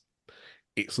it's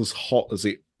as hot as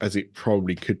it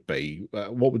probably could be.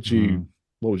 What would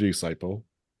you say, Paul?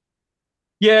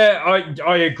 Yeah,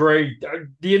 I agree.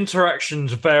 The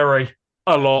interactions vary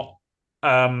a lot.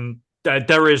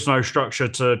 There is no structure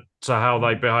to how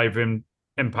they behave in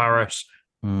Paris.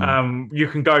 You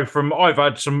can go from, I've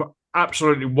had some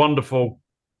absolutely wonderful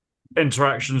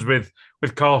interactions with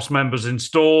cast members in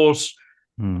stores,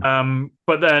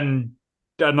 but then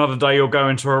another day you'll go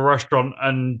into a restaurant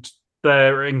and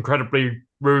they're incredibly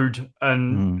rude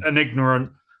and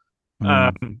ignorant.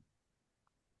 And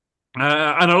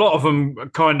a lot of them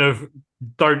kind of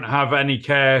don't have any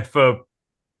care for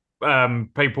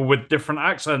people with different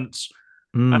accents.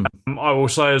 I will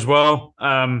say as well,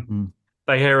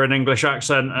 they hear an English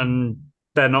accent and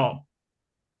they're not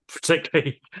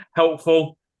particularly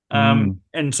helpful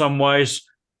in some ways.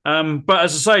 But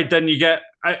as I say, then you get,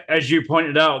 as you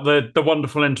pointed out, the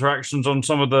wonderful interactions on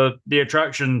some of the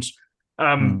attractions.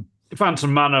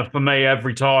 Phantom Manor for me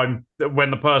every time when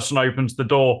the person opens the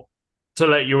door to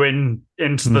let you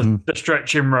into the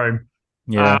stretching room.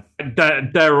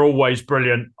 They're always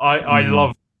brilliant. I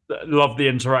love the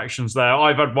interactions there.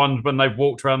 I've had ones when they've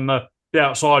walked around the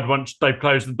outside once they've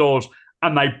closed the doors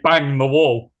and they bang the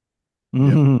wall.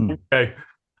 Okay.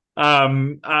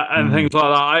 And things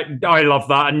like that. I love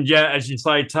that. And as you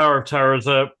say, Tower of Terror is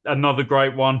another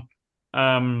great one.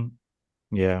 And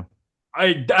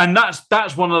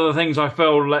that's one of the things I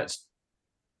feel lets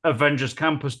Avengers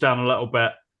Campus down a little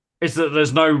bit, is that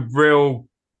there's no real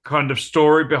kind of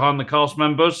story behind the cast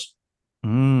members.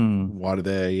 Why do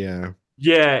they?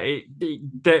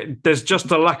 There's just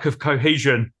a lack of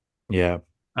cohesion.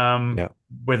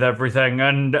 With everything,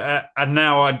 and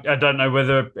now I don't know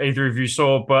whether either of you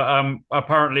saw, but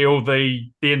apparently all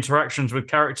the interactions with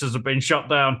characters have been shut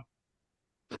down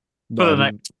for the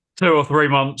next 2 or 3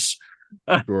 months.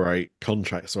 Great,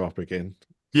 contracts are up again.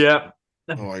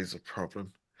 Always a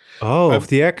problem. Of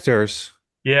the actors.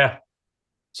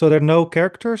 So there are no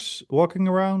characters walking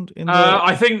around in the...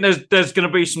 I think there's going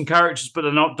to be some characters, but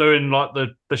they're not doing like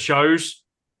the shows.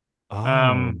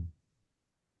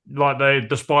 Like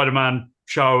the Spider-Man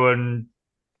show, and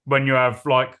when you have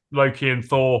like Loki and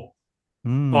Thor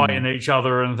fighting each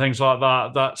other and things like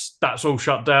that, that's all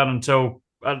shut down until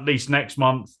at least next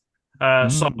month.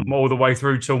 Some all the way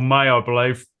through till May, I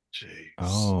believe. Jeez.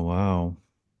 Oh, wow.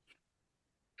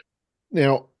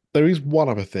 Now, there is one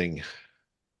other thing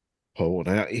Paul.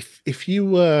 Now, if you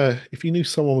knew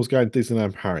someone was going to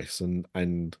Disneyland Paris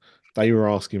and they were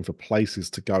asking for places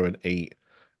to go and eat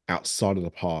outside of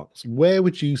the parks, where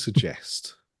would you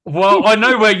suggest? Well, I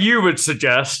know where you would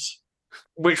suggest,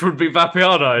 which would be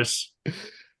Vapiano's.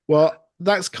 Well,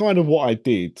 that's kind of what I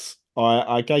did.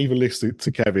 I gave a list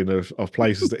to Kevin of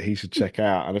places that he should check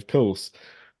out, and of course,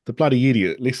 the bloody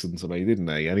idiot listened to me, didn't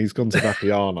he? And he's gone to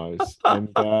Vapiano's. And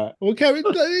well, Kevin,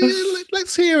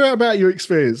 let's hear about your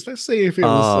experience. Let's see if it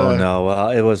was. Oh no,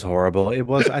 it was horrible. It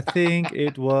was, I think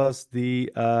it was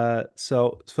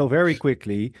so very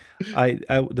quickly. I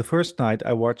the first night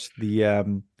I watched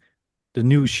the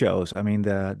news shows. I mean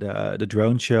the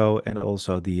drone show and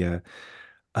also the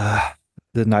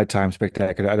nighttime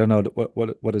spectacular. I don't know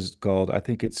what is it called. I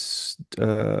think it's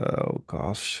oh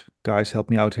gosh, guys,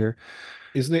 help me out here.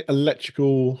 Isn't it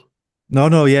electrical?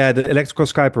 No, yeah, the Electrical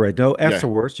Sky Parade. No, Yeah.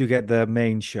 afterwards you get the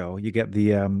main show. You get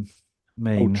the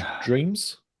main.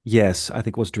 Dreams? Yes, I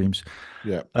think it was Dreams.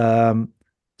 Yeah.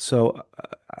 So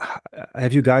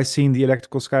have you guys seen the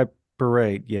Electrical Sky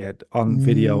Parade yet on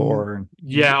video or?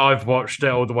 Yeah, I've watched it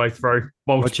all the way through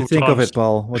multiple What do you think of times. it,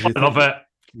 Paul? What do you I love think?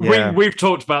 it. Yeah. We've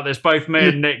talked about this. Both me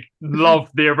and Nick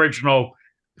love the original.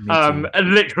 Me too.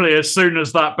 And literally, as soon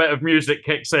as that bit of music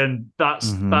kicks in,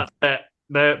 that's it.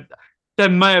 There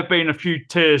may have been a few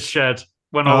tears shed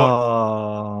when I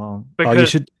watched, Oh, you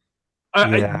should.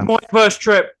 my first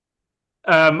trip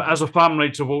as a family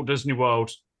to Walt Disney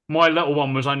World. My little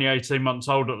one was only 18 months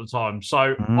old at the time, so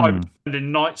I was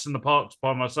spending nights in the parks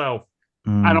by myself.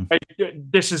 And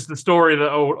this is the story that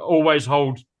I'll always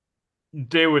hold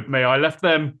dear with me. I left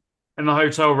them in the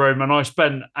hotel room, and I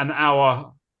spent an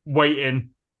hour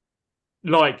waiting,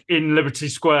 like in Liberty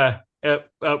Square at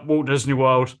Walt Disney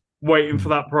World, waiting for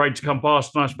that parade to come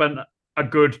past. And I spent a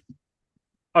good,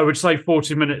 I would say,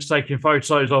 40 minutes taking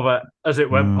photos of it as it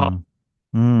went past.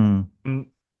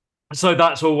 So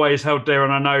that's always held dear,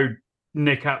 and I know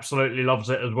Nick absolutely loves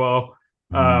it as well.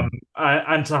 And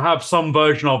to have some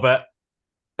version of it,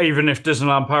 even if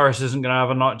Disneyland Paris isn't going to have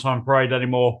a nighttime parade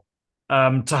anymore,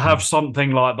 to have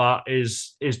something like that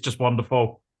is just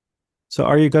wonderful. So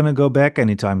are you going to go back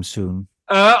anytime soon?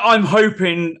 I'm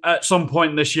hoping at some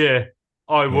point this year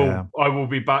I will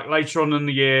be back later on in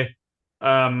the year.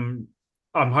 I'm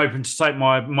hoping to take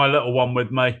my little one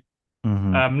with me.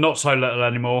 Not so little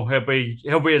anymore.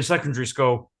 He'll be in secondary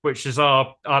school, which is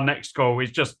our next goal.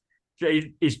 He's just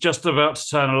about to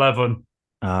turn 11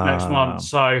 next month,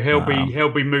 so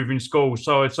he'll be moving school.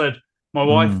 So I said,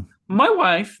 my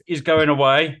wife is going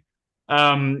away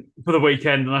for the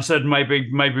weekend, and I said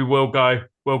maybe we'll go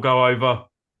over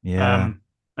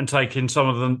and take in some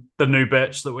of the new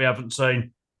bits that we haven't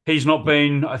seen. He's not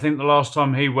been. I think the last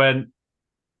time he went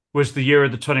was the year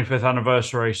of the 25th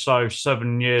anniversary. So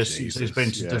 7 years since he's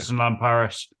been to Disneyland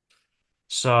Paris.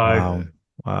 So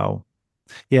wow.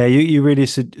 Yeah, you really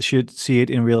should see it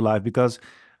in real life, because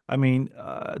I mean,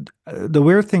 the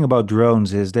weird thing about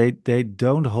drones is they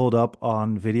don't hold up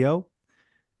on video.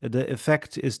 The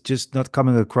effect is just not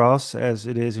coming across as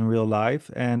it is in real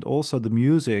life. And also the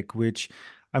music, which,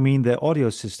 I mean, the audio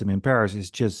system in Paris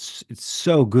is it's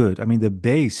so good. I mean, the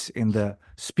bass in the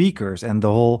speakers and the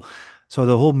whole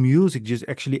music just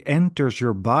actually enters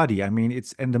your body. I mean,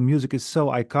 and the music is so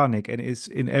iconic, and it's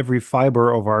in every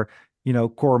fiber of our,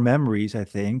 core memories, I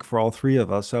think, for all three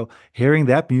of us. So hearing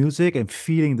that music and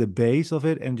feeling the bass of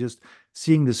it, and just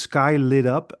seeing the sky lit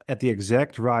up at the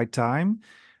exact right time,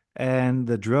 and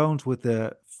the drones with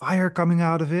the fire coming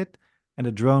out of it, and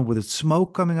the drone with the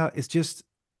smoke coming out,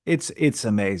 it's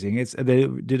amazing. They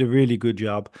did a really good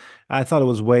job. I thought it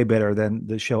was way better than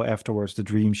the show afterwards, the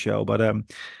Dream show. But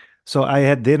so I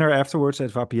had dinner afterwards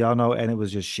at Vapiano, and it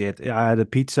was just shit. I had a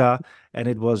pizza, and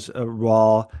it was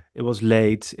raw. It was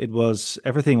late.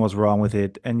 Everything was wrong with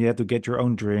it, and you had to get your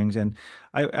own drinks. And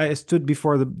I stood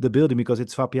before the building, because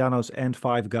it's Vapiano's and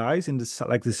Five Guys in the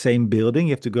same building.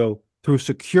 You have to go through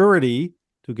security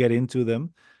to get into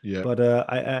them. Yeah. But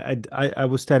I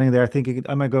was standing there thinking,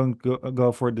 am I going to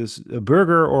go for this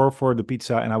burger or for the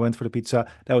pizza? And I went for the pizza.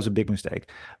 That was a big mistake.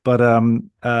 But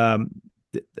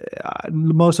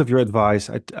most of your advice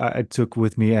I took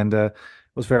with me, and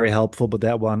was very helpful. But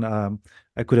that one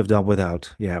I could have done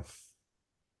without. Yeah.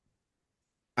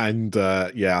 And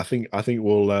I think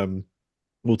we'll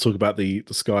talk about the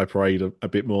Sky Parade a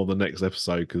bit more in the next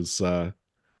episode, because I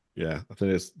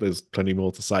think there's plenty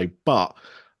more to say. But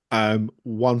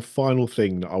one final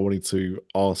thing that I wanted to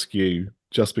ask you,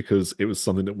 just because it was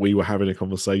something that we were having a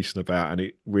conversation about, and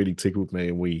it really tickled me,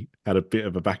 and we had a bit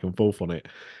of a back and forth on it,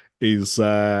 is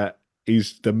the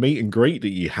meet and greet that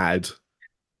you had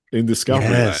in Discovery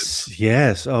Land.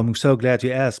 Yes. I'm so glad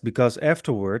you asked because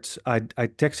afterwards I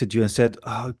texted you and said,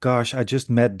 "Oh gosh, I just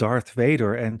met Darth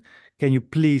Vader, and can you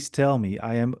please tell me?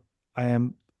 I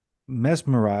am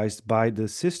mesmerized by the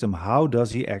system. How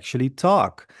does he actually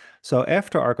talk?" So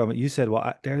after our comment, you said,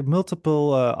 "Well, there are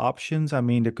multiple options. I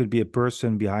mean, there could be a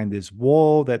person behind this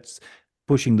wall that's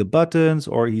pushing the buttons,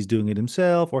 or he's doing it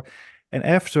himself, or." And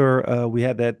after we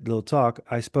had that little talk,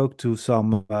 I spoke to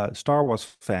some Star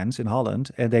Wars fans in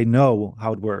Holland, and they know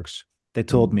how it works. They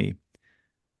told me,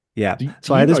 yeah. Do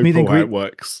So I you had this know, meet and Paul, how greet. it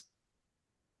works?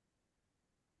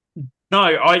 No,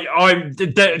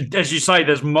 as you say,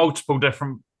 there's multiple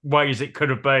different ways it could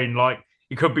have been. Like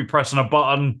he could be pressing a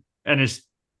button and his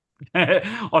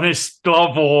on his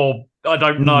glove, or I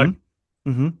don't know.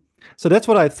 Mm-hmm. So that's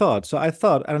what I thought. So I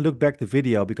thought, and I looked back the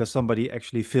video because somebody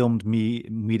actually filmed me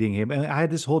meeting him, and I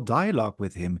had this whole dialogue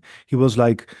with him. He was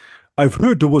like, "I've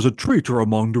heard there was a traitor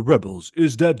among the rebels.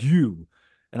 Is that you?"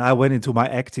 And I went into my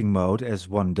acting mode, as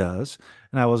one does,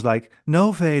 and I was like,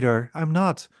 "No, Vader, I'm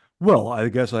not." "Well, I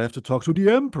guess I have to talk to the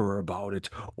Emperor about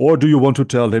it. Or do you want to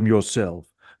tell him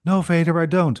yourself?" "No, Vader, I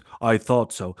don't." "I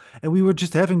thought so." And we were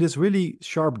just having this really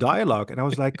sharp dialogue, and I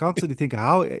was like constantly thinking,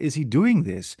 how is he doing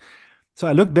this? So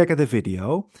I looked back at the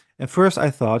video, and first I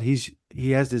thought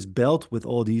he has this belt with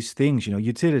all these things,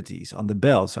 utilities on the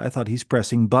belt. So I thought he's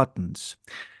pressing buttons.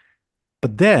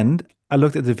 But then I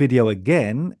looked at the video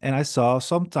again, and I saw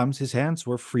sometimes his hands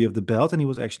were free of the belt, and he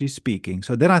was actually speaking.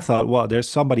 So then I thought, well, there's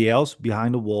somebody else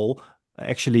behind the wall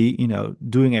actually,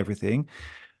 doing everything.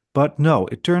 But no,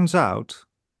 it turns out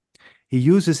he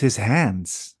uses his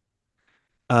hands.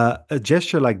 A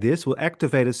gesture like this will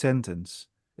activate a sentence.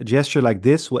 A gesture like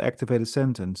this will activate a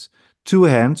sentence. Two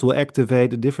hands will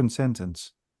activate a different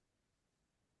sentence.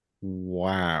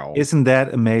 Wow. Isn't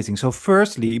that amazing? So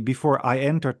firstly, before I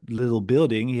enter the little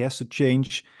building, he has to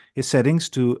change his settings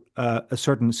to a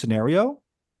certain scenario,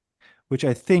 which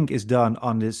I think is done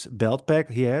on this belt pack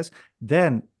he has,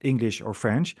 then English or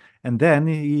French, and then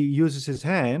he uses his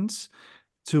hands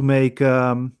to make,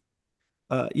 to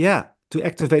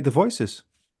activate the voices.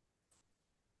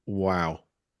 Wow.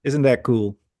 Isn't that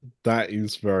cool? That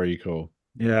is very cool.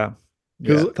 Yeah.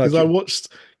 Because I watched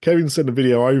Kevin send a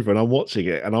video over and I'm watching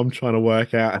it and I'm trying to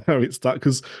work out how it's done.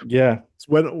 Because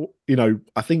when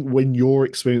I think when you're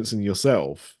experiencing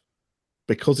yourself,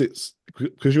 because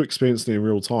you're experiencing it in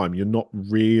real time, you're not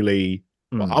really.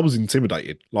 I was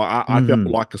intimidated. Like I felt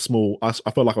like I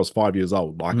felt like I was 5 years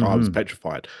old. Like I was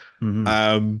petrified.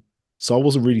 So I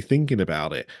wasn't really thinking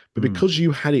about it. But because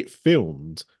you had it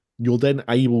filmed, you're then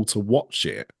able to watch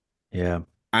it. Yeah.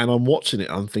 And I'm watching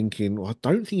it, I'm thinking, well, I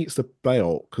don't think it's the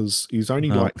belt because he's only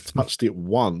like touched it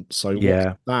once. So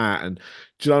what's that? And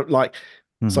so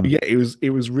yeah, it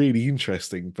was really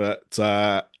interesting. But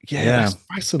that's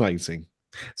fascinating.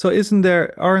 So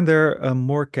aren't there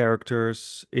more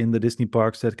characters in the Disney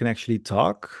parks that can actually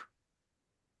talk?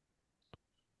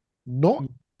 Not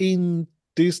in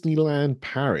Disneyland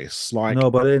Paris,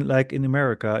 no, but in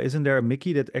America, isn't there a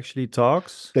Mickey that actually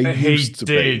talks? They used to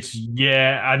be.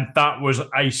 Yeah, and that was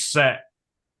a set.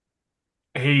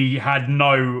 He had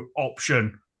no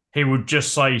option. He would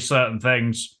just say certain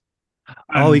things.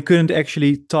 And he couldn't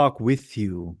actually talk with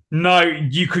you. No,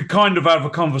 you could kind of have a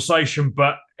conversation,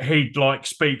 but he'd like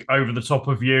speak over the top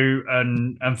of you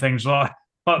and things like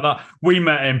that. We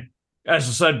met him. As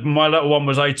I said, my little one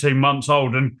was 18 months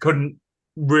old and couldn't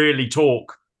really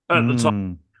talk at the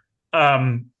time.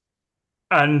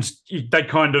 And they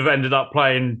kind of ended up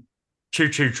playing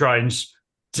choo-choo trains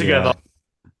together.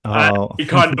 And he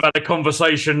kind of had a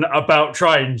conversation about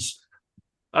trains.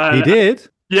 He did?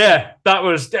 Yeah, that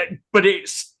was, but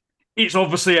it's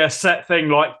obviously a set thing.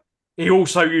 Like he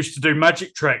also used to do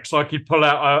magic tricks. Like he'd pull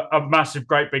out a massive,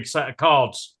 great big set of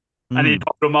cards and he'd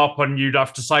hold them up and you'd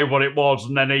have to say what it was.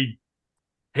 And then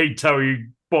he'd tell you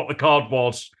what the card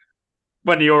was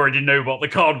when he already knew what the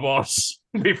card was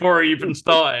before he even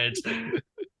started.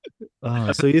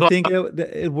 So you think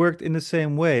it worked in the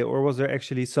same way, or was there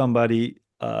actually somebody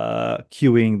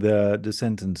cueing the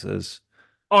sentences?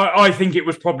 I think it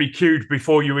was probably cued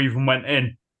before you even went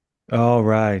in. Oh,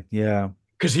 right. Yeah.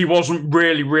 Because he wasn't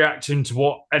really reacting to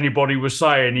what anybody was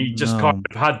saying. He just kind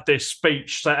of had this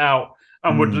speech set out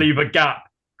and would leave a gap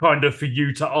kind of for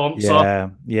you to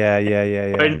answer. Yeah.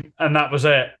 And that was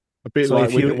it. A bit so like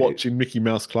when you're watching Mickey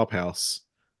Mouse Clubhouse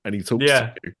and he talks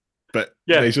to you. But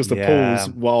there's just a pause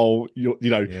while you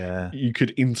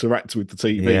could interact with the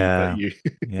TV, but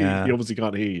you obviously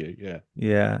can't hear you.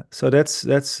 Yeah. So that's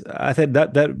I think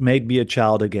that made me a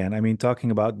child again. I mean,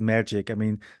 talking about magic. I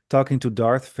mean, talking to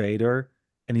Darth Vader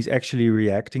and he's actually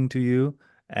reacting to you.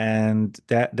 and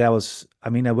that was, I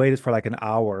mean, I waited for like an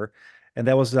hour, and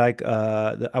that was like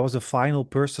I was the final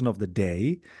person of the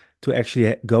day to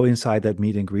actually go inside that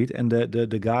meet and greet, and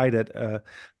the guy that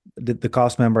the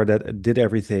cast member that did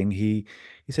everything, he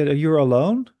said, "Are you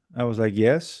alone?" I was like,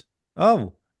 "Yes."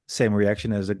 Oh, same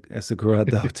reaction as the girl at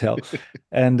the hotel,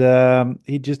 and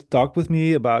he just talked with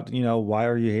me about, why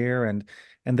are you here, and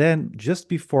then just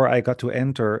before I got to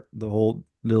enter the whole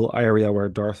little area where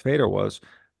Darth Vader was,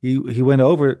 he went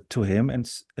over to him and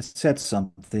said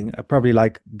something, probably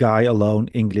like "guy alone"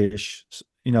 English,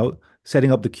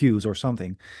 setting up the cues or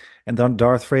something, and then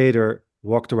Darth Vader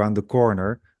walked around the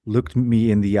corner, looked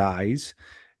me in the eyes,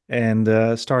 and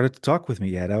started to talk with me.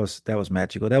 Yeah, that was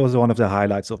magical. That was one of the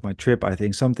highlights of my trip. I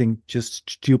think something just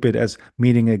stupid as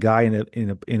meeting a guy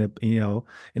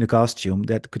in a costume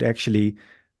that could actually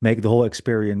make the whole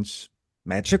experience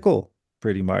magical,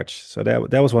 pretty much. So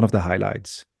that was one of the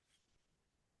highlights.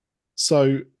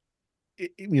 So,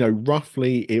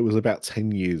 roughly it was about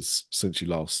 10 years since you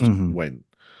last Mhm. went.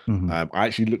 Mhm. I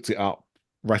actually looked it up.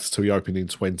 Ratatouille opened in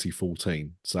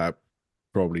 2014, so that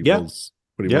probably Yeah, was,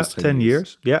 but it yeah, was 10 10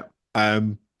 years. years. Yeah.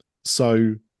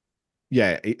 So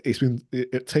yeah, it's been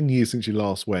 10 years since you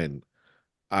last went.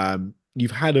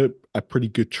 You've had a pretty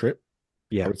good trip,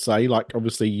 I Yeah. would say. Like,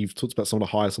 obviously, you've talked about some of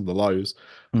the highs, some of the lows.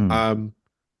 Mm. Um,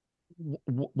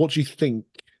 what do you think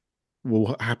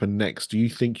will happen next? Do you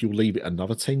think you'll leave it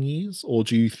another 10 years, or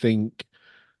do you think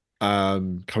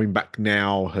coming back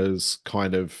now has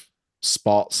kind of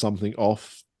sparked something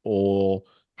off, or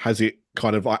has it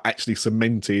kind of actually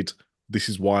cemented this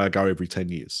is why I go every 10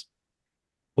 years?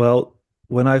 Well,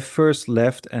 when I first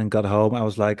left and got home, I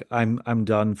was like, I'm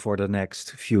done for the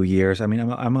next few years. I mean,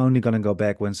 I'm only gonna go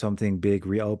back when something big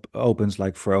reopens,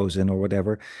 like Frozen or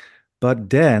whatever. But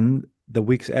then the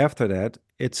weeks after that,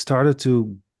 it started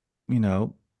to, you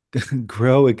know,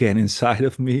 grow again inside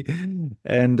of me.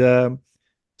 And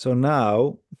so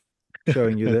now,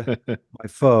 showing you my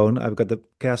phone, I've got the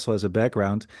castle as a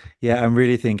background. Yeah, I'm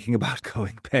really thinking about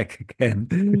going back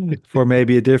again for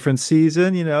maybe a different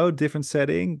season, different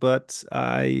setting. But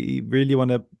I really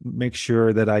want to make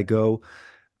sure that I go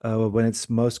when it's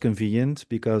most convenient,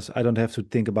 because I don't have to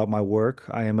think about my work.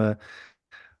 I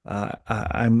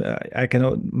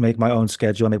can make my own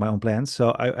schedule, make my own plans.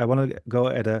 So I want to go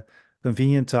at a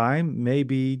convenient time,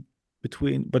 maybe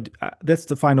between. But that's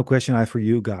the final question I have for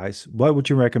you guys. What would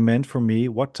you recommend for me?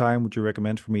 What time would you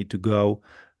recommend for me to go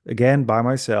again by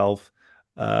myself?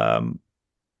 Um,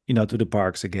 to the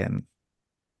parks again.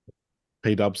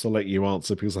 P-Dubs, I'll let you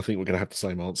answer because I think we're going to have the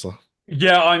same answer.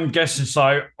 Yeah, I'm guessing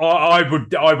so. I would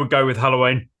go with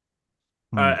Halloween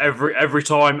Hmm. every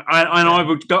time, and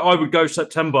Yeah. I would go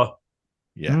September.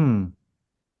 Yeah. Hmm.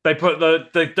 They put the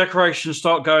decorations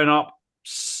start going up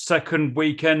second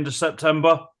weekend of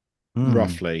September. Hmm.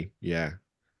 Roughly. Yeah.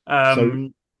 So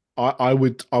Um, I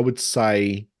would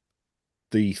say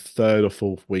the third or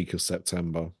fourth week of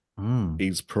September Hmm.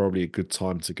 is probably a good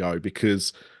time to go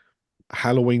because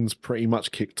Halloween's pretty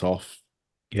much kicked off.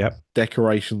 Yep.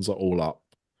 Decorations are all up,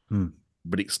 Hmm.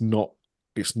 but it's not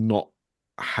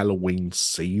Halloween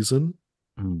season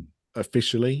Hmm.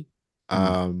 officially.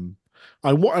 Hmm.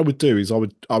 And what I would do is I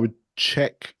would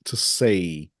check to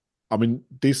see. I mean,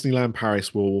 Disneyland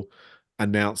Paris will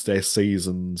announce their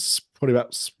seasons probably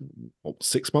about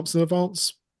 6 months in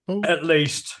advance. Oh, at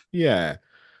least. yeah.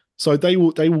 So they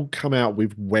will come out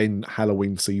with when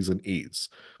Halloween season is.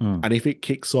 Hmm. And if it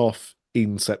kicks off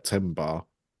in September,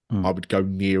 Hmm. I would go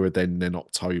nearer than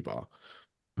October.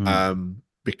 Hmm.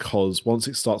 Because once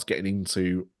it starts getting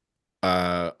into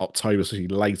October, especially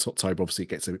late October, obviously it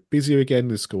gets a bit busier again.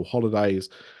 There's school holidays.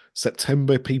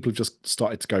 September, people have just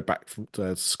started to go back from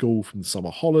school from the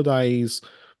summer holidays.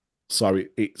 So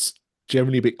it's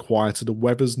generally a bit quieter. The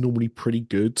weather's normally pretty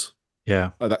good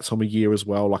Yeah. at that time of year as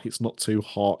well. Like, it's not too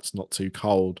hot, it's not too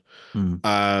cold. Hmm.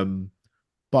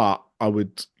 But I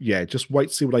would, yeah, just wait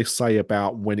to see what they say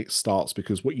about when it starts,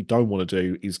 because what you don't want to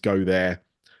do is go there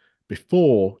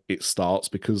before it starts,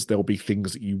 because there'll be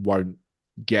things that you won't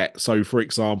get. So, for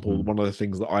example, Hmm. one of the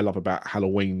things that I love about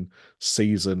Halloween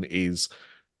season is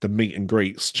the meet and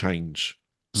greets change.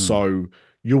 Hmm. So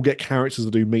you'll get characters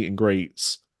that do meet and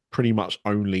greets pretty much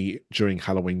only during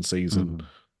Halloween season. Hmm.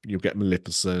 You'll get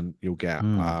Maleficent, you'll get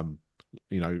Hmm.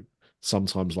 you know,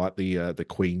 sometimes like the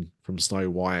Queen from Snow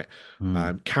White.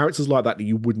 Hmm. Characters like that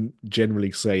you wouldn't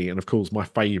generally see. And of course, my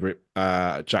favorite,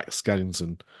 Jack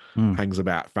Skellington, Hmm. hangs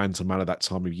about Phantom Manor that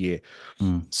time of year.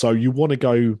 Hmm. So you want to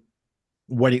go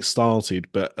when it started,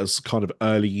 but as kind of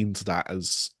early into that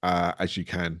as you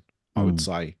can, I would Hmm.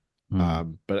 say.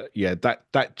 Hmm. But yeah,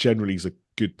 that generally is a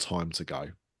good time to go.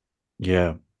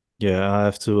 Yeah. Yeah, I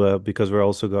have to because we're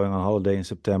also going on holiday in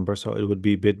September, so it would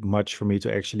be a bit much for me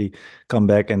to actually come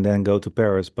back and then go to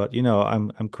Paris. But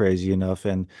I'm crazy enough,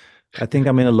 and I think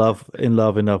I'm in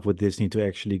love enough with Disney to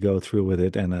actually go through with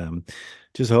it. And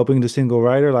just hoping the single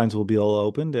rider lines will be all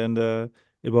opened and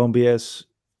it won't be as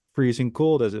freezing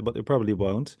cold as it, but it probably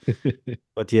won't.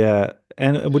 But yeah,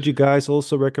 and would you guys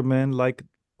also recommend like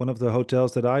one of the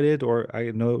hotels that I did, or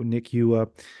I know Nick, you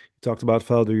talked about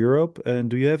Val Europe, and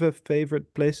do you have a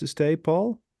favorite place to stay,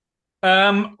 Paul?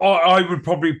 I would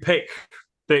probably pick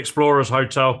the Explorers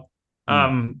Hotel.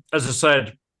 Mm, As I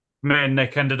said, me and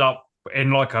Nick ended up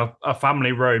in like a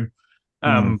family room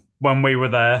mm, when we were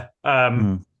there.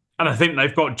 mm, And I think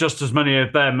they've got just as many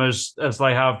of them as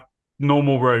they have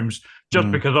normal rooms, just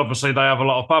mm, because obviously they have a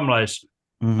lot of families.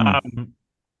 mm, Um,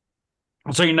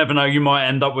 so you never know, you might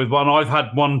end up with one. I've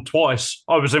had one twice.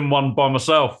 I was in one by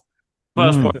myself.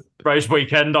 First mm. race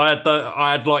weekend, I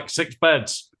had like 6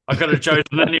 beds. I could have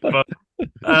chosen any of them.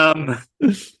 Um,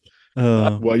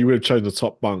 Uh, Well, you would have chosen the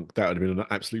top bunk. That would have been an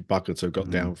absolute bugger to have got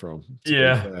mm, down from, to be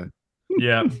yeah, fair.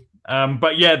 yeah.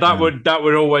 But yeah, that yeah,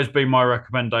 would always be my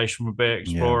recommendation would be yeah,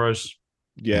 Explorers.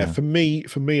 Yeah, yeah. for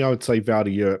me, I would say Val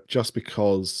Europe just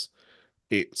because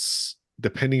it's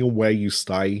depending on where you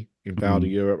stay in Val Mm,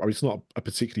 Europe. I mean, it's not a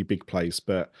particularly big place,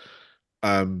 but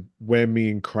where me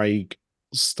and Craig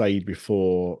stayed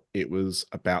before, it was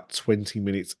about 20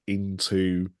 minutes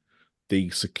into the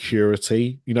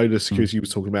security. You know, the mm, security you were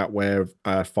talking about where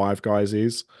Five Guys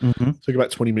is. mhm, Took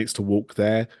about 20 minutes to walk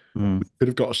there. mm, We could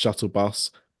have got a shuttle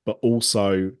bus, but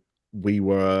also we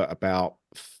were about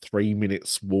 3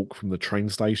 minutes walk from the train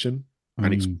station,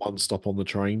 and it's mm, one stop on the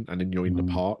train, and then you're in the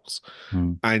mm, parks.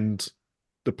 mm, And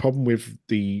the problem with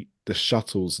the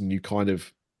shuttles, and you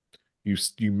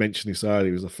mentioned this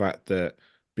earlier, is the fact that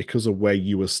because of where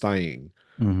you were staying,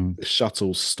 mhm. the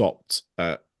shuttle stopped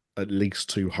at least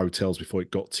two hotels before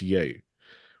it got to you.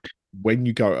 When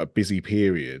you go at a busy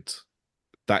period,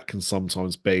 that can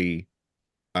sometimes be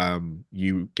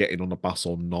you getting on a bus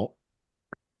or not,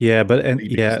 Yeah, but and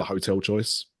because of yeah, the hotel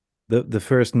choice. the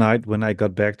first night when I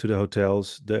got back to the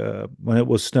hotels, the when it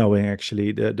was snowing,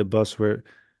 actually, the bus were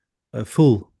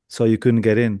full, so you couldn't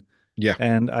get in. Yeah.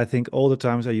 And I think all the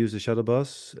times I used the shuttle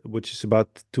bus, which is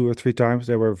about 2 or 3 times,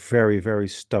 they were very, very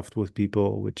stuffed with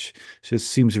people, which just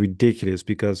seems ridiculous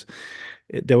because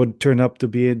they would turn up to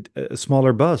be a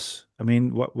smaller bus. I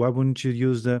mean, why wouldn't you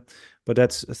use the? But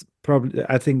that's probably.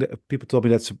 I think that people told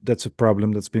me that's a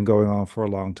problem that's been going on for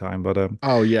a long time. But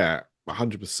Oh yeah,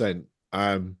 100%.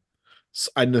 And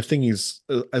the thing is,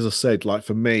 as I said, like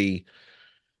for me,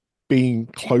 being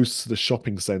close to the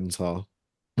shopping center,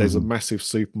 there's a mhm, massive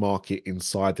supermarket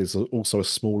inside. There's also a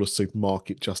smaller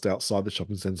supermarket just outside the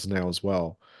shopping center now as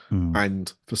well. mhm,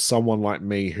 And for someone like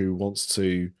me who wants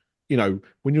to,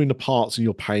 when you're in the parts and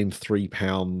you're paying £3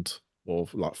 or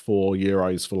like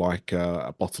 €4 for like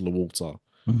a bottle of water,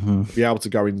 mhm, to be able to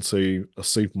go into a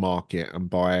supermarket and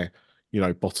buy,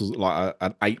 bottles like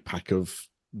an 8 pack of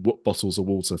bottles of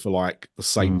water for like the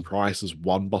same mhm. price as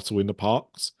one bottle in the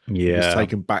parks, and just Yeah, take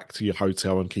them back to your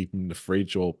hotel and keep them in the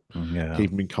fridge or yeah, keep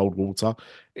them in cold water.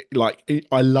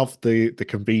 I love the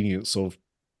convenience of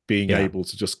being yeah, able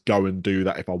to just go and do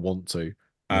that if I want to.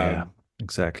 yeah, Um,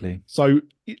 exactly. so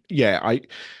yeah, I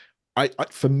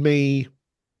for me,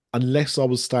 unless I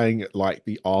was staying at like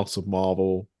the Art of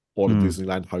Marvel or the Mm,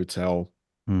 Disneyland Hotel,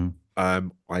 mm.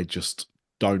 I just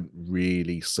don't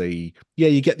really see. Yeah,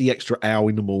 you get the extra hour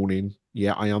in the morning.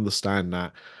 Yeah, I understand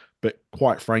that. But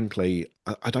quite frankly,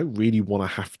 I don't really want to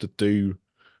have to do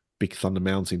Big Thunder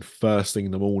Mountain first thing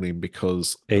in the morning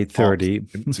because the park's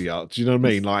 8:30. emptier. Do you know what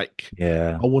I mean? Like,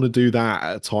 Yeah, I want to do that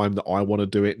at a time that I want to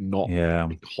do it, not yeah.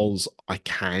 because I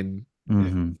can. Yeah.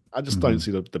 Hmm. I just don't Hmm.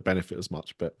 see the benefit as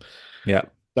much, but Yeah, yeah,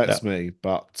 that's me.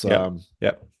 But yeah,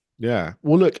 yeah. yeah.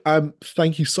 Well, look,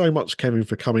 thank you so much, Kevin,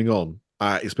 for coming on.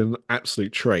 It's been an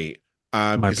absolute treat.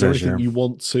 My Is there anything pleasure. you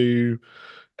want to,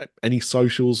 any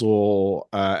socials or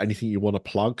anything you want to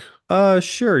plug?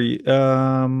 Sure.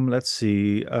 Let's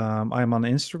see. I'm on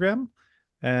Instagram,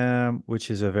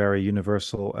 which is a very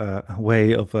universal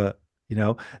way of the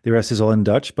rest is all in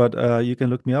Dutch, but you can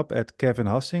look me up at Kevin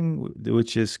Hassing,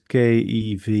 which is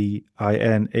KevinHassing.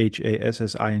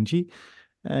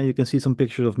 You can see some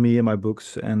pictures of me and my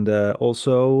books, and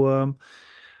also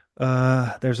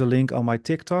there's a link on my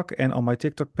TikTok and on my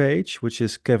TikTok page, which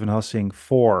is Kevin Hassing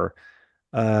 4.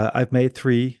 I've made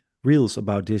 3 reels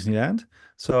about Disneyland.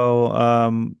 So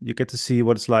you get to see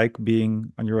what it's like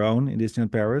being on your own in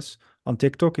Disneyland Paris on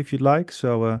TikTok if you'd like.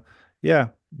 So yeah,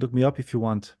 look me up if you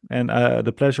want. And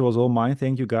the pleasure was all mine.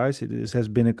 Thank you guys. This has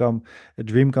been a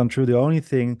dream come true. The only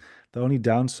thing The only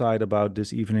downside about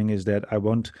this evening is that I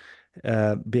won't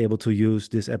be able to use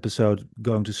this episode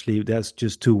going to sleep. That's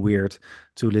just too weird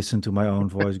to listen to my own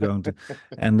voice going to.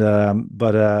 And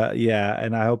yeah,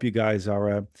 and I hope you guys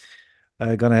are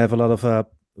gonna have a lot of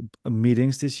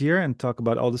meetings this year and talk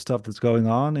about all the stuff that's going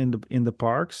on in the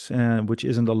parks, which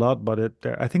isn't a lot, but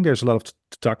I think there's a lot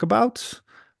to talk about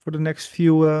for the next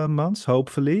few months,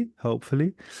 hopefully.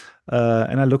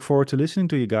 And I look forward to listening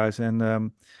to you guys,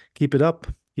 and keep it up.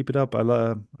 Keep it up. I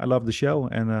love the show,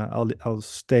 and I'll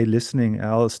stay listening.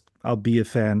 I'll be a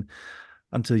fan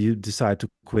until you decide to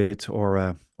quit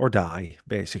or die,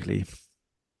 basically.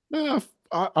 No,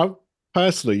 I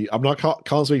personally,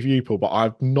 can't speak for you, Paul, but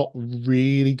I've not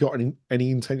really got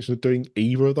any intention of doing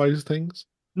either of those things.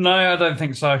 No, I don't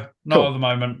think so. Not Cool. at the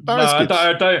moment. Oh, no,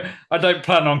 that's I don't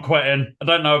plan on quitting. I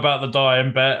don't know about the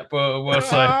dying bit, but we'll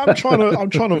see. I'm trying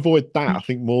to avoid that, I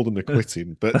think, more than the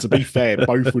quitting. But to be fair,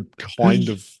 both would kind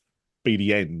of be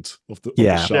the end of the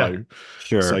show. Yeah,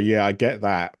 sure. So yeah, I get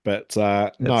that. But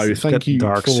no, thank you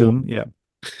dark soon. Yeah.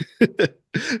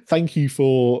 Thank you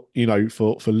for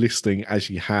for listening as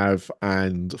you have,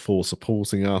 and for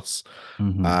supporting us.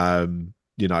 Mm-hmm.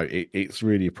 It's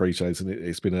really appreciated, and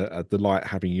it's been a delight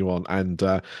having you on. And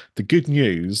the good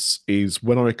news is,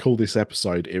 when I record this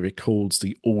episode, it records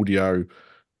the audio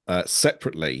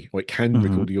separately, or it can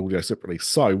record the audio separately.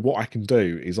 So what I can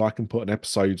do is I can put an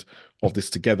episode of this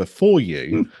together for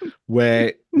you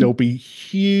where there'll be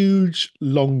huge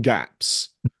long gaps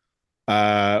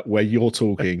where you're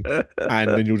talking, and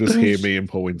then you'll just hear me and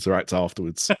Paul interact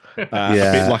afterwards. A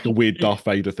bit like a weird Darth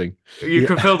Vader thing. You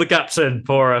can fill the gaps in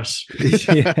for us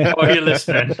while you're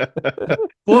listening.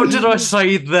 What did I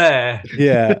say there?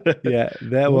 Yeah,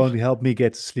 that won't help me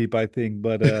get to sleep, I think,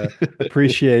 but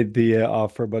appreciate the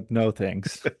offer, but no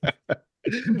thanks.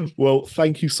 Well,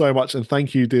 thank you so much, and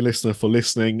thank you, dear listener, for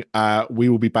listening. We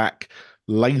will be back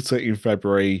later in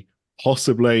February,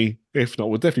 possibly. If not,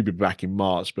 we'll definitely be back in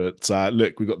March. But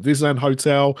look, we've got Disneyland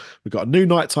Hotel, we've got a new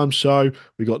nighttime show,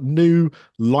 we've got new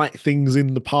light things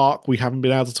in the park we haven't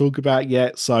been able to talk about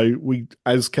yet. So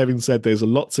as Kevin said, there's a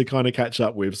lot to kind of catch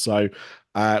up with. So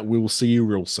we will see you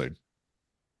real soon.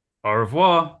 Au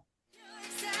revoir.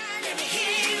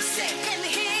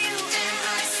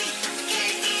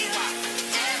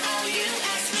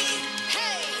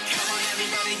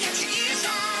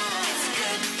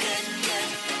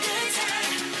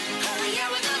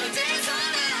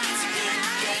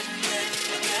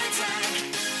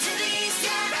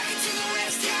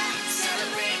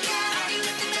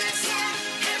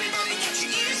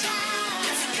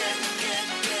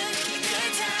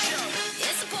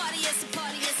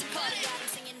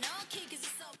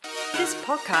 This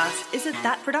podcast is a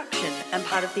That Production and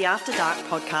part of the After Dark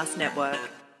Podcast Network.